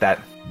we make that.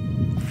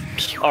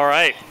 All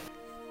right.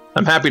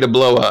 I'm happy to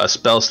blow a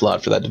spell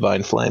slot for that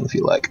divine flame if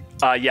you like.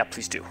 Yeah,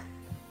 please do.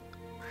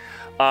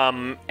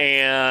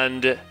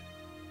 And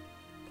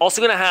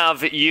also going to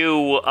have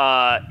you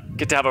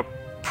get to have a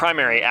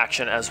primary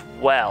action as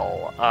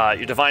well.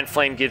 Your divine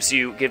flame gives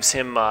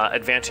him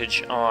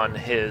advantage on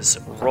his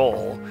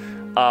roll.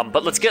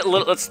 But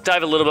let's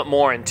dive a little bit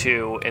more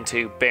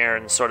into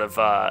Baron's sort of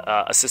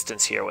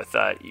assistance here. With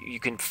you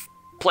can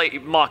play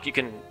Mock, you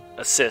can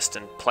assist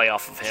and play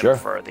off of him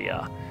for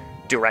the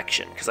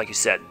direction, because like you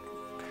said,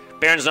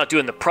 Baron's not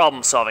doing the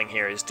problem solving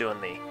here; he's doing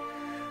the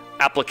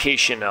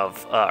application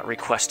of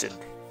requested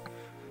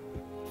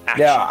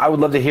action. Yeah, I would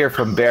love to hear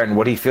from Baron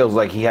what he feels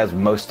like he has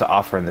most to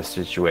offer in this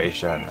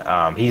situation.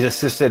 He's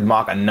assisted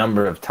Mock a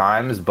number of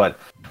times, but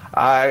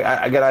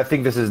I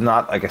think this is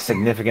not like a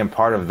significant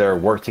part of their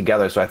work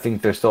together. So I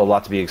think there's still a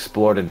lot to be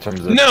explored in terms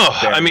of. No,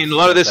 I mean a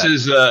lot of this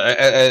is,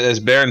 as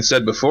Baron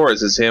said before,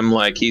 is him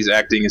like he's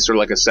acting as sort of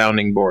like a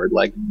sounding board.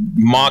 Like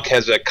Mock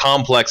has a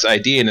complex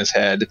idea in his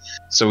head,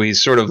 so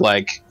he's sort of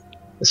like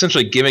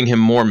essentially giving him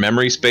more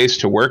memory space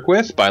to work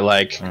with by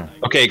like,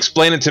 okay,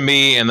 explain it to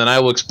me, and then I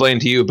will explain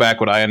to you back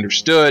what I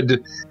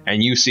understood,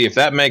 and you see if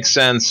that makes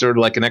sense. Sort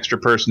of like an extra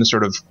person to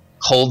sort of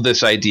hold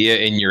this idea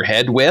in your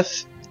head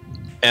with.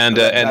 And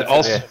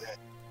also,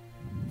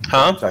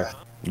 huh? Sorry.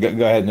 Go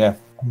ahead, yeah.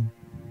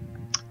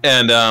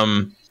 And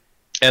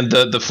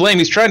the flame,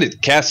 he's trying to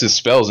cast his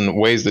spells in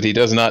ways that he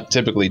does not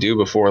typically do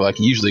before. Like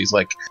usually, he's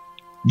like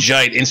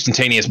giant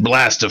instantaneous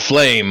blast of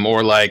flame,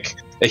 or like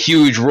a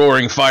huge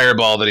roaring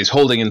fireball that he's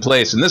holding in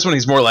place. And this one,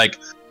 he's more like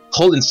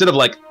instead of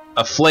like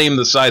a flame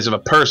the size of a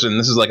person,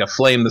 this is like a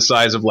flame the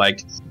size of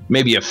like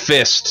maybe a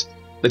fist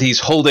that he's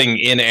holding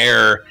in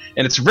air.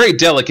 And it's very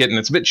delicate and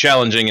it's a bit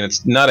challenging, and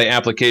it's not an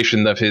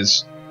application of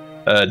his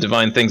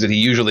divine things that he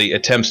usually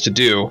attempts to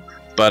do.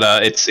 But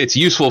it's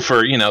useful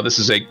for, this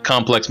is a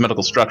complex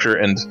medical structure,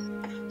 and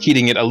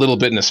heating it a little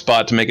bit in a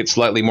spot to make it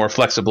slightly more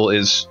flexible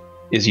is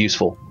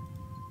useful.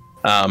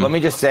 Let me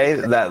just say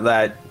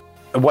that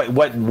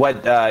what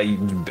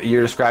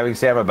you're describing,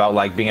 Sam, about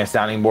like being a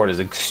sounding board is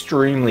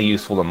extremely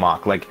useful to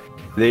Mock. Like,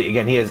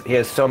 again, he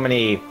has so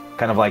many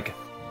kind of like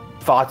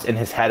thoughts in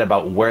his head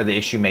about where the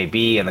issue may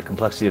be and the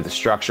complexity of the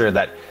structure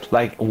that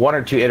like one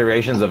or two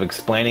iterations of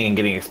explaining and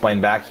getting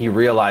explained back, he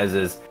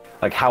realizes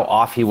like how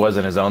off he was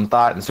in his own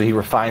thought, and so he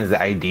refines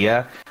the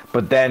idea.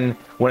 But then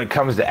when it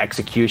comes to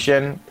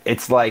execution,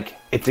 it's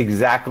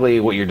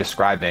exactly what you're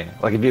describing.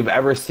 Like if you've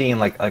ever seen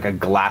like a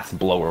glass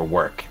blower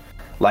work,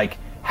 like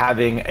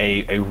having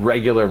a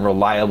regular and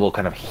reliable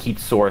kind of heat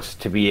source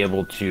to be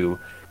able to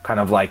kind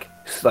of like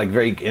in a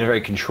very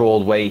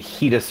controlled way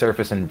heat a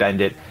surface and bend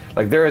it.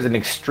 Like there is an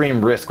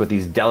extreme risk with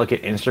these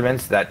delicate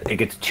instruments that it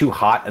gets too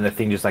hot and the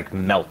thing just like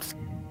melts,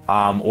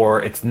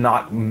 or it's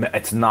not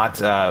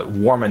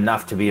warm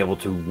enough to be able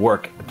to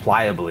work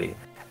pliably.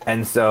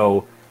 And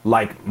so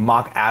like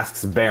Mock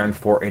asks Baron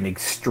for an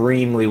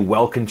extremely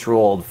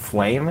well-controlled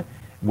flame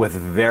with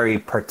very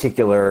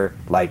particular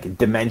like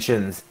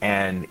dimensions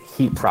and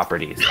heat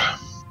properties.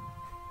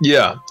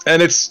 Yeah,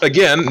 and it's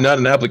again not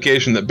an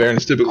application that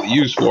Baron's typically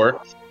used for,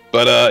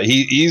 but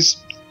he's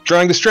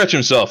trying to stretch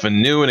himself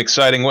in new and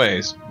exciting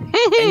ways.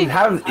 And you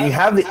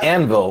have the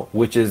anvil,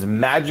 which is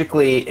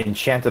magically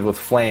enchanted with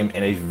flame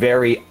in a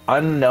very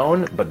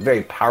unknown but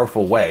very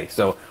powerful way.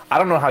 So I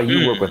don't know how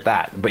you work with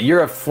that, but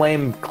you're a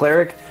flame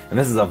cleric, and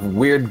this is a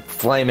weird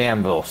flame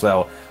anvil.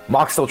 So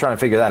Mock's still trying to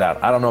figure that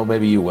out. I don't know,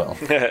 maybe you will.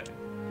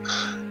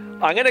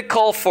 I'm gonna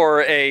call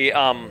for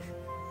a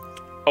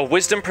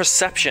wisdom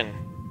perception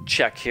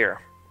check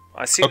here.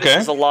 I see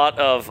this is a lot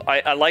of.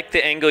 I like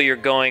the angle you're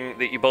going,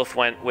 that you both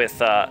went with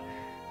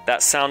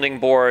that sounding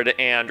board,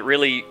 and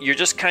really you're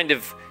just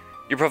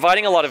you're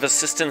providing a lot of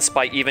assistance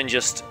by even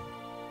just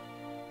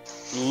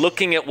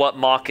looking at what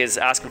Mock is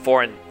asking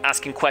for and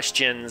asking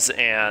questions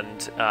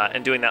and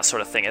doing that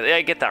sort of thing.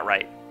 I get that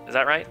right. Is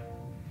that right?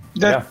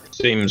 That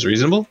seems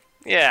reasonable.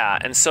 Yeah,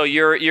 and so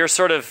you're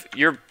sort of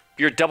you're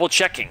double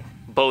checking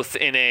both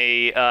in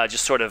a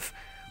just sort of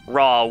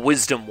raw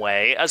wisdom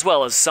way, as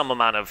well as some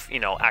amount of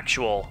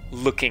actual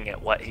looking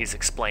at what he's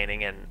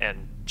explaining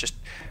and just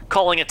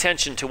calling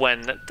attention to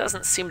when it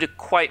doesn't seem to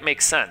quite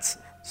make sense.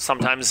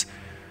 Sometimes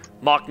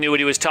Mock knew what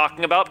he was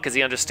talking about because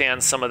he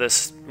understands some of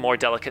this more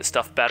delicate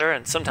stuff better,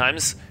 and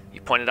sometimes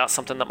you pointed out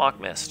something that Mock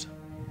missed.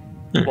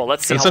 Well,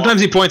 let's see. And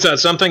sometimes he points out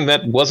something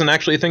that wasn't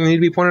actually a thing that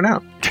needed to be pointed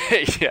out.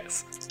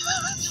 Yes.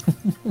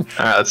 All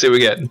right, let's see what we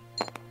get.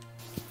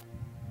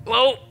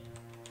 Whoa.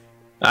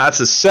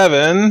 That's a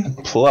 7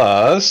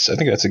 plus. I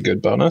think that's a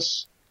good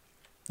bonus.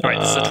 All right,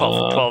 this is a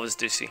 12. 12 is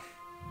DC.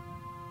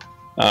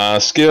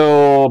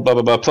 Skill, blah,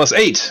 blah, blah, plus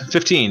 8.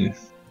 15.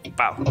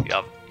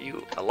 Wow,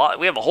 you a lot.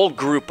 We have a whole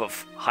group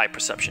of high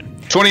perception.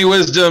 20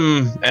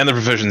 wisdom and the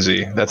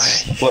proficiency.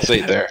 That's plus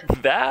 8 there.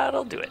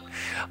 That'll do it.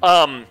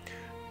 All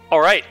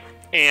right,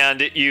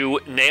 and you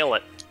nail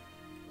it.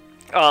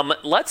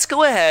 Let's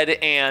go ahead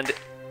and,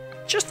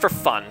 just for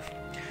fun,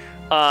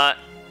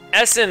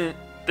 Essen,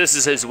 this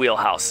is his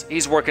wheelhouse.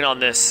 He's working on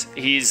this.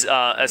 He's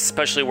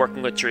especially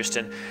working with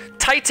Drustin.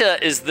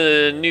 Taita is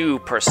the new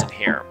person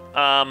here.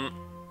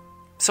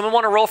 Someone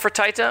want to roll for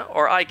Taita?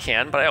 Or I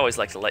can, but I always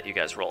like to let you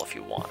guys roll if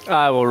you want.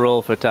 I will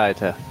roll for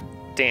Taita.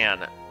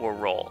 Dan will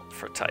roll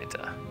for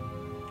Taita.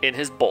 In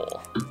his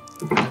bowl.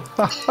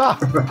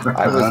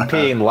 I was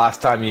peeing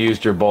last time you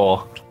used your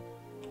bowl.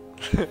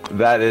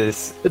 That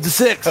is... It's a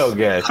 6. So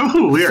good.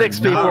 Ooh, we are 6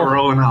 not people.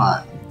 rolling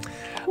hot.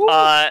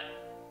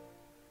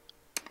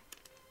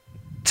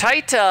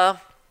 Taita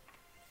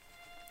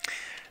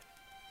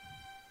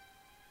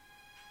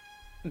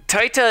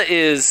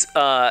is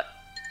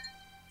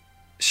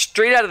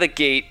straight out of the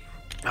gate.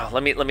 Oh,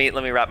 let me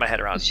wrap my head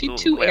around. Is she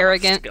too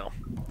arrogant?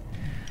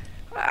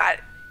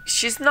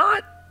 She's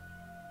not.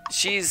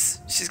 she's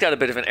got a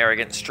bit of an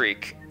arrogant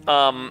streak.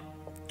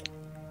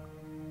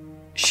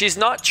 She's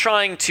not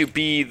trying to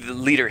be the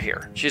leader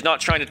here. She's not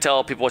trying to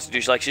tell people what to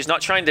do. She's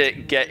not trying to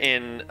get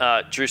in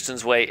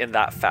Drewston's way in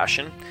that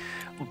fashion.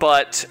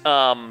 But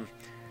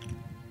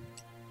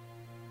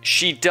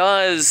she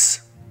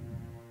does...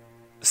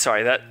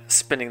 Sorry, that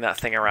spinning that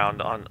thing around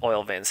on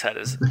Oilvane's head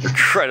is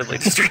incredibly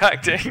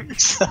distracting.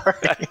 Sorry.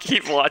 I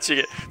keep watching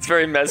it. It's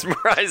very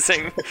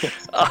mesmerizing.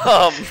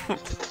 What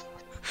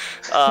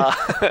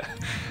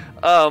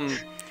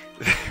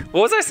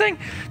was I saying?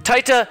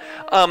 Taita,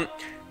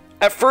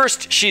 at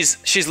first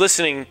she's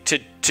listening to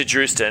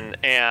Drewston,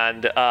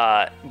 and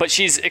but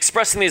she's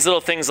expressing these little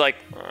things like,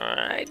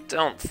 I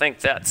don't think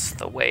that's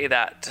the way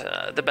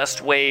that the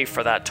best way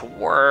for that to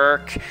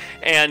work,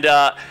 and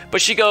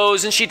but she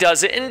goes and she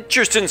does it, and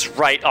Drewston's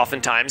right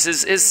oftentimes,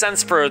 his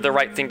sense for the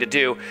right thing to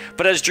do.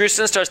 But as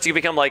Drewston starts to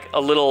become like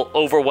a little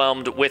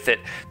overwhelmed with it,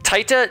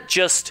 Taita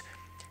just...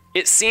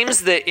 It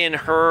seems that in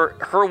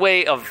her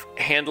way of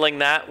handling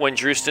that, when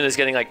Drewston is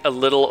getting like a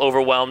little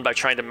overwhelmed by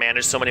trying to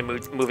manage so many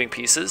moving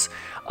pieces,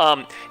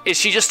 is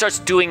she just starts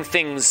doing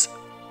things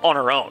on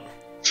her own,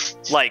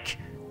 like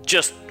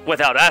just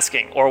without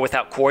asking or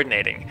without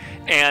coordinating.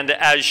 And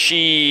as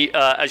she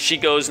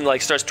goes and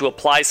like starts to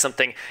apply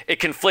something, it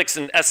conflicts,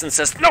 and Essence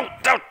says, "No,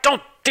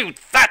 don't do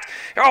that!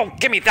 Oh,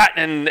 give me that!"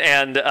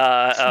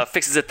 and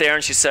fixes it there.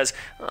 And she says,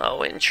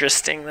 "Oh,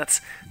 interesting.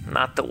 That's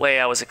not the way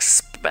I was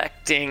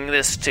expecting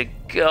this to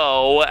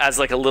go." As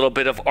like a little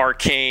bit of an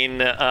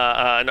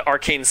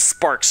arcane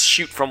sparks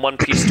shoot from one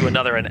piece to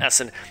another, and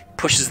Essen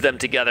pushes them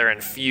together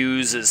and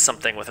fuses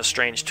something with a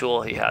strange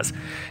tool he has,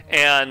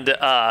 and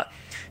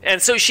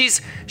so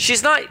she's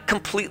not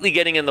completely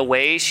getting in the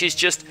way.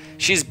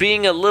 She's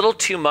being a little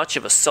too much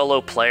of a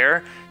solo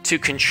player to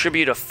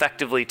contribute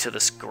effectively to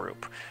this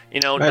group. You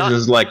know,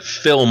 it's like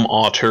film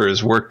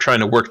auteurs trying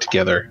to work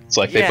together. It's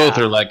like they both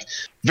are like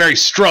very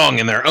strong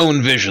in their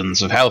own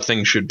visions of how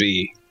things should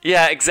be.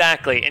 Yeah,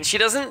 exactly. And she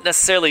doesn't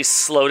necessarily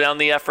slow down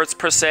the efforts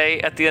per se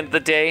at the end of the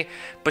day,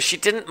 but she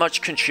didn't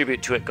much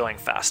contribute to it going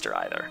faster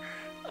either.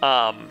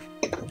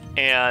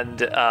 And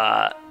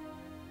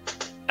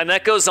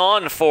that goes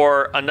on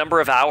for a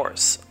number of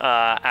hours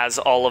as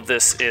all of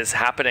this is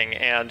happening.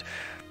 And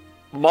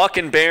Mock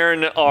and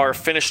Bairn are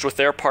finished with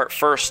their part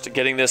first,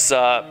 getting this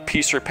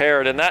piece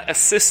repaired, and that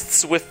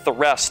assists with the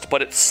rest,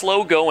 but it's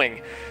slow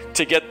going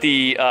to get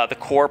the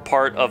core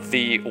part of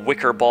the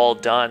wicker ball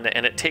done,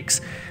 and it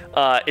takes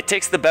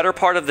the better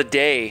part of the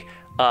day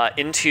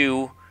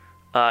into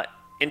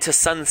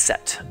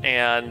sunset,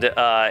 and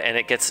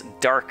it gets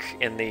dark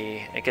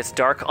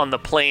on the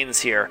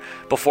plains here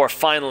before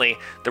finally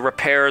the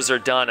repairs are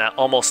done at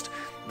almost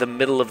the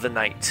middle of the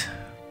night.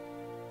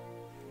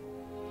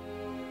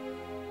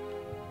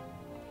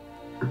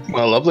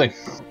 Well, lovely.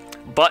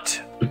 But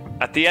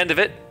at the end of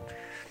it,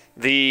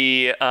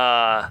 the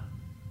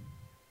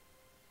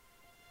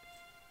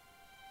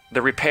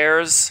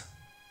repairs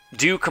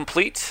do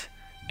complete,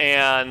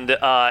 and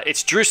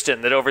it's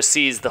Drewston that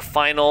oversees the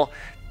final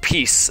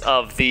piece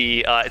of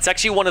the. It's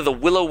actually one of the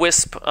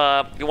Will-O-Wisp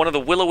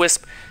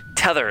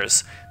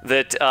tethers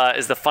that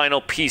is the final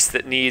piece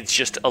that needs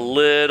just a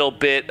little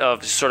bit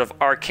of sort of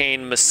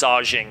arcane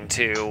massaging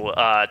to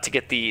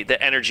get the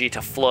energy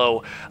to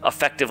flow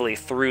effectively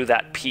through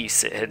that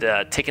piece. It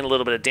had taken a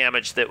little bit of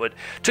damage that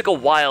took a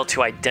while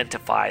to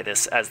identify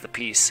this as the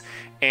piece,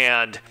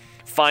 and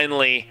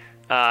finally,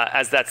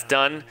 as that's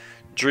done,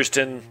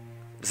 Drewston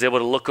is able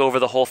to look over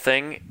the whole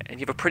thing, and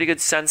you have a pretty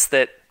good sense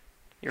that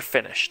you're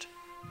finished.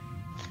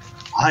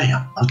 I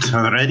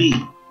am ready.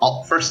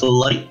 Up first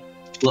light.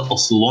 Let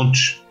us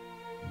launch.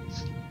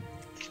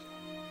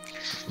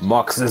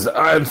 Mock says,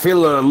 I'm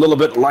feeling a little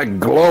bit like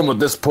Gloam at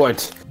this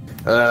point.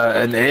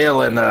 An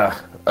ale and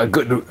a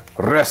good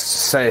rest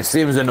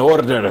seems in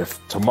order.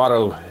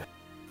 Tomorrow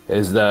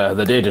is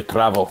the day to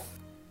travel.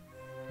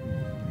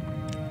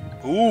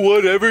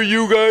 Whatever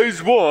you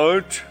guys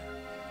want.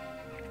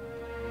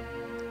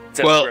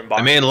 Well,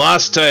 I mean,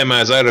 last time,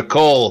 as I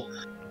recall,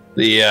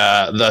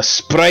 the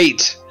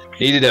sprite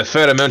needed a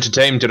fair amount of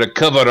time to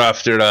recover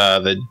after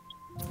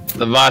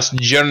the vast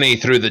journey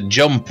through the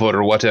jump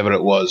or whatever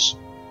it was.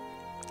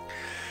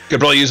 Could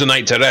probably use a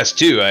night to rest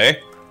too, eh?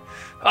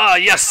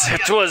 Yes,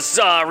 it was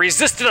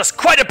resisted us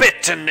quite a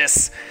bit in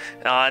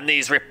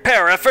these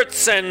repair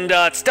efforts, and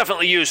it's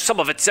definitely used some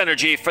of its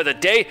energy for the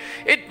day.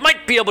 It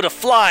might be able to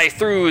fly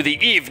through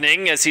the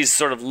evening, as he's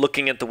sort of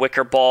looking at the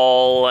wicker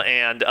ball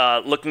and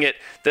looking at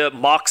the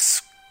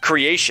Mock's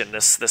creation,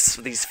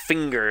 these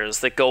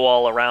fingers that go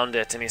all around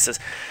it, and he says,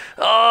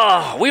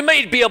 we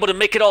may be able to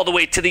make it all the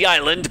way to the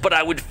island, but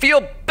I would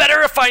feel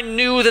better if I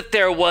knew that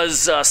there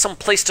was some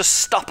place to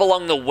stop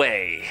along the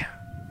way.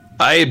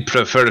 I'd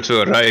prefer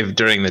to arrive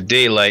during the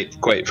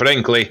daylight, quite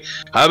frankly.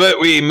 How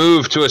about we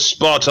move to a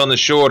spot on the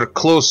shore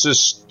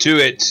closest to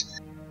it,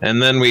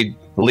 and then we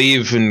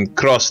leave and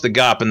cross the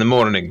gap in the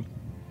morning?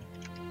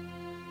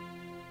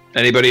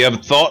 Anybody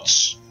have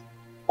thoughts?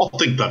 I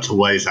think that's a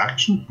wise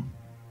action.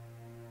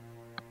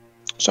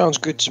 Sounds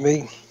good to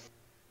me.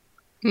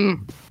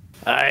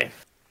 Aye.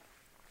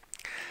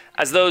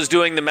 As those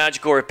doing the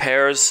magical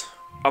repairs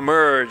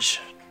emerge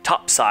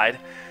topside,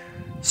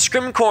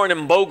 Scrimcorn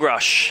and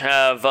Bogrush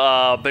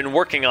have been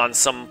working on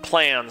some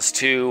plans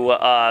to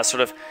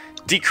sort of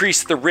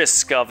decrease the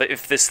risk of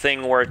if this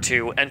thing were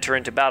to enter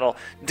into battle.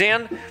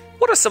 Dan,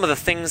 what are some of the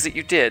things that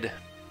you did?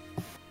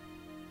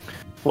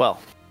 Well,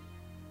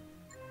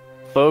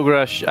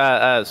 Bogrush,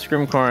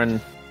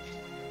 Scrimcorn.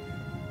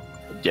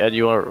 Yeah, do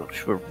you want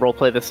to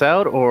roleplay this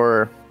out,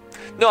 or?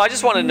 No, I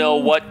just want to know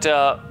what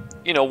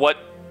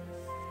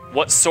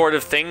what sort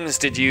of things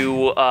did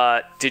you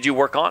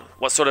work on?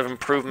 What sort of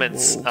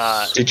improvements?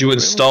 Did you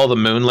install the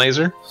moon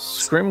laser?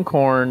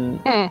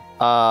 Scrimcorn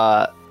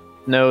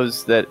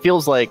knows that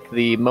feels like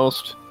the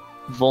most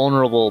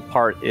vulnerable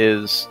part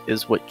is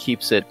what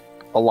keeps it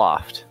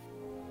aloft.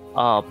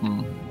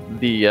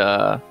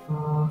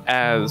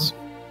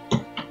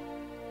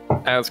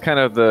 As kind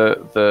of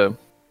the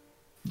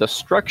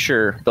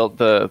structure,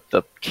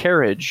 the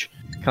carriage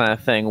kind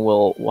of thing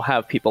will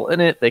have people in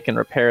it. They can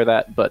repair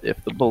that, but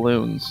if the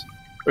balloons,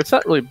 or it's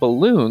not really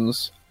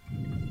balloons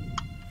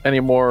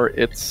anymore,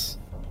 it's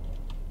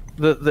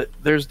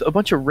there's a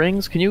bunch of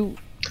rings. Can you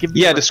give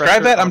me a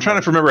describe that? I'm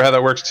trying to remember how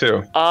that works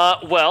too.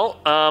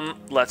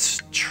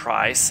 Let's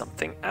try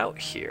something out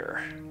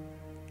here.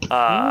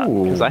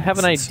 Because I have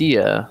an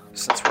idea.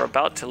 Since we're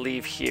about to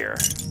leave here.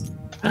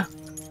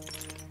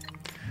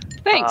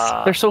 Thanks.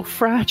 They're so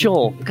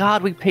fragile.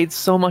 God, we paid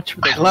so much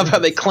for them. I love how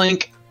they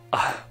clink.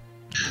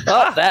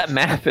 That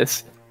map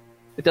it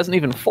doesn't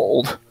even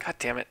fold. God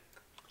damn it.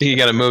 You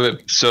gotta move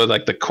it so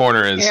like the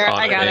corner is Here, on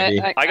I got maybe.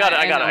 it. I got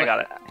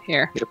it.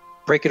 Here.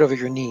 Break it over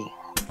your knee.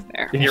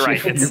 There. You're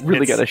right. You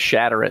really gotta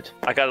shatter it.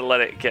 I gotta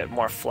let it get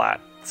more flat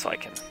so I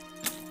can.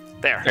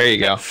 There. There you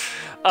go.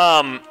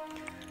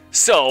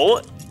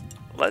 So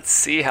let's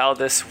see how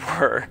this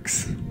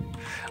works.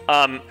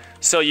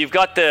 So you've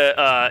got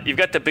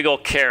the big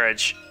old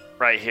carriage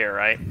right here,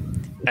 right?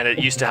 And it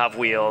used to have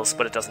wheels,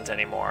 but it doesn't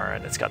anymore,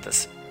 and it's got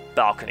this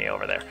balcony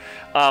over there.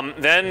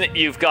 Then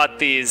you've got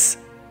these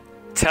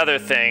tether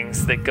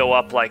things that go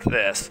up like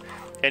this,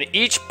 and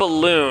each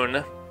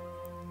balloon,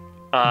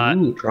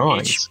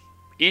 drawings.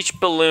 each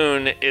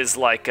balloon is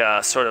like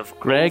a sort of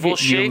Greg, oval you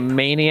shape.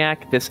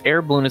 maniac! This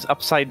air balloon is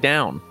upside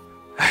down.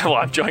 Well,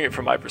 I'm showing it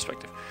from my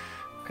perspective.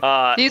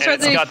 These are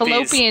the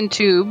fallopian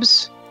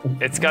tubes.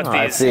 It's got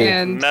I these see.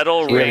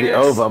 metal We have rings. the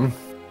ovum.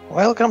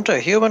 Welcome to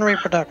human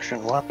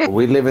reproduction. What?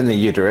 We live in the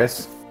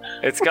uterus.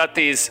 It's got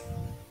these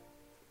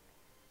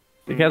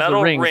It has metal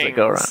the rings that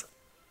go around.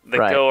 that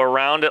Right. go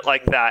around it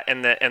like that,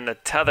 and the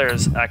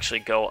tethers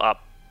actually go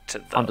up to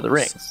those. Onto the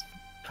rings. There's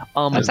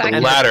the Exactly.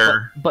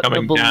 ladder but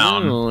coming the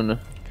down. balloon.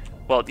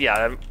 Well,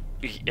 yeah,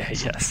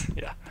 yes,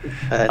 yeah.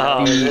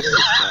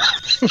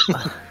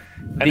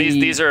 And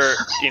these are,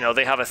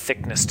 they have a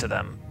thickness to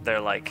them. They're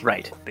like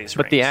Right. these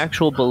But the rings.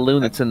 actual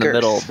balloon that's in the Girth.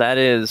 middle, that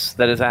is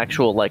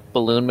actual like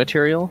balloon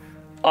material.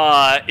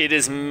 It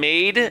is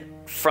made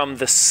from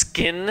the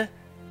skin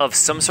of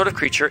some sort of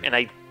creature, and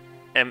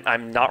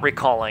I'm not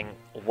recalling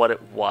what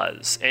it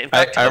was. In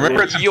fact, I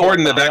remember it's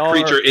important that that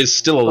creature is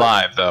still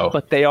alive, though.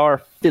 But they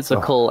are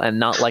physical and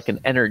not like an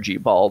energy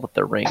ball that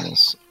the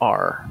rings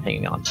are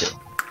hanging on to.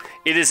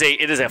 It is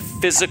a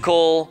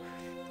physical,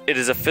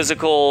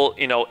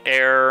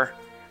 air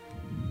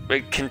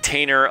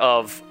container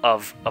of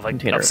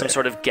some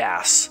sort of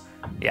gas.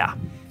 Yeah.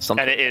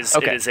 Something. And it is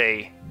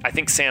Okay. I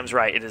think Sam's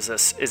right. It is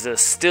a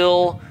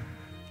still,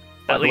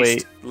 By at the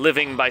least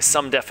living by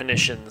some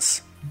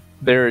definitions.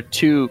 There are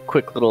two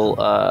quick little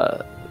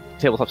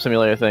tabletop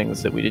simulator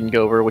things that we didn't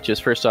go over, which is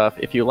first off,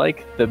 if you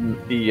like the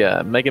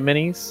Mega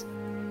Minis,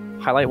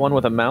 highlight one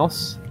with a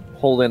mouse,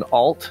 hold in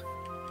Alt,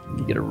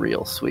 you get a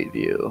real sweet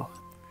view.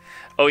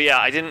 Oh yeah,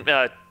 I didn't.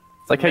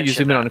 It's like how you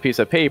zoom in on a piece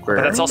of paper,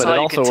 But that's also but it how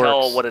you also can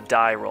tell works. what a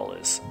die roll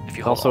is if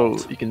you hold Also,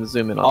 Alt. you can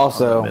zoom in on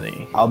Also, the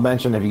mini. I'll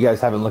mention if you guys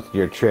haven't looked at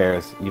your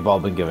chairs, you've all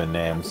been given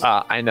names.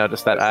 I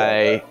noticed that.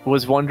 I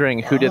was wondering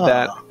who did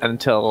that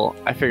until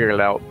I figured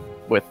it out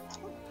with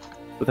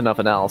enough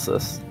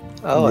analysis.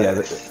 Oh, yeah.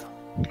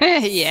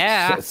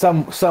 Yeah.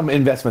 Some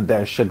investment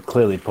there should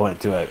clearly point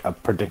to a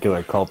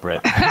particular culprit.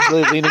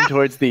 Really leaning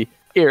towards the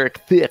Eric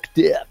Thick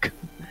Dick.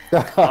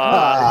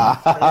 I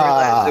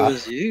realized it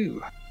was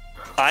you.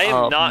 I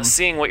am not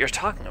seeing what you're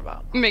talking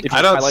about. If I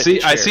you don't highlight see.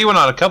 the I chair. see one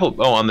on a couple.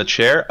 Oh, on the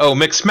chair. Oh,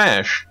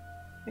 McSmash.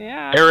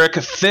 Yeah. Eric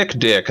Thick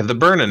Dick, the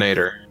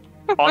Burninator.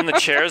 On the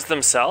chairs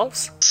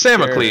themselves?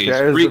 Samocles,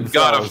 Chairs Greek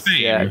god of themselves,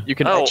 fame. Yeah, you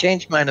can. Oh, I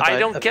changed mine. I about-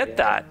 don't get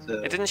that.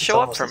 It didn't show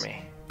up for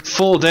me.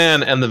 Full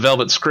Dan and the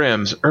Velvet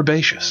Scrims,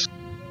 herbaceous.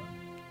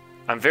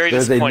 I'm very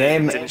There's a disappointed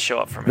name- it didn't show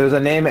up for me. There's a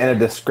name and a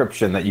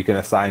description that you can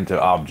assign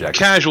to objects.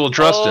 Casual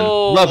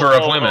Drustin, lover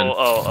of women.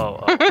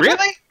 Oh.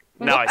 Really?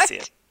 Now I see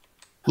it.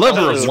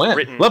 Lover Oh, of it's women.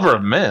 written. Lover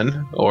of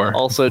men. Or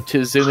Also,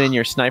 to zoom in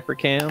your sniper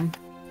cam,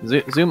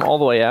 zoom all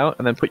the way out,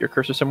 and then put your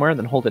cursor somewhere, and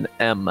then hold an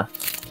M.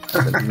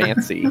 As in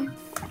Mancy.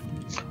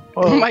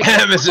 Oh my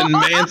god. M is in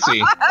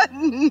Mancy.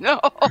 No.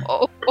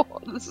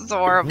 This is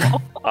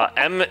horrible.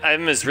 M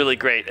is really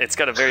great. It's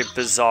got a very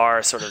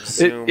bizarre sort of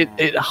zoom.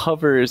 It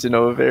hovers in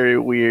a very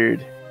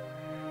weird.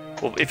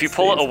 Well, if you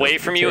pull it away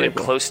from you and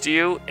close to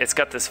you, it's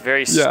got this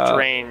very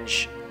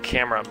strange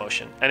camera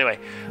motion. Anyway,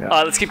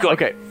 let's keep going.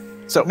 Okay,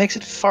 So it makes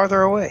it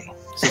farther away.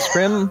 so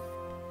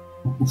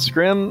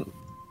Scrim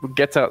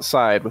gets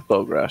outside with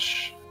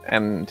Bogrush,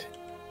 and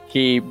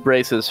he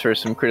braces for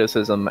some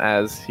criticism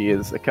as he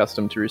is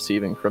accustomed to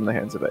receiving from the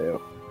hands of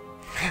Ao.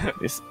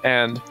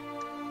 And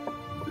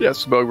he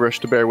asks Bogrush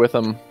to bear with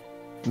him,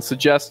 and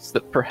suggests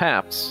that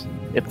perhaps,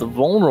 if the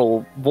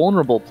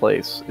vulnerable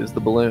place is the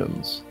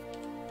balloons,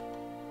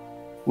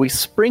 we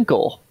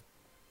sprinkle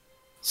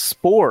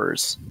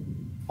spores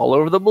all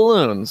over the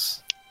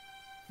balloons,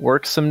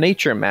 work some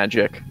nature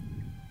magic,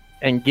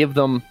 and give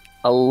them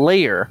a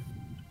layer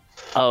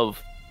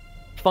of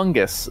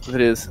fungus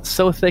that is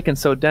so thick and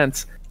so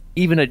dense,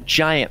 even a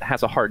giant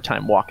has a hard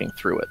time walking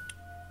through it.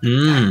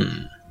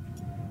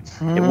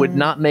 It would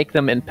not make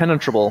them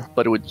impenetrable,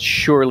 but it would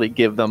surely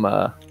give them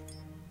a...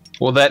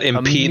 Will that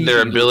impede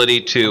their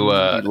ability to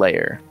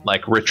layer,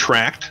 like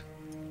retract?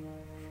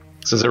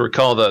 So as I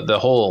recall,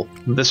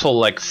 this whole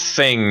like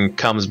thing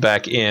comes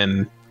back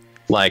in,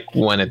 like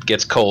when it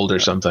gets cold or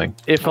something.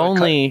 If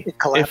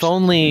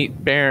only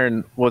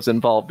Baron was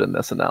involved in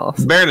this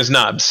analysis. Baron is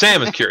not.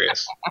 Sam is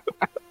curious.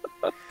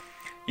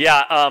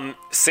 Yeah,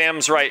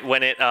 Sam's right.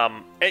 When it,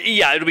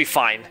 it'll be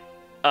fine.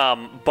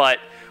 But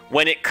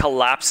when it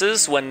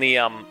collapses, when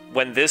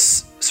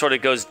this sort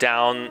of goes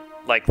down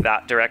like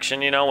that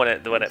direction, when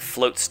it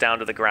floats down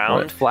to the ground,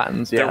 when it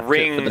flattens. The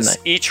rings,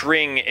 each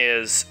ring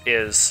is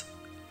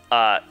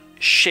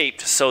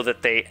shaped so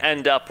that they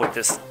end up with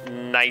this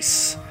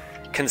nice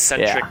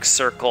concentric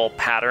circle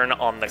pattern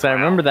on the ground.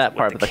 I remember that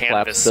part of the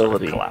canvas sort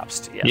of collapsibility.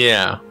 Collapsed.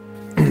 Yeah.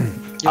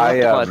 You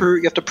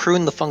have to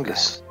prune the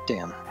fungus.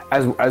 Damn.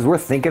 As we're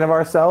thinking of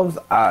ourselves,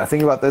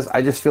 thinking about this,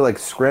 I just feel like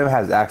Scrim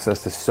has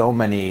access to so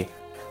many,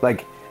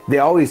 like, they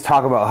always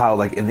talk about how,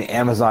 like, in the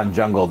Amazon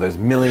jungle, there's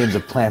millions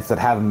of plants that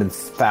haven't been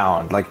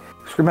found. Like,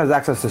 Scrim has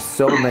access to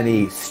so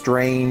many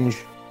strange,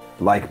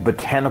 like,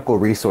 botanical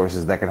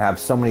resources that can have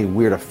so many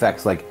weird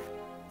effects, like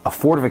a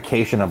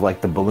fortification of,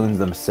 like, the balloons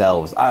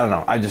themselves. I don't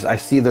know. I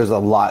see there's a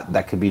lot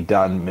that could be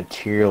done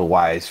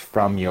material-wise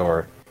from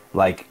your,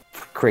 like,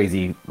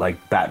 crazy, like,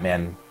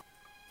 Batman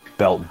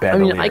belt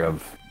bandolier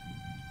of...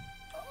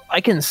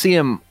 I can see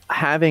him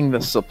having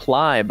the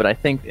supply, but I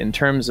think in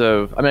terms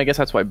of... I guess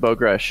that's why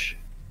Bogrush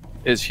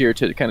is here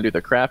to kind of do the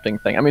crafting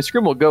thing.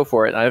 Scrim will go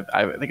for it. I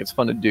think it's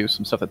fun to do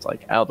some stuff that's,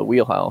 like, out of the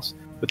wheelhouse.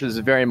 But this is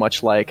very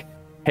much like,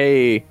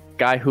 hey,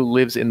 guy who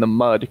lives in the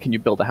mud, can you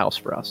build a house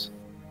for us?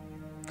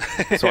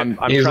 So I'm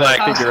He's trying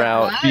like, to figure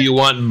out... Do you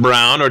want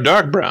brown or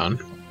dark brown?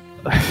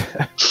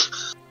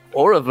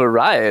 Or a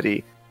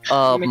variety.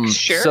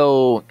 Mixture?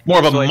 So more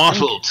of a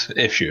mottled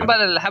issue. How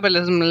about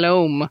some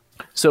loam?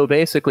 So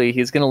basically,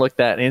 he's going to look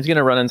that, and he's going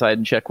to run inside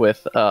and check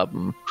with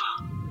Essen.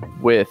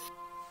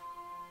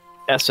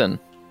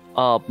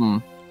 He'll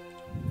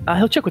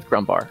check with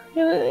Grumbar.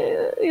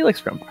 Yeah, he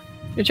likes Grumbar.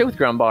 He'll check with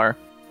Grumbar,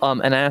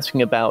 and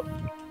asking about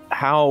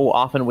how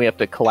often we have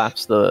to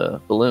collapse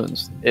the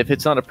balloons. If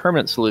it's not a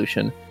permanent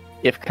solution,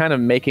 if kind of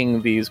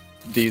making these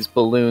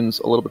balloons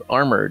a little bit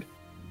armored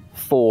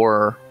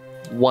for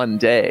one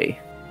day.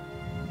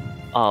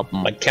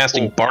 Like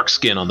casting bark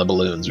skin on the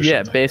balloons or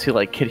something. Basically,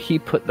 like, could he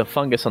put the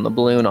fungus on the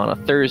balloon on a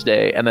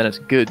Thursday, and then it's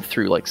good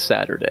through, like,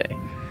 Saturday?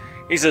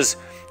 He says,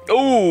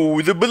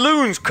 "Oh, the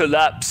balloons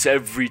collapse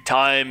every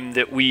time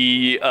that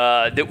we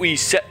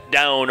set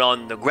down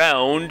on the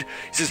ground."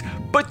 He says,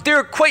 "But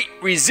they're quite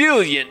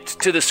resilient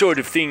to the sort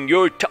of thing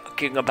you're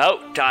talking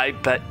about. I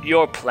bet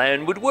your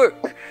plan would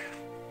work."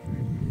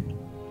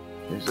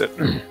 Is it?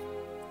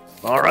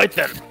 All right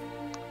then.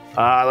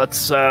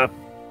 Let's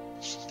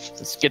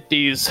get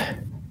these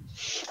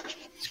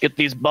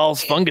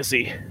balls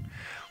fungusy.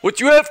 What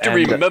you have to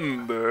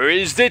remember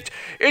is that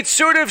it's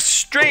sort of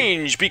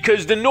strange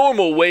because the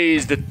normal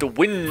ways that the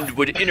wind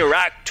would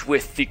interact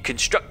with the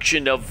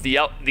construction of the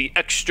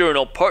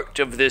external part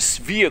of this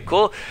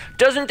vehicle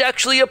doesn't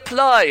actually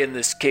apply in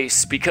this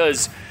case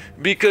because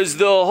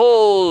the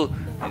whole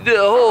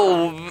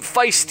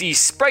feisty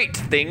sprite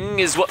thing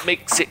is what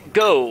makes it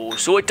go.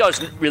 So it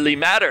doesn't really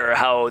matter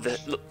how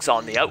it looks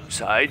on the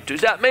outside. Does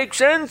that make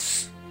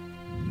sense?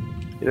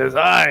 It is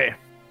I.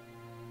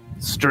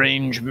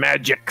 Strange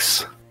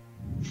magics.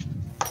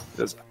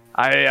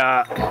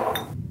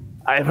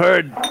 I've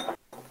heard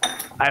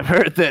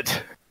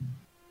that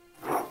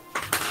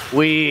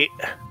where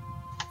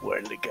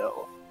did it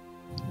go?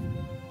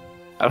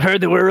 I've heard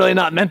that we're really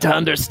not meant to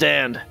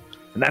understand,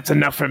 and that's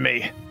enough for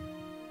me.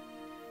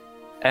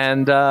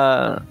 And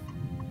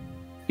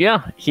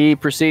he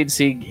proceeds.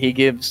 He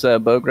gives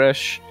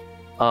Bogrush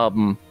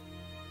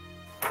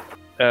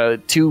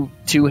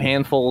two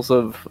handfuls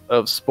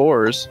of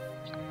spores,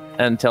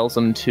 and tells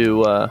him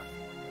to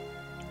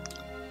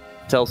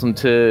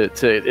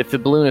if the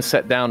balloon is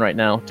set down right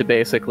now, to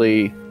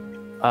basically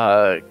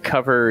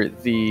cover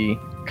the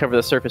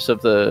surface of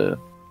the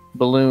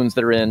balloons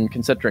that are in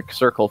concentric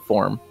circle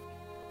form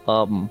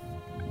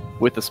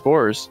with the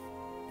spores,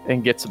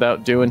 and gets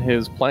about doing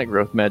his plant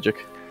growth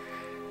magic.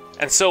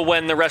 And so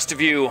when the rest of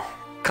you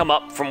come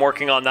up from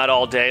working on that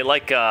all day.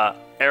 Like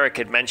Eric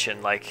had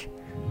mentioned, like,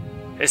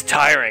 it's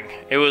tiring.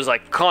 It was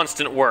like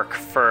constant work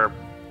for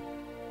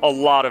a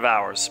lot of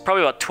hours,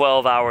 probably about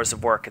 12 hours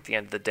of work at the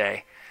end of the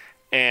day.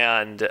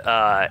 And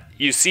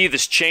you see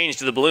this change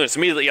to the balloon. It's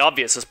immediately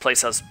obvious this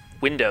place has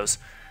windows.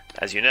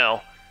 As you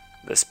know,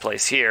 this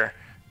place here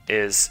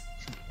is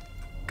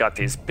got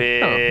these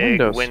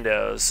big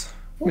windows.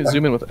 Let me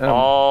zoom in with M.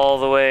 All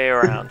the way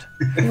around.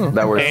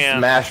 That were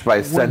smashed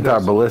by Centaur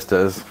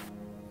ballistas.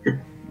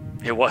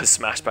 It was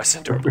smashed by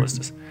Centaur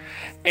ballistas.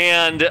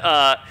 And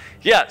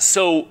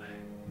so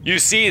you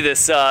see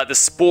this the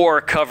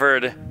spore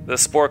covered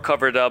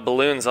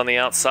balloons on the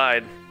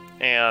outside,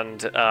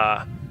 and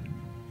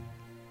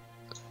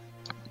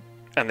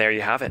there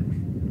you have it.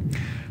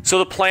 So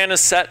the plan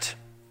is set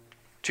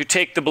to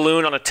take the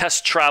balloon on a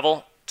test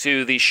travel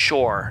to the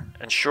shore,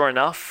 and sure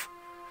enough,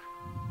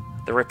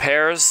 the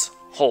repairs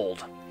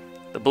hold.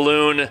 The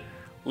balloon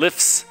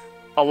lifts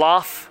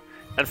aloft,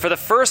 and for the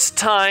first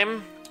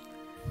time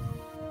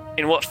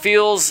in what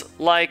feels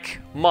like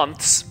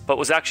months, but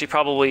was actually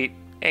probably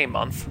a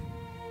month,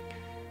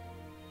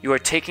 you are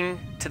taking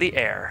to the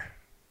air.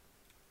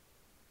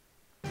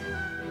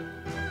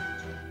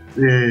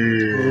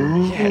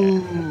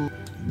 Yeah.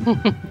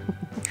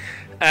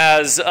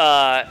 As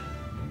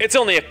it's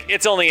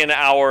only an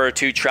hour or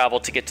two travel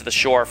to get to the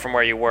shore from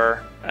where you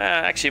were.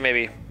 Actually,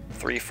 maybe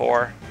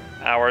 3-4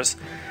 hours.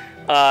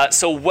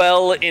 So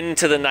well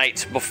into the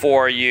night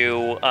before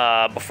you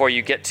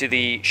get to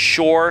the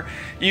shore.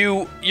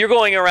 You're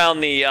going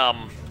around the.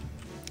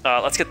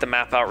 Let's get the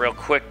map out real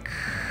quick.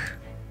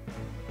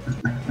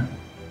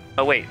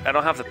 Oh wait, I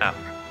don't have the map.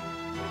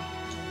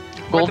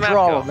 We'll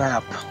draw a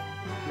map.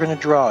 We're gonna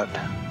draw it.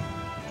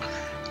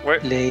 Where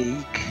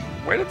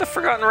did the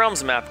Forgotten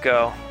Realms map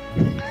go?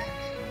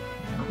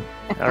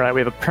 All right,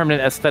 we have a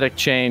permanent aesthetic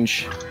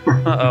change.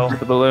 Uh-oh.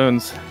 The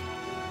balloons.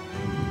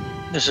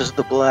 This is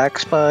the black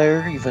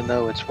spire, even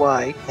though it's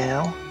white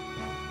now.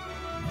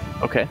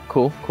 Okay,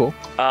 cool.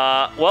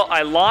 Well,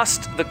 I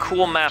lost the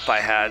cool map I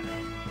had.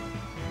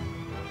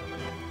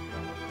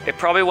 It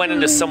probably went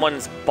into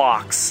someone's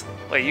box.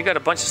 Wait, you got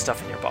a bunch of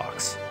stuff in your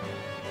box.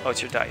 Oh,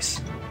 it's your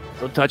dice.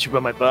 Don't touch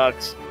about my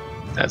box.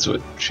 That's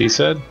what she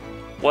said.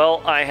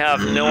 Well, I have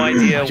no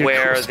idea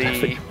where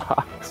the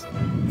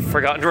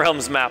Forgotten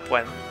Realms map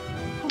went.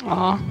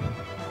 Aw.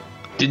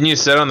 Didn't you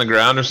set it on the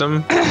ground or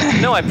something?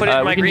 No, I put it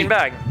in my green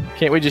bag.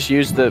 Can't we just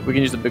use the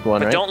big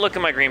one, But right? don't look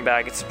in my green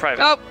bag. It's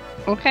private. Oh,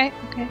 okay.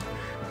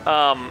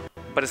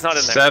 But it's not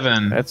in there.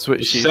 7. That's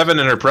what she. 7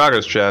 in her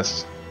progress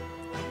chest.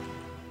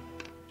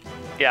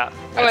 Yeah.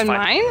 Oh, that's and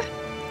fine. mine?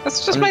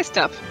 That's just my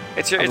stuff.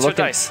 It's your I'm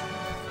dice.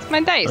 It's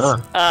my dice.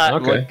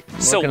 Okay.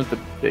 So looking at the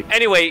big.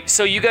 anyway,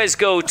 so you guys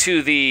go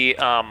to the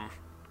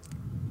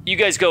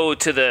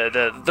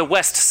the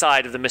west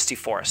side of the Misty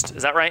Forest.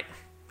 Is that right?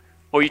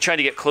 Or are you trying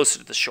to get closer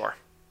to the shore?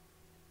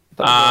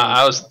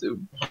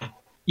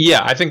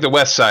 Yeah, I think the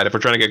west side. If we're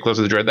trying to get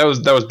closer to the shore, that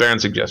was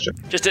Baron's suggestion.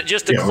 Just the Yeah,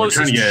 we're trying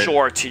closest to get-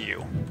 shore to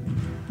you.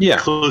 Yeah.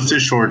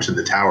 Closest shore to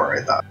the tower,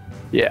 I thought.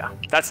 Yeah.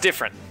 That's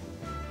different.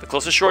 The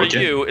closest shore to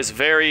Okay. you is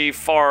very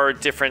far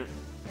different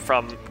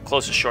from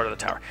closest shore to the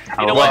tower.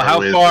 You know Well, what?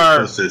 how is far- the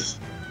closest?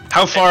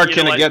 How far You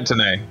can know it what? get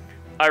tonight?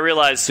 I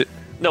realized.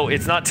 No,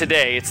 it's not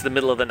today. It's the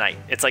middle of the night.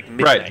 It's like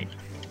midnight. Right.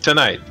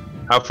 Tonight.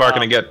 How far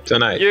can it get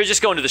tonight? You're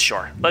just going to the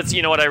shore.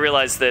 You know what? I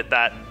realized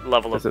that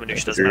level of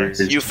minutia doesn't matter.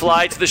 It's- You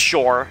fly to the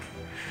shore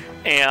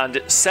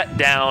and set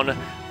down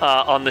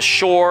on the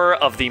shore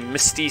of the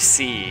Misty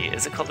Sea.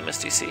 Is it called the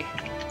Misty Sea?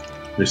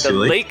 Misty The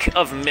Lake? Lake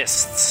of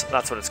Mists.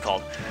 That's what it's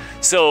called.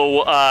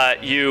 So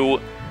you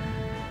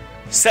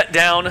set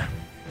down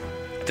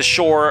at the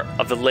shore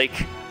of the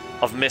Lake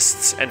of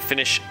Mists and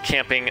finish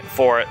camping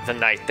for the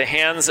night. The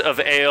hands of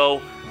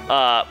Ao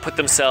put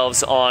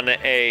themselves on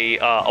a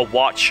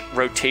watch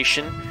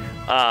rotation.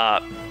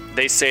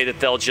 They say that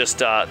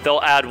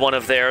they'll add one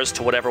of theirs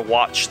to whatever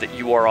watch that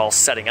you are all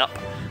setting up.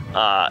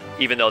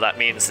 Even though that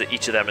means that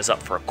each of them is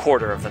up for a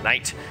quarter of the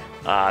night,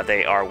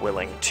 they are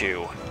willing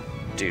to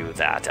do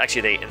that.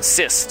 Actually, they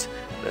insist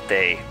that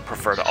they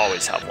prefer to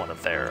always have one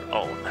of their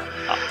own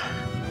up.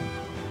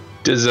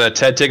 Does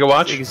Ted take a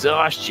watch?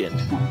 Exhaustion.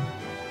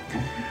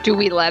 Do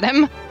we let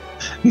him?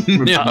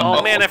 No.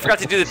 Oh man, I forgot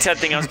to do the Ted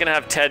thing. I was gonna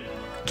have Ted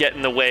get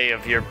in the way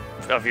of your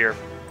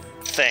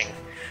thing.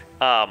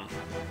 Of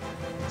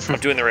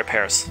doing the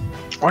repairs.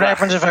 What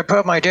happens if I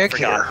put my dick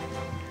Forgot.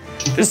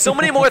 here? There's so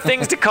many more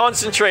things to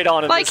concentrate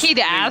on. In Like this he'd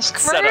ask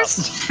setup.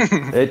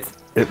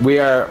 first? We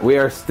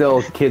are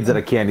still kids at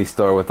a candy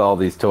store with all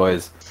these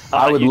toys.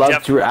 I would you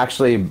love to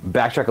actually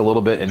backtrack a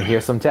little bit and hear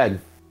some Ted.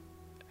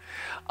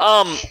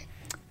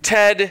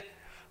 Ted.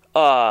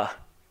 Oh,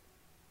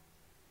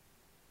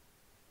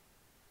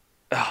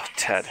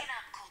 Ted.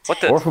 What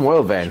the? Or from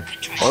Oil Vein.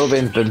 Oil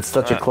Vein's been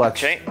such a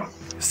clutch. Okay.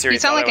 Siri You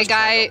sound thought I like a was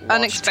guy trying to launch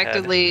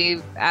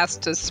unexpectedly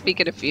asked to speak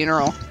at a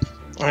funeral.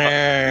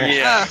 Ted.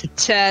 Yeah. Oh,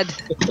 Ted.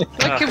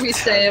 What can we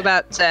say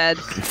about Ted?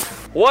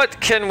 What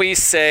can we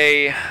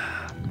say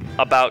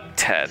about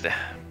Ted?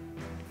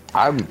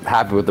 I'm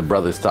happy with the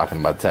brothers talking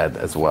about Ted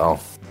as well.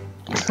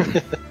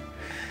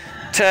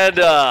 Ted,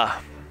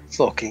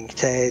 Fucking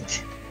Ted.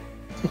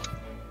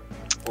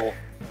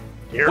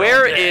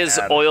 where is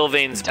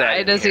Oilvane's bed?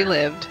 Died as he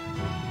lived.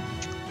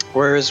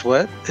 Where is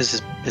what?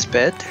 Is his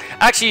bed?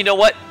 Actually, you know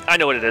what? I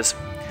know what it is.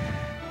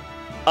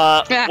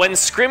 Yeah. When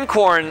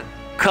Scrimcorn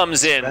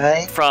comes in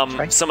Right.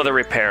 from some of the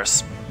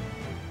repairs.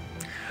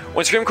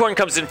 When Scrimcorn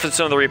comes in from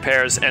some of the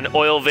repairs, and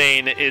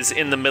Oilvane is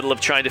in the middle of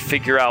trying to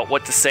figure out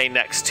what to say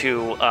next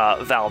to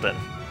Valden.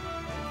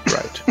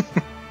 Right.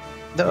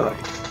 No.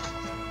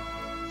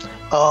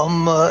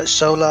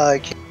 So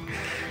like,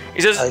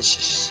 He says, it's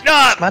just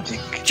 "Ah, it's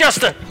magic.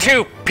 just the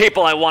two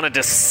people I wanted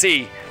to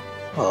see."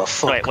 Oh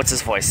fuck. Wait, what's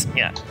his voice?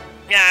 Yeah,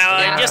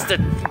 just the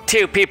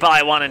two people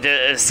I wanted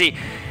to see.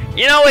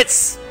 You know,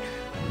 it's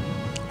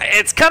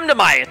come to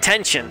my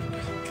attention,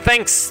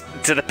 thanks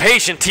to the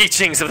patient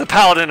teachings of the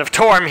Paladin of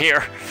Torm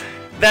here,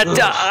 that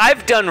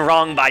I've done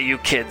wrong by you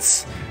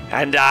kids,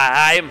 and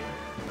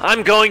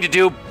I'm going to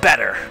do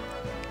better.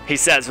 He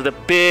says with a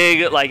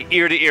big, like,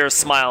 ear-to-ear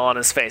smile on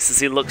his face as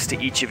he looks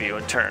to each of you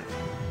in turn.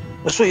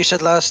 That's what you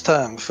said last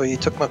time before you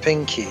took my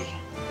pinky.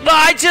 No,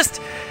 I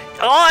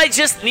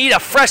just need a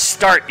fresh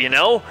start, you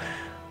know?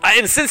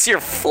 And since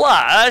you're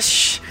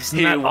flush,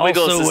 he that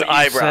wiggles also his what you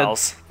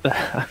eyebrows.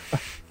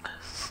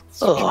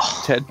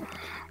 Ugh.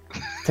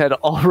 Ted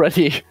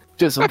already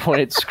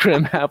disappointed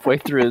Scrim halfway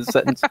through his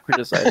sentence of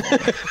criticizing.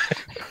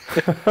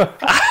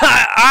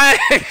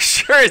 I'm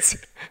sure it's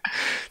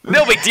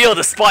no big deal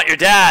to spot your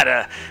dad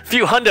a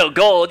few hundo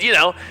gold, you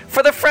know,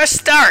 for the fresh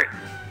start.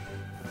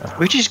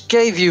 We just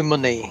gave you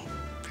money.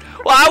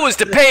 Well, I was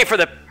to pay for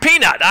the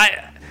peanut.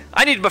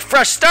 I need my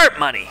fresh start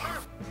money.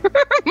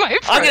 My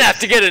I'm gonna have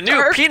to get a new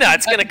start peanut.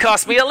 It's gonna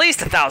cost me at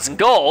least 1,000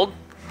 gold.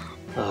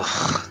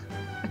 Ugh.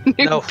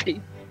 New No.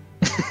 pea.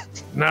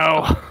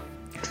 No.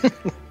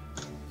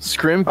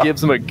 Scrim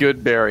gives him a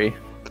good berry.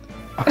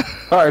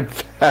 Hard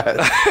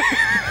pass.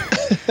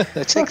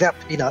 Take that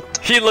peanut.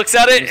 He looks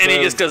at it and he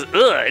just goes,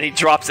 ugh, and he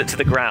drops it to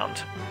the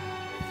ground.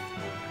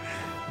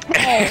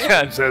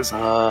 It says,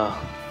 I'm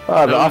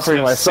Those offering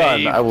have my son.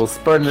 saved. I will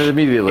spurn it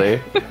immediately.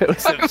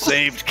 have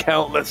saved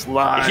countless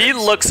lives. He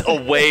looks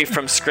away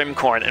from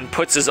Scrimcorn and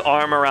puts his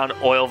arm around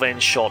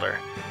Oilvane's shoulder.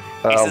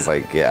 Oh says- my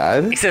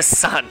god. He says,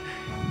 son,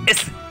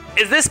 is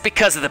this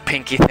because of the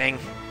pinky thing?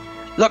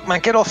 Look, man,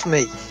 get off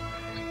me.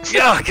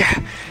 Oh,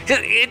 God.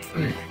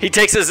 He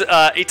takes his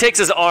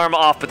arm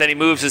off, but then he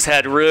moves his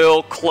head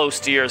real close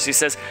to yours. He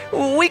says,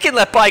 "We can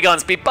let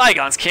bygones be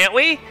bygones, can't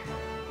we?"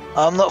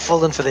 I'm not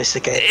falling for this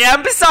again. Yeah.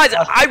 And besides,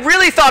 I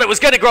really thought it was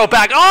going to grow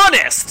back.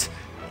 Honest.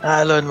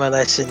 I learned my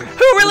lesson. Who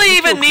really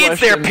even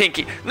needs their question.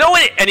 pinky? No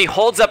one. And he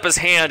holds up his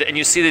hand, and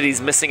you see that he's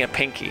missing a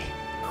pinky.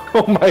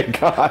 Oh my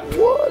god.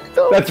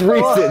 That's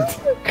recent.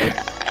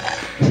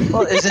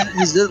 Well,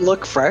 does it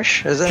look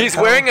fresh? Is it He's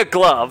wearing a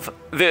glove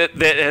that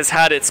has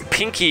had its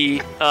pinky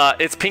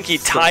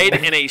tied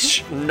in a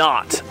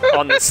knot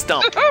on the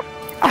stump.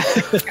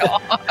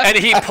 And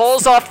he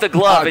pulls off the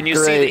glove, and you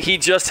see that Great. he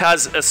just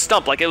has a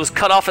stump, like it was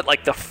cut off at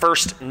like the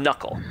first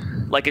knuckle,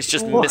 like it's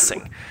just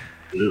missing.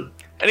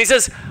 And he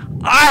says,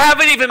 "I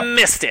haven't even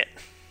missed it.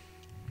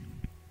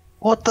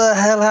 What the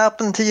hell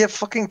happened to your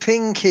fucking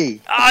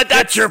pinky? That's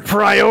Get your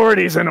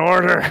priorities in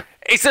order.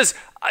 He says,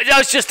 that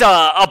was just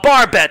a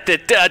bar bet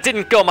that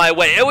didn't go my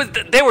way.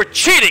 They were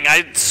cheating,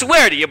 I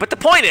swear to you. But the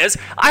point is,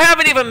 I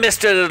haven't even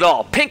missed it at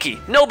all. Pinky,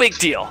 no big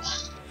deal.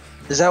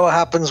 Is that what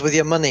happens with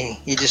your money?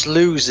 You just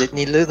lose it, and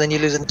then you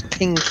lose a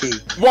pinky.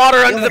 Water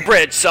under the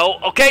bridge. So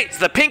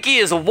the pinky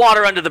is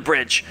water under the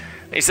bridge.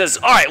 He says,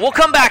 "All right, we'll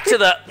come back to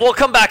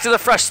the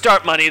fresh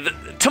start money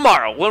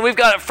tomorrow when we've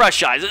got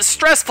fresh eyes. It's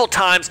stressful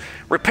times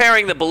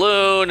repairing the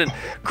balloon and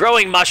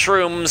growing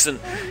mushrooms and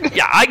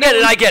yeah, I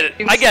get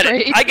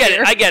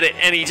it.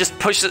 And he just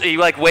pushes. He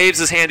like waves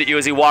his hand at you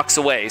as he walks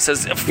away. He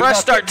says, "Fresh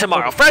start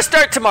tomorrow. Fresh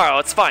start tomorrow.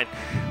 It's fine.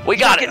 We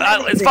got it.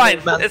 It's fine.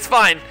 It's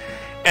fine."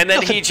 And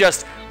then he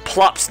just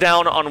plops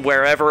down on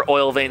wherever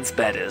Oilvane's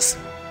bed is.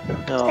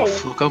 Oh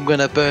fuck! I'm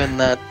gonna burn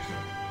that.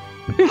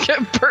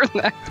 Burn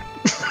that.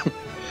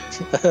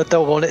 I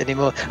don't want it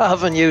anymore. I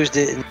haven't used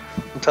it in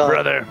time.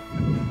 Brother,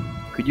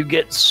 could you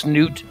get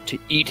Snoot to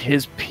eat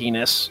his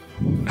penis?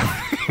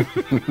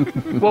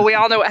 Well, we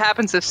all know what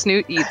happens if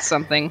Snoot eats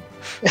something.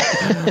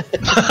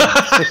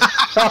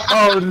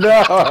 Oh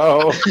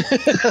no!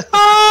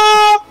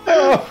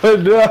 Oh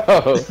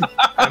no!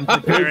 I'm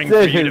preparing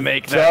for It's you in to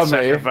make his that tummy.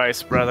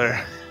 sacrifice, brother.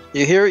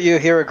 You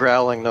hear a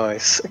growling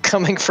noise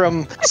coming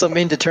from some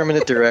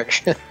indeterminate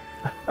direction.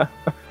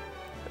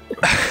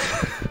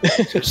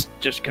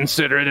 Just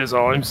consider it is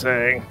all I'm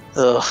saying.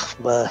 Ugh,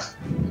 man.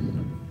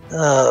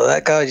 Oh,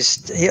 that guy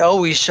he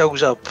always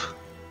shows up.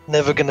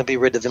 Never gonna be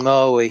rid of him,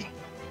 are we?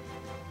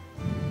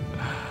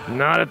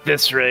 Not at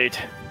this rate.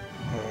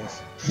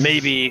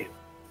 Maybe,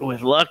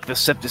 with luck, the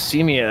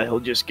septicemia, he'll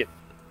just get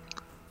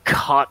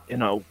caught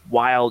in a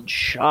wild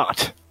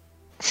shot.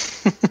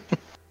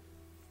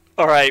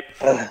 All right.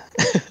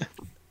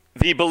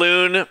 The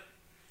balloon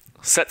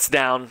sets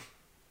down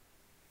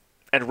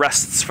and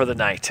rests for the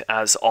night,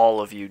 as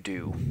all of you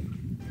do.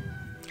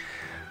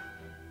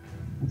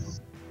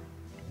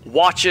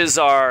 watches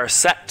are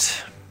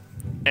set,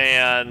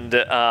 and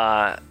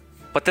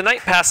but the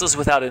night passes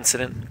without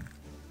incident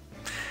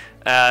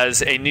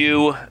as a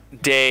new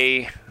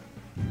day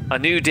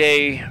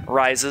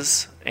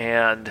rises,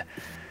 and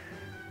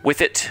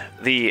with it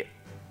the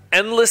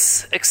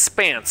endless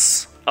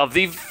expanse of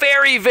the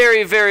very,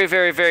 very, very,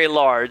 very, very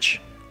large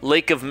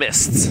Lake of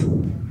Mists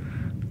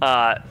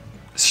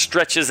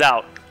stretches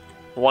out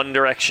one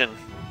direction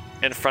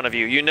in front of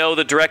you. You know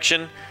the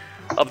direction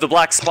of the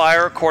Black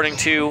Spire according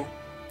to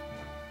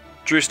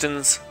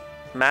Drustin's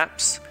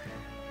maps,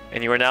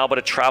 and you are now but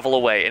a travel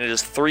away, and it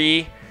is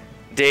 3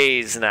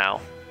 days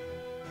now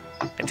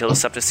until the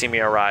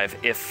Septicemia arrive,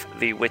 if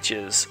the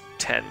witch's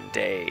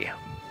 10-day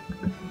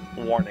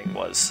warning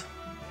was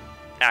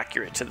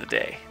accurate to the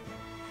day.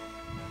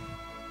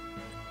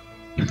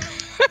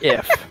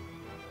 If.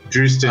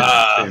 Drustin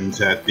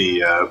aims at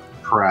the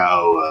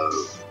prow of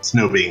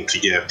Snowbane to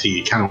gift.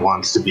 He kind of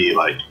wants to be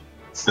like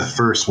the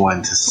first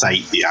one to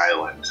sight the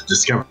island,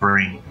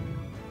 discovering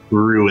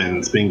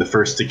ruins, being the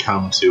first to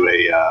come to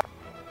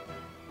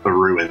a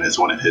ruin is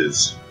one of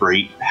his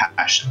great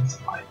passions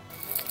in life.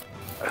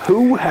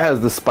 Who has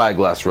the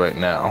spyglass right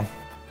now?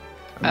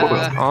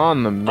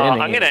 On the mini.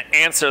 I'm going to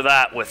answer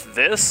that with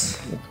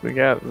this. We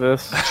got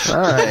this.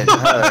 All right.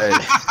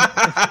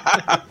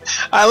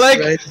 I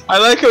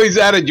like how he's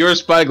added your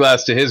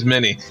spyglass to his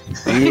mini.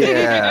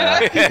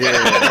 Yeah.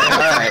 All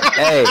right.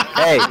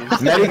 Hey.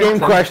 Metagame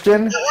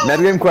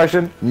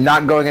question.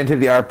 Not going into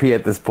the RP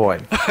at this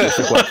point. Just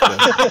a question.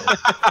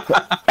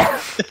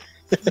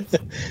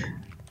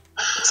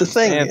 It's a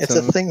thing. It's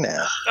a thing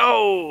now.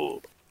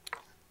 Oh.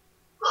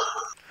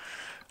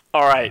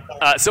 All right.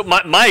 So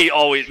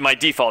my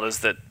default is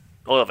that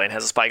Oilvein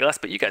has a spyglass,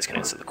 but you guys can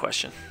answer the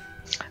question.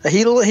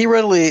 He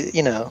readily,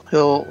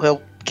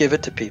 he'll give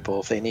it to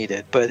people if they need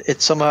it, but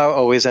it somehow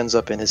always ends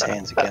up in his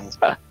hands again.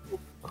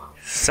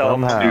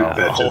 Somehow.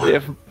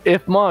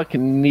 If Mock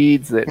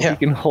needs it, he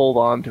can hold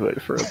on to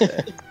it for a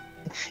bit.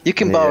 You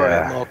can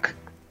borrow it, Mock.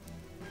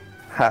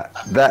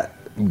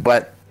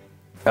 But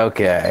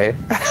okay.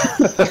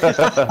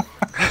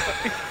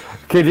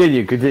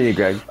 Continue,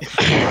 Greg.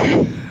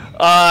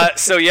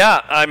 So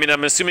yeah, I mean,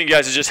 I'm assuming you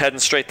guys are just heading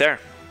straight there.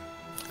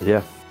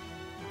 Yeah.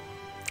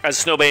 As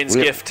Snowbane's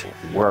gift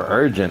we're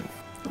urgent.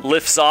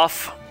 lifts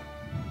off,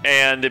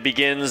 and it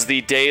begins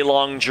the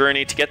day-long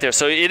journey to get there.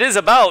 So it is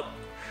about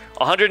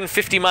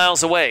 150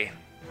 miles away,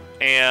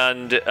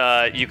 and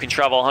you can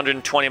travel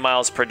 120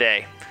 miles per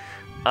day.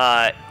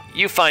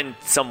 You find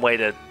some way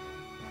to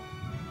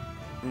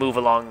move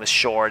along the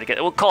shore to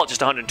get. We'll call it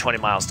just 120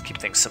 miles to keep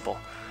things simple.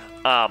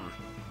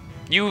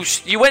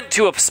 You went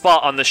to a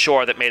spot on the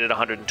shore that made it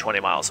 120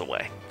 miles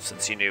away,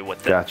 since you knew what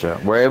the... Gotcha.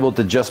 We're able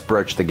to just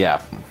bridge the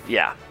gap.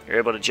 Yeah, you're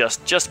able to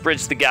just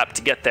bridge the gap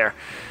to get there.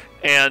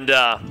 And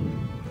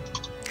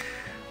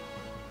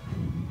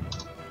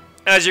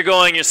as you're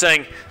going, you're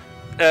saying...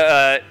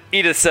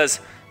 Edith says,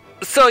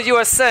 so you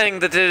are saying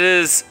that it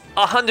is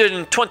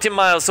 120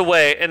 miles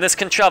away, and this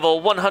can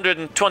travel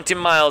 120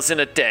 miles in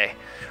a day.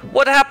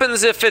 What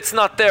happens if it's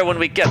not there when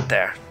we get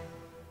there?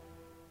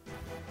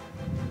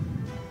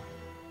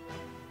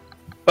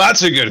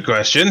 That's a good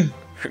question.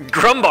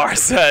 Grumbar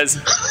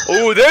says,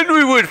 oh, then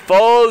we would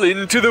fall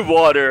into the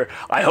water.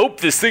 I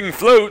hope this thing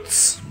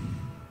floats.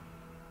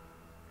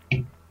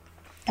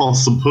 Well,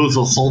 suppose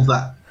I'll solve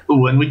that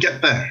when we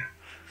get there.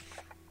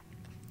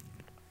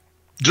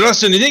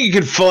 Drustin, you think you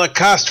could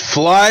cast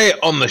fly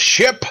on the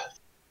ship?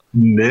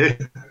 Me?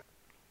 Maybe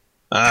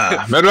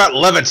about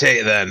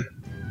levitate then.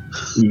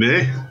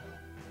 Me?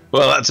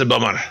 Well, that's a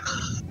bummer.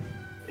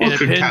 Well,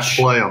 could cast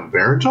fly on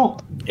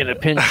Virgil? In a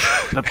pinch,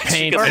 the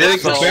pain. I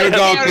think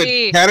Beardog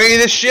could carry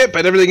the ship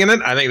and everything in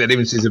it. I think that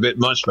even seems a bit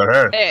much for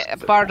her.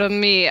 Pardon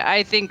me,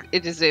 I think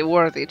it is a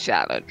worthy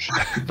challenge.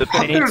 The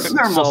pain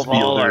solve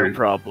all our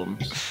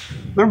problems.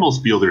 There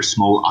must be other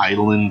small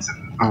islands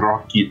and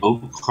rocky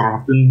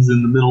outcroppings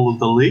in the middle of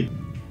the lake.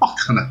 How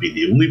can I be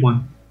the only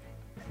one?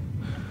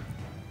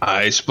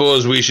 I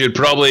suppose we should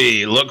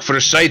probably look for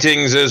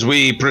sightings as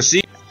we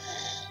proceed.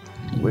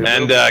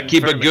 And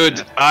keep a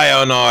good eye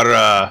on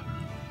our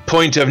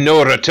point of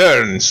no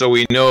return, so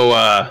we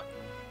know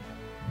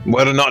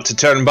whether or not to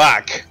turn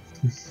back.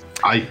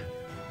 Aye.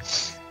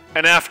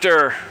 And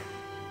after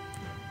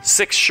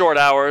 6 short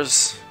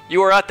hours,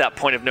 you are at that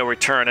point of no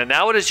return, and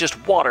now it is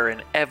just water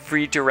in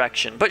every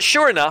direction. But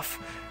sure enough,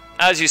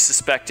 as you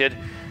suspected,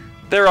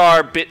 there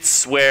are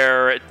bits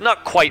where,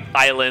 not quite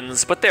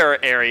islands, but there are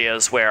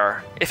areas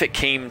where, if it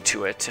came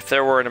to it, if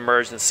there were an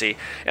emergency,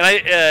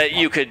 and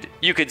you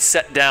could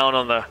set down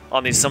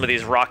on some of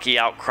these rocky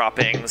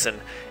outcroppings, and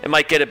it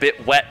might get a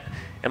bit wet,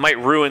 it might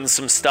ruin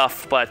some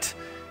stuff, but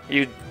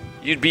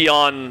you'd be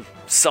on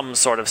some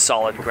sort of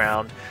solid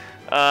ground.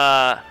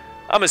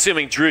 I'm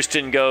assuming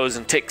Drustin goes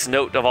and takes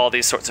note of all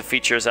these sorts of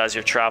features as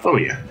you're traveling. Oh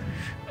yeah.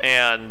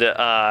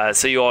 And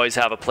so you always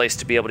have a place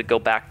to be able to go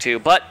back to,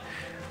 but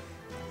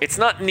it's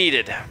not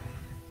needed.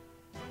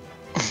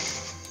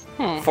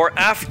 For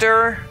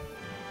after...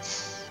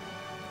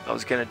 I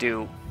was going to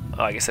do...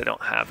 Oh, I guess I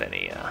don't have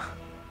any...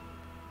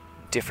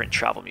 different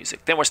travel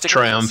music. Then we're sticking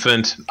with this.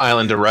 Triumphant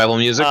island arrival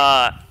music.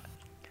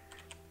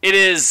 It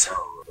is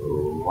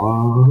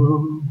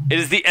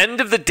the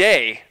end of the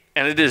day,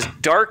 and it is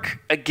dark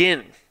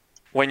again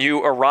when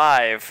you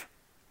arrive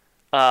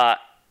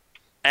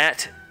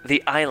at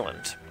the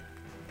island.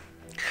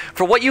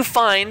 For what you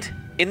find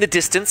in the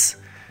distance,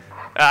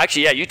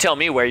 actually, yeah, you tell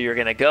me where you're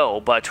going to go,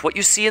 but what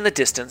you see in the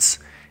distance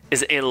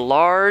is a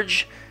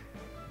large...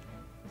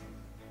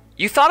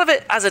 You thought of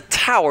it as a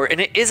tower,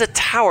 and it is a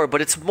tower, but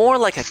it's more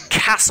like a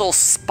castle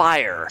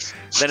spire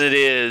than it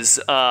is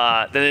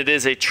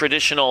a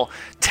traditional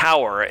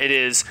tower. It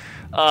is,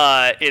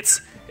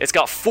 it's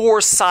got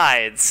four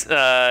sides.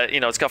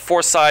 It's got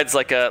four sides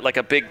like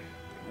a big.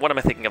 What am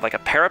I thinking of? Like a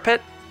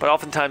parapet, but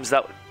oftentimes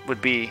that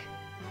would be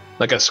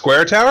like a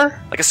square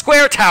tower. Like a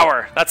square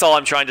tower. That's all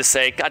I'm trying to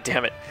say. God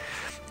damn it.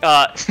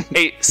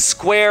 A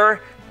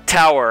square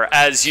tower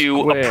as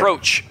you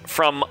approach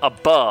from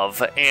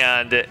above,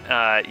 and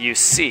you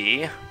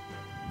see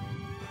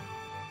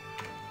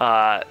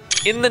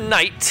in the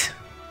night,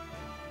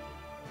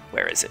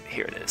 where is it?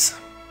 Here it is.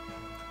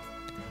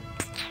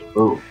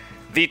 Oh.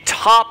 The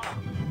top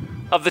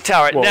of the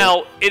tower. Whoa.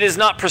 Now, it is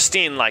not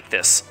pristine like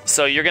this,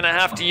 so you're going to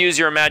have to use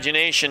your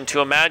imagination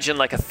to imagine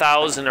like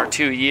 1,000 or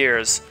 2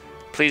 years.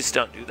 Please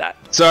don't do that.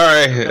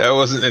 Sorry, that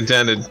wasn't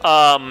intended.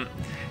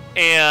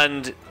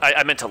 And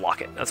I meant to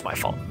lock it. That's my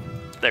fault.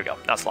 There we go.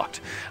 Now it's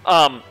locked.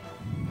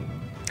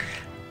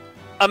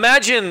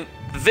 Imagine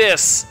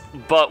this,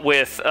 but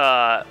with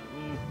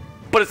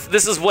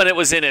this is when it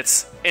was in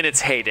its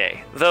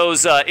heyday.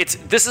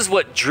 This is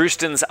what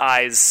Drustin's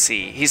eyes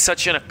see. He's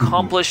such an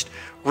accomplished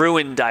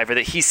ruin diver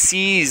that he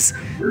sees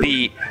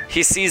the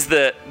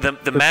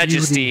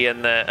majesty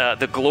and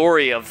the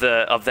glory of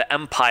the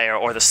empire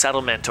or the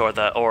settlement or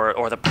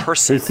the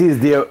person. He sees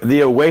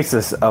the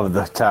oasis of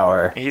the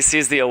tower. He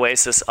sees the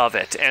oasis of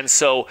it. And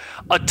so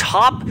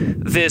atop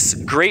this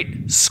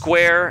great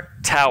square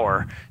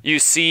tower, you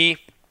see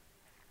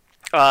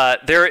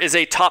there is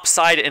a top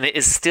side, and it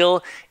is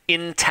still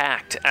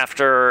intact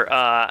after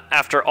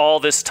all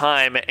this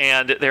time,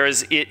 and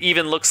it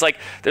even looks like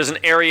there's an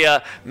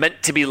area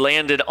meant to be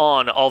landed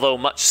on, although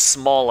much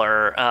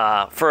smaller,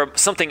 for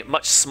something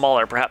much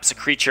smaller, perhaps a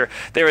creature.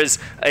 There is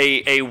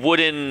a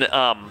wooden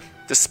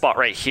this spot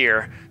right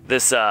here,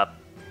 this what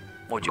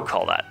would you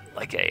call that,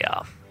 like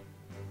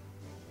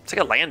it's like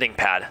a landing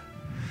pad.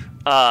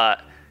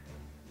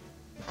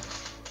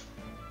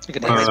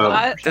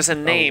 There's a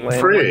name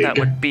for what that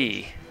would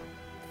be.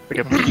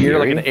 Like a pier,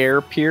 like an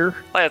air pier?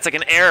 Oh, yeah, it's like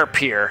an air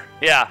pier.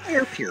 Yeah.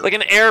 Air pier. Like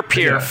an air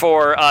pier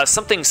for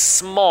something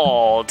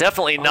small.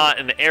 Definitely not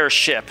an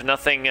airship.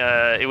 Nothing,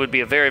 it would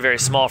be very, very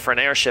small for an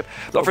airship.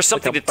 But for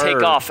something to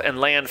take off and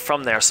land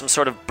from there, some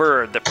sort of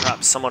bird that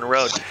perhaps someone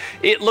rode.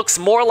 It looks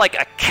more like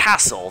a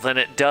castle than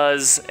it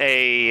does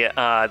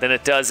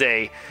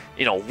a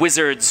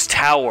wizard's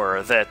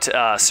tower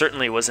that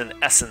certainly was in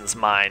Essen's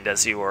mind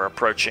as you were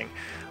approaching.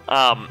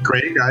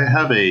 Greg, I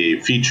have a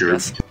feature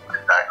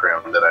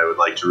background that I would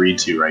like to read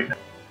to you right now.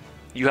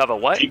 You have a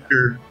what?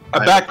 Feature.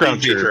 A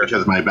background feature.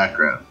 Because my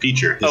background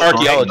feature is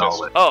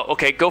archaeologist. Oh,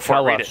 okay, go for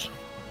it. Read it.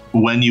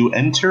 When you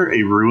enter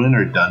a ruin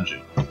or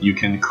dungeon, you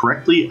can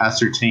correctly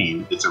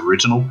ascertain its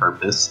original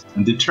purpose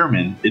and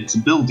determine its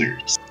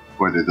builders,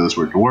 whether those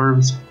were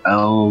dwarves,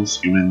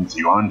 elves, humans,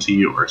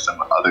 Yuan-Ti, or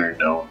some other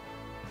known.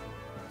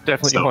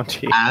 Definitely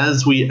Yuan-Ti.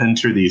 As we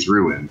enter these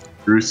ruins,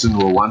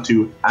 Drustin will want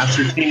to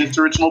ascertain its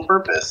original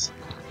purpose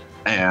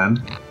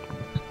and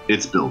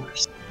its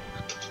builders.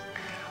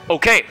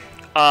 Okay,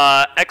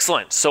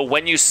 excellent. So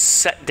when you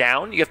set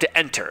down, you have to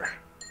enter.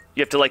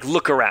 You have to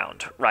look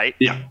around, right?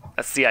 Yeah.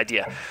 That's the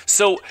idea.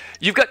 So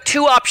you've got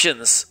two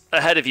options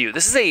ahead of you.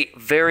 This is a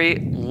very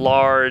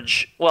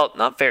large, well,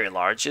 not very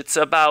large. It's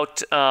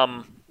about...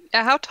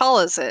 how tall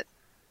is it?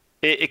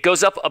 It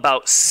goes up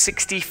about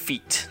 60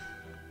 feet.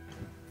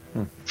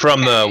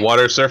 From the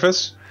water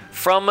surface?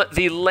 From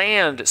the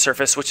land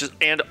surface,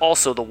 and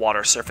also the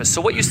water surface.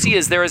 So what you see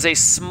is there is a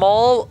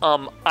small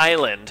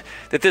island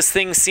that this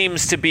thing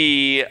seems to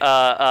be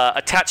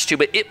attached to,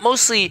 but it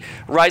mostly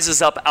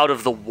rises up out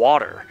of the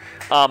water.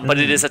 But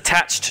it is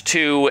attached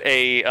to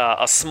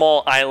a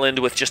small island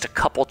with just a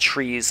couple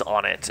trees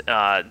on it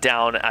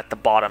down at the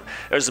bottom.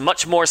 There's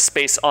much more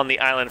space on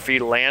the island for you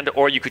to land,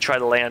 or you could try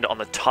to land on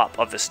the top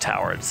of this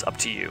tower. It's up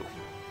to you.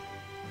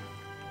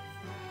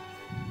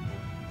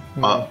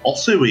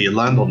 Also, we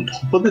land on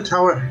top of the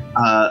tower,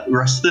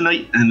 rest the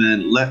night, and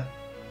then let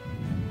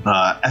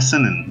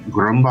Essen and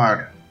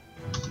Grumbar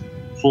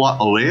fly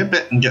away a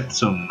bit and get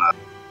some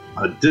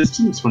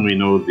distance when we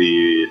know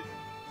the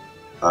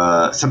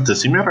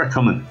Septisimir are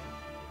coming.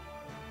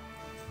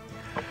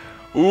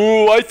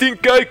 Ooh, I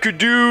think I could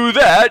do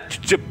that.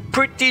 It's a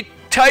pretty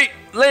tight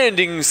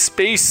landing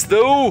space,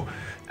 though.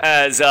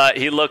 As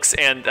he looks,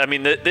 and I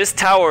mean, this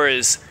tower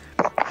is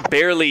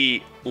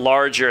barely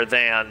larger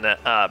than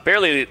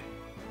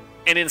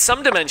and in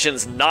some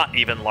dimensions not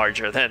even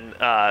larger than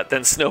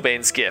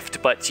Snowbane's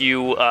gift, but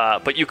you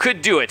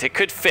could do it. It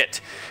could fit.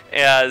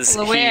 As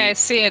the way I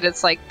see it,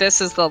 it's like this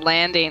is the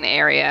landing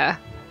area.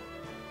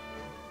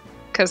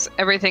 because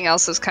everything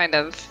else is kind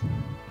of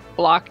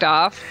blocked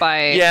off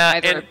by Yeah,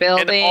 either a and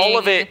building. all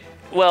of it.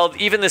 Well,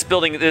 even this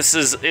building,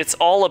 it's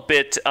all a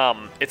bit,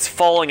 it's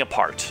falling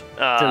apart.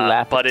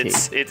 But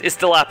it's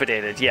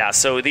dilapidated, yeah.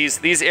 So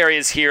these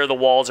areas here, the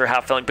walls are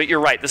half filling. But you're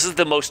right, this is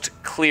the most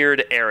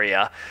cleared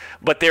area.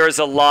 But there is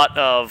a lot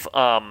of,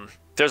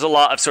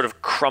 sort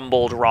of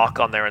crumbled rock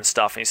on there and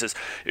stuff. And he says,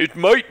 it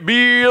might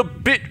be a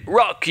bit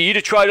rocky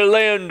to try to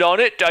land on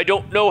it. I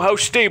don't know how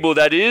stable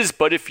that is,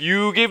 but if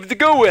you give the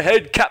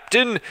go-ahead,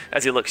 Captain,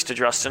 as he looks to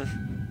Drustin.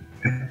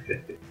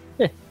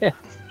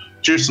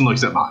 Drustin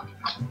looks at Mock.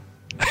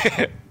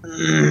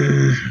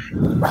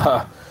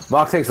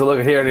 Mock takes a look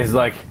at here and he's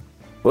like,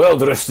 well,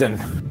 Drustin,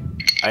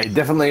 I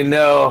definitely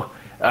know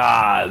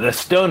the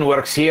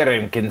stoneworks here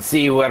and can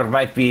see where it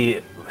might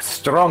be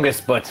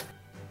strongest, but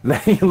then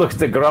he looks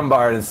to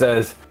Grumbar and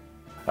says,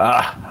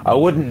 I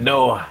wouldn't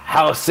know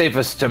how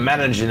safest to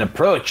manage an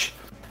approach.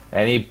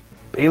 And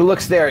he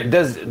looks there.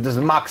 Does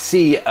Mock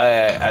see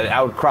an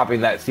outcropping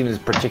that seems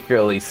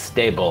particularly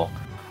stable?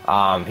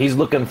 He's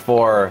looking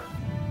for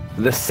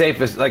the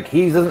safest. Like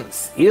he doesn't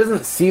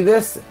see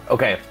this.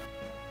 Okay.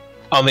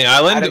 On the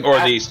island or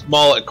the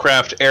small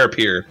craft air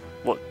pier?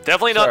 Well,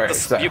 definitely not.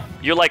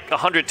 You're like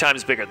 100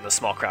 times bigger than the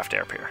small craft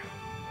air pier.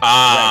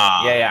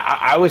 Ah. Right. Yeah.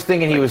 I was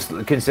thinking he was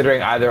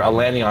considering either a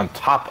landing on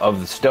top of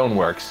the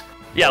stoneworks.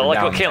 Yeah,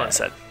 like what Kalen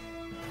said.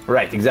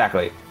 Right.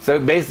 Exactly. So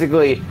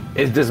basically,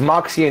 does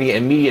Mock see any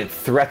immediate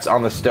threats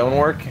on the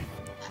stonework?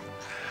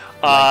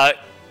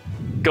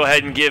 Go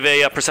ahead and give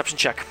a perception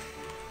check.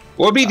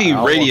 What would be the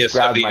radius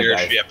of the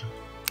airship?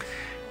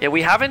 Yeah,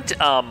 we haven't.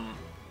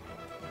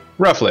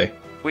 Roughly.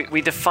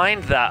 We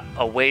defined that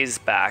a ways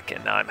back,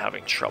 and now I'm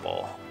having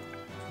trouble.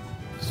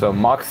 So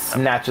Mock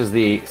snatches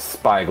the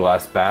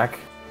spyglass back.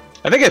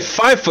 I think a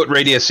 5-foot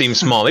radius seems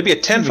small. Maybe a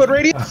 10-foot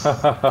radius?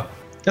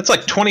 That's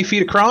like 20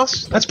 feet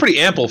across. That's pretty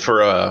ample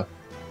for a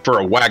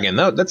wagon.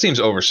 That seems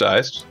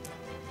oversized.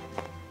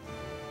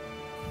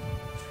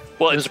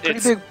 Well, it's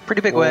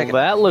pretty big wagon.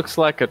 That looks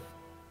like a.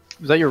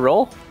 Is that your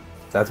roll?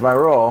 That's my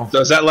roll. So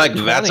is that like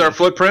that's our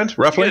footprint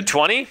roughly? You got a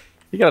 20?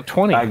 You got a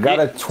 20. I got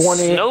a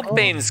 20.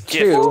 Snowbane's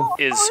gift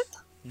is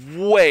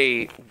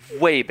way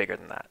bigger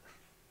than that.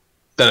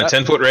 Than a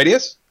 10-foot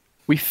radius?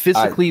 We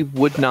physically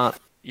would not.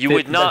 You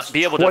would not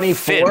be able to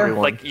fit.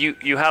 Everyone. Like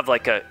you have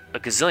like a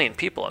gazillion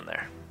people in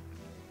there.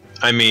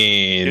 I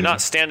mean, you're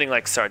not standing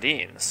like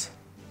sardines.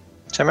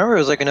 So I remember it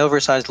was like an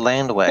oversized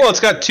land wagon. Well, it's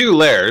got 2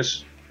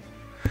 layers.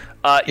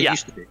 Yeah,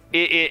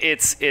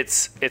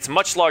 it's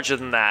much larger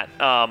than that.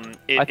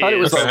 I thought it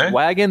was a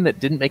wagon that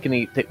didn't make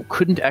any. That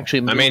couldn't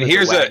actually move. I mean,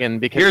 here's a wagon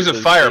because here's a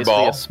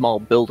fireball. A small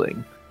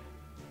building.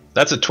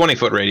 That's a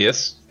 20-foot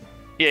radius.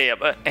 Yeah,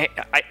 but hey,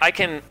 I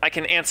can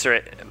answer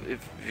it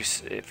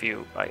if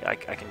you I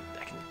can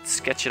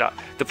sketch it out.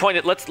 The point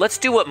is, let's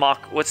do what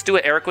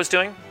Eric was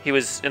doing. He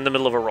was in the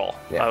middle of a roll.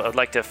 Yeah. I'd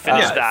like to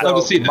finish that.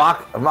 So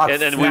Mock and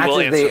then we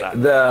will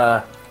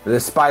answer the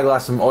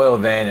spyglass from Oil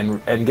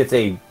Vein and gets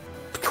a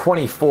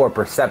 24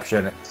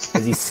 perception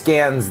as he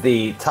scans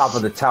the top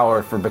of the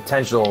tower for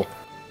potential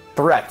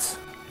threats,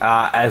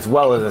 as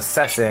well as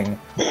assessing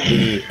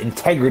the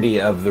integrity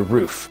of the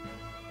roof.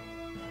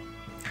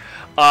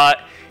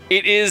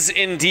 It is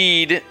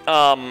indeed.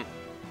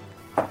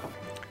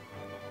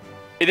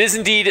 It is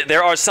indeed.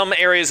 There are some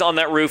areas on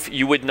that roof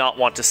you would not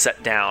want to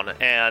set down,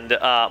 and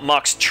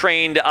Mock's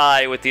trained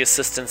eye, with the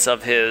assistance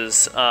of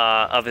his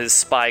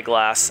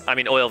spyglass,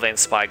 Oil Vein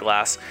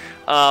spyglass,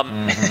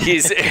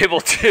 he's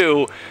able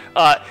to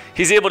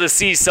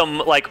see some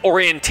like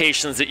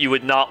orientations that you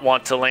would not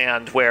want to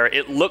land, where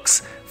it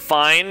looks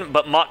fine,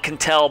 but Mock can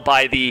tell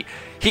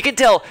he can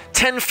tell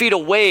 10 feet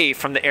away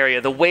from the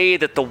area, the way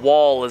that the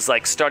wall is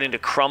like starting to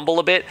crumble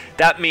a bit.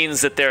 That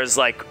means that there's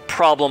like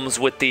problems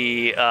with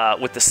the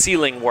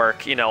ceiling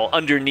work,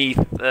 underneath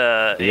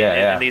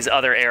in these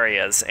other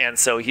areas. And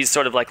so he's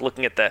sort of like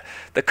looking at the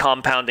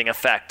compounding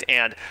effect.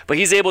 But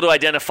he's able to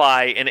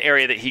identify an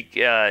area that he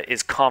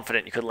is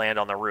confident you could land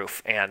on the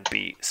roof and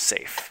be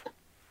safe.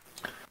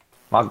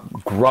 Mock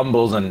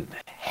grumbles and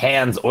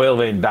hands Oil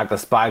Vein back the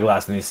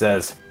spyglass, and he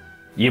says,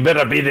 "You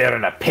better be there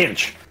in a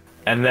pinch."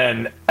 And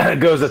then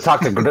goes to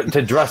talk to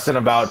Drustin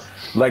about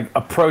like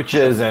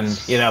approaches and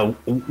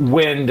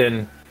wind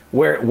and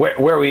where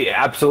we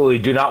absolutely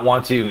do not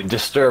want to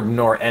disturb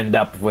nor end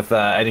up with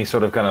any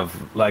sort of kind of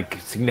like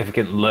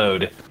significant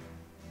load.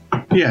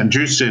 Yeah, and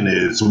Drustin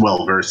is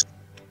well versed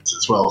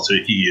as well, so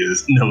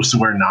he knows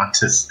where not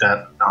to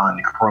step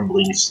on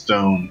crumbling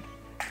stone.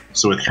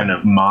 So with kind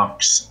of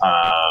Mock's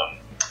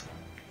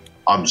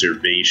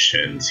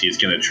observations, he's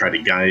going to try to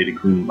guide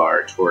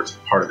Grumbar towards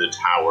part of the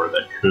tower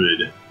that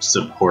could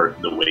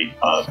support the weight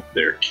of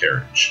their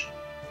carriage.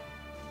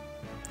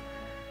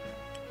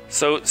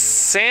 So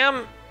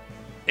Sam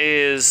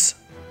is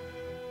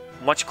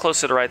much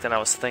closer to right than I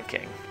was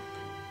thinking.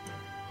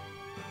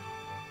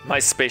 My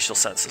spatial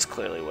sense is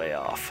clearly way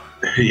off.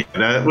 Yeah,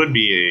 that would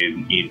be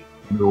an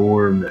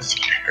enormous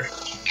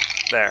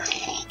carriage. There.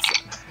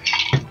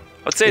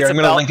 Let's say it's I'm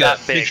about link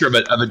that a big. picture of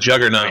a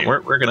juggernaut.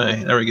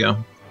 There we go.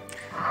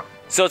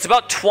 So it's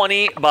about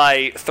 20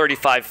 by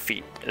 35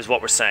 feet is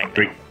what we're saying.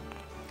 Great.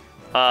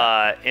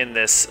 In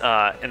this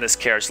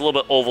carriage, a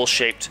little bit oval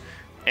shaped,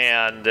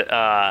 and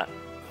there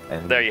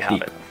you have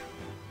deep. it.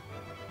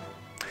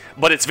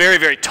 But it's very,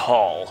 very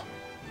tall.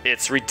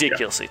 It's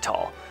ridiculously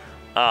tall,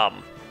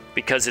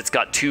 because it's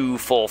got 2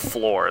 full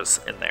floors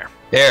in there.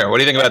 There, what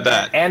do you think about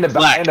that? And a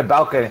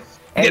balcony.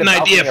 And Get a an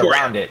idea balcony for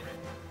around it.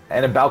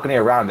 And a balcony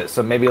around it.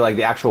 So maybe like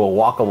the actual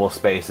walkable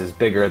space is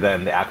bigger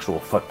than the actual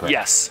footprint.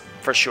 Yes,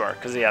 for sure.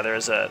 Because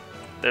there's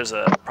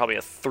probably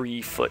a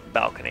 3-foot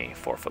balcony,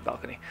 4-foot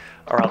balcony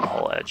around the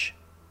whole edge.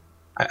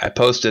 I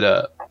posted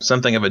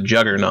something of a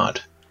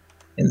juggernaut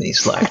in the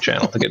Slack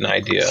channel to get an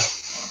idea.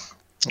 It's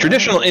a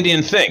traditional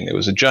Indian thing. There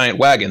was a giant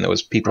wagon that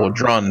was people were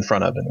drawn in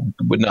front of and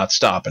would not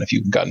stop, and if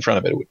you got in front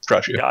of it, it would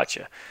crush you.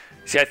 Gotcha.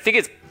 See, I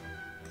think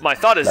my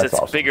thought is That's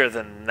it's awesome. bigger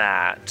than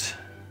that.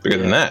 Bigger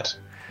than that.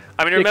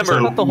 I mean, remember,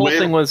 I thought the whole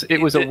thing was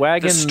it was a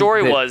wagon. The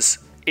story that was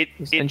it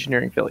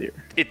engineering failure.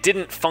 It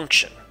didn't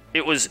function.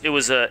 It was It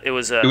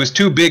was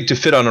too big to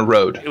fit on a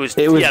road. It was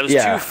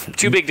yeah.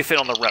 too big to fit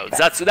on the roads.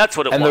 That's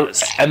what it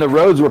was. And the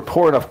roads were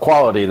poor enough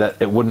quality that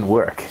it wouldn't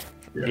work.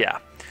 Yeah.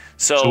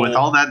 So with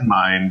all that in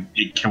mind,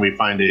 can we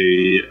find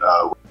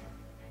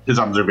his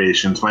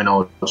observations, my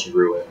knowledge of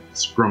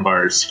ruins,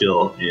 Grumbar's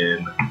skill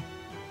in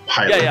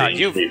piloting?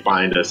 Can we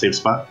find a safe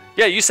spot?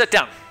 Yeah, you sit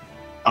down.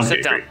 Okay,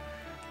 Sit down. great.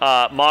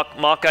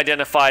 Mock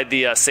identified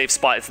the safe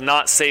spot. It's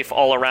not safe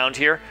all around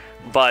here,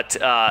 but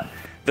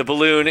the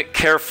balloon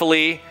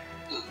carefully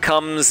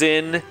comes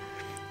in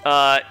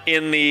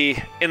the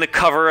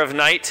cover of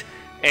night,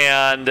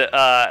 and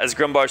as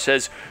Grumbar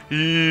says,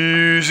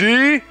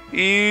 "Easy,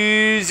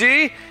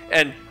 easy,"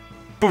 and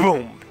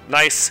boom,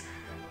 nice,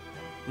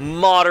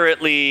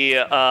 moderately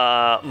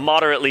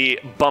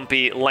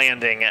bumpy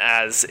landing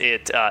as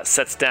it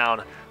sets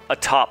down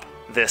atop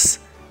this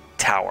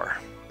tower.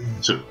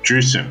 So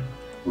Drewston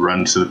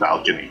runs to the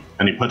balcony,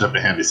 and he puts up a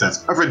hand. He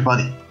says,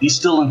 "Everybody, be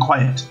still and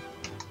quiet."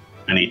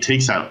 And he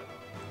takes out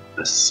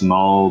a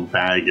small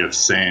bag of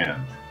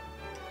sand,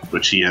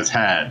 which he has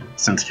had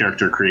since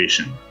character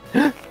creation.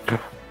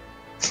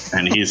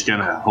 And he's going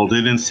to hold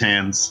it in his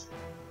hands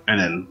and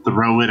then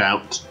throw it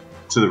out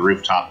to the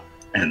rooftop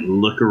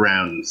and look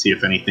around and see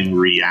if anything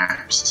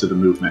reacts to the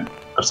movement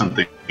of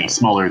something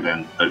smaller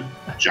than a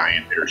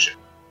giant airship.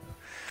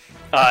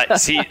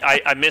 See,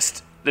 I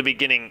missed the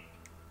beginning.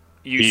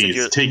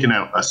 He's taken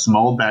out a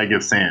small bag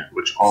of sand,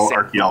 which all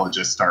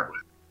archaeologists start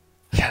with.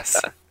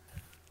 Yes.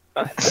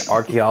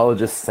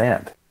 Archaeologist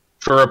sand.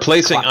 For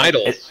replacing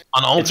idols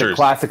on altars. It's a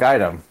classic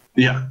item.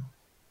 Yeah.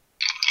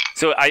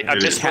 So I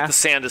missed what the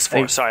sand is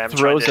for. Sorry, I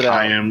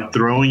am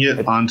throwing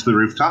it onto the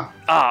rooftop.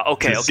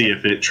 Okay. To see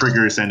if it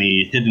triggers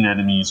any hidden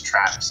enemies,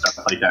 traps, stuff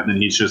like that. And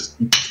then he's just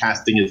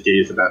casting his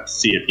gaze about to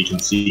see if he can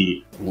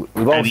see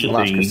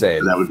anything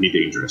that would be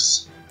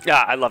dangerous.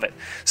 Yeah, I love it.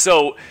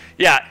 So,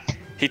 yeah,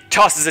 he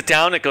tosses it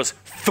down. It goes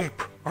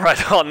thump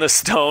right on the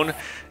stone.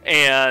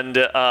 And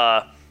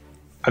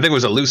I think it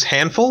was a loose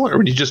handful, or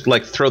would you just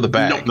like throw the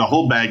bag? No, the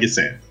whole bag is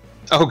sand.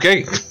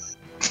 Okay.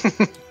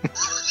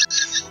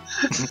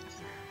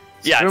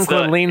 Yeah,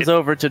 Grimcorn leans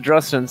over to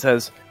Drustin and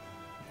says,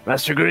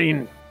 "Master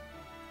Green,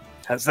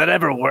 has that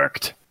ever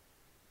worked?"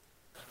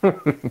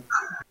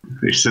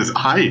 He says, you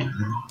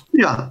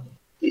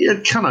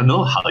kind of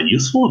know how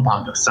useful a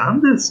bag of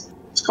sand is.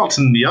 It's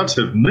gotten me out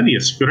of many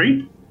a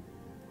scrape.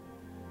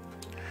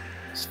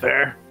 It's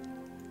fair.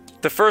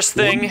 The first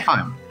thing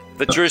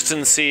that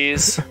Drustin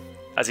sees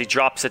as he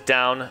drops it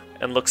down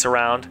and looks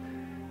around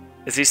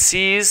is he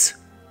sees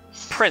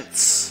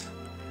prints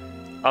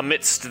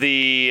amidst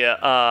the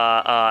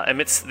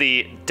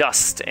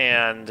dust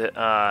and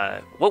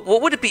what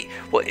would it be?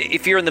 Well,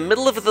 if you're in the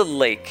middle of the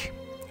lake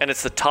and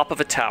it's the top of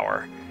a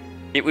tower,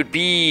 it would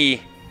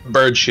be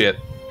bird shit.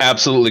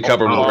 Absolutely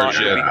covered with bird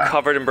shit. It would be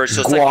covered in bird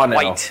shit. So it's like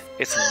white.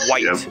 It's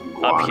white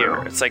up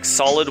here. It's like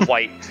solid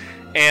white,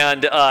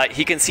 and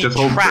he can see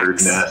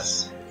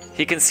tracks.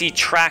 He can see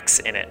tracks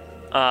in it,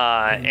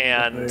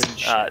 and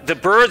the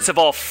birds have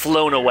all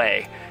flown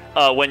away.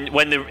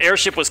 When the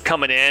airship was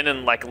coming in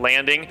and like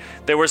landing,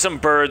 there were some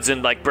birds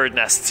in like bird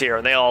nests here,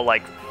 and they all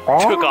like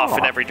took off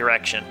in every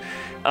direction.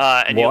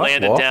 And you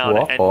landed down,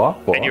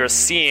 and you're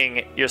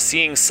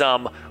seeing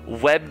some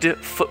webbed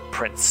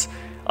footprints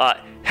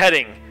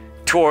heading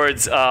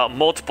towards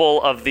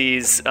multiple of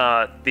these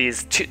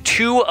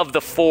two of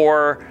the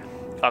four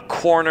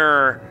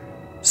corner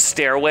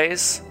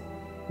stairways.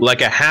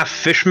 Like a half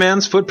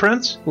fishman's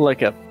footprints?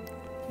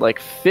 Like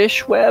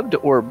fish webbed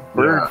or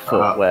bird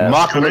foot webbed?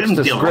 Mock looks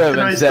to Scrim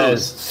and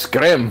says,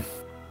 "Scrim."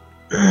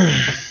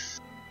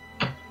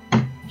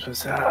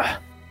 Says,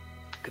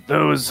 look at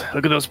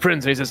those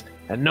prints. And he says,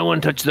 "And no one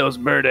touch those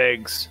bird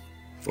eggs.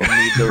 We'll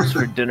need those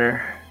for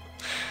dinner."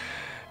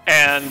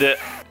 And a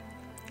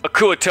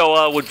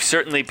Kuatoa would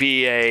certainly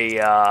be a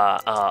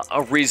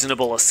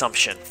reasonable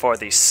assumption for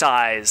the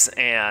size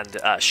and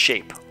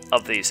shape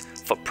of these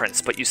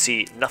footprints, but you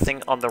see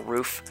nothing on the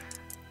roof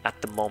at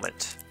the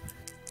moment.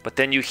 But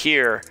then you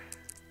hear,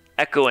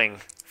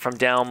 echoing from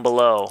down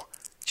below,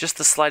 just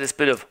the slightest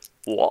bit of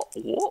What?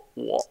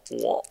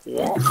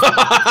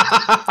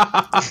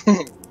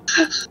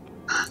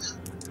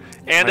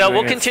 And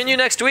we'll continue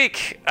next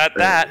week at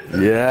that.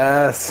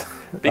 Yes.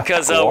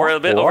 Because we're a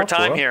bit over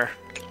time here.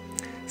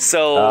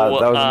 So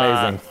that was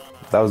amazing.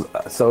 That was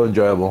so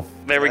enjoyable.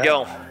 There we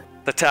go.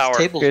 The tower.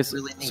 Okay,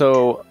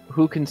 so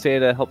who can stay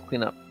to help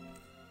clean up?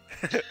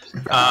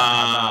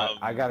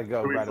 I gotta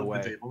go right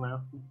away.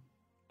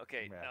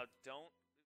 Okay, now don't.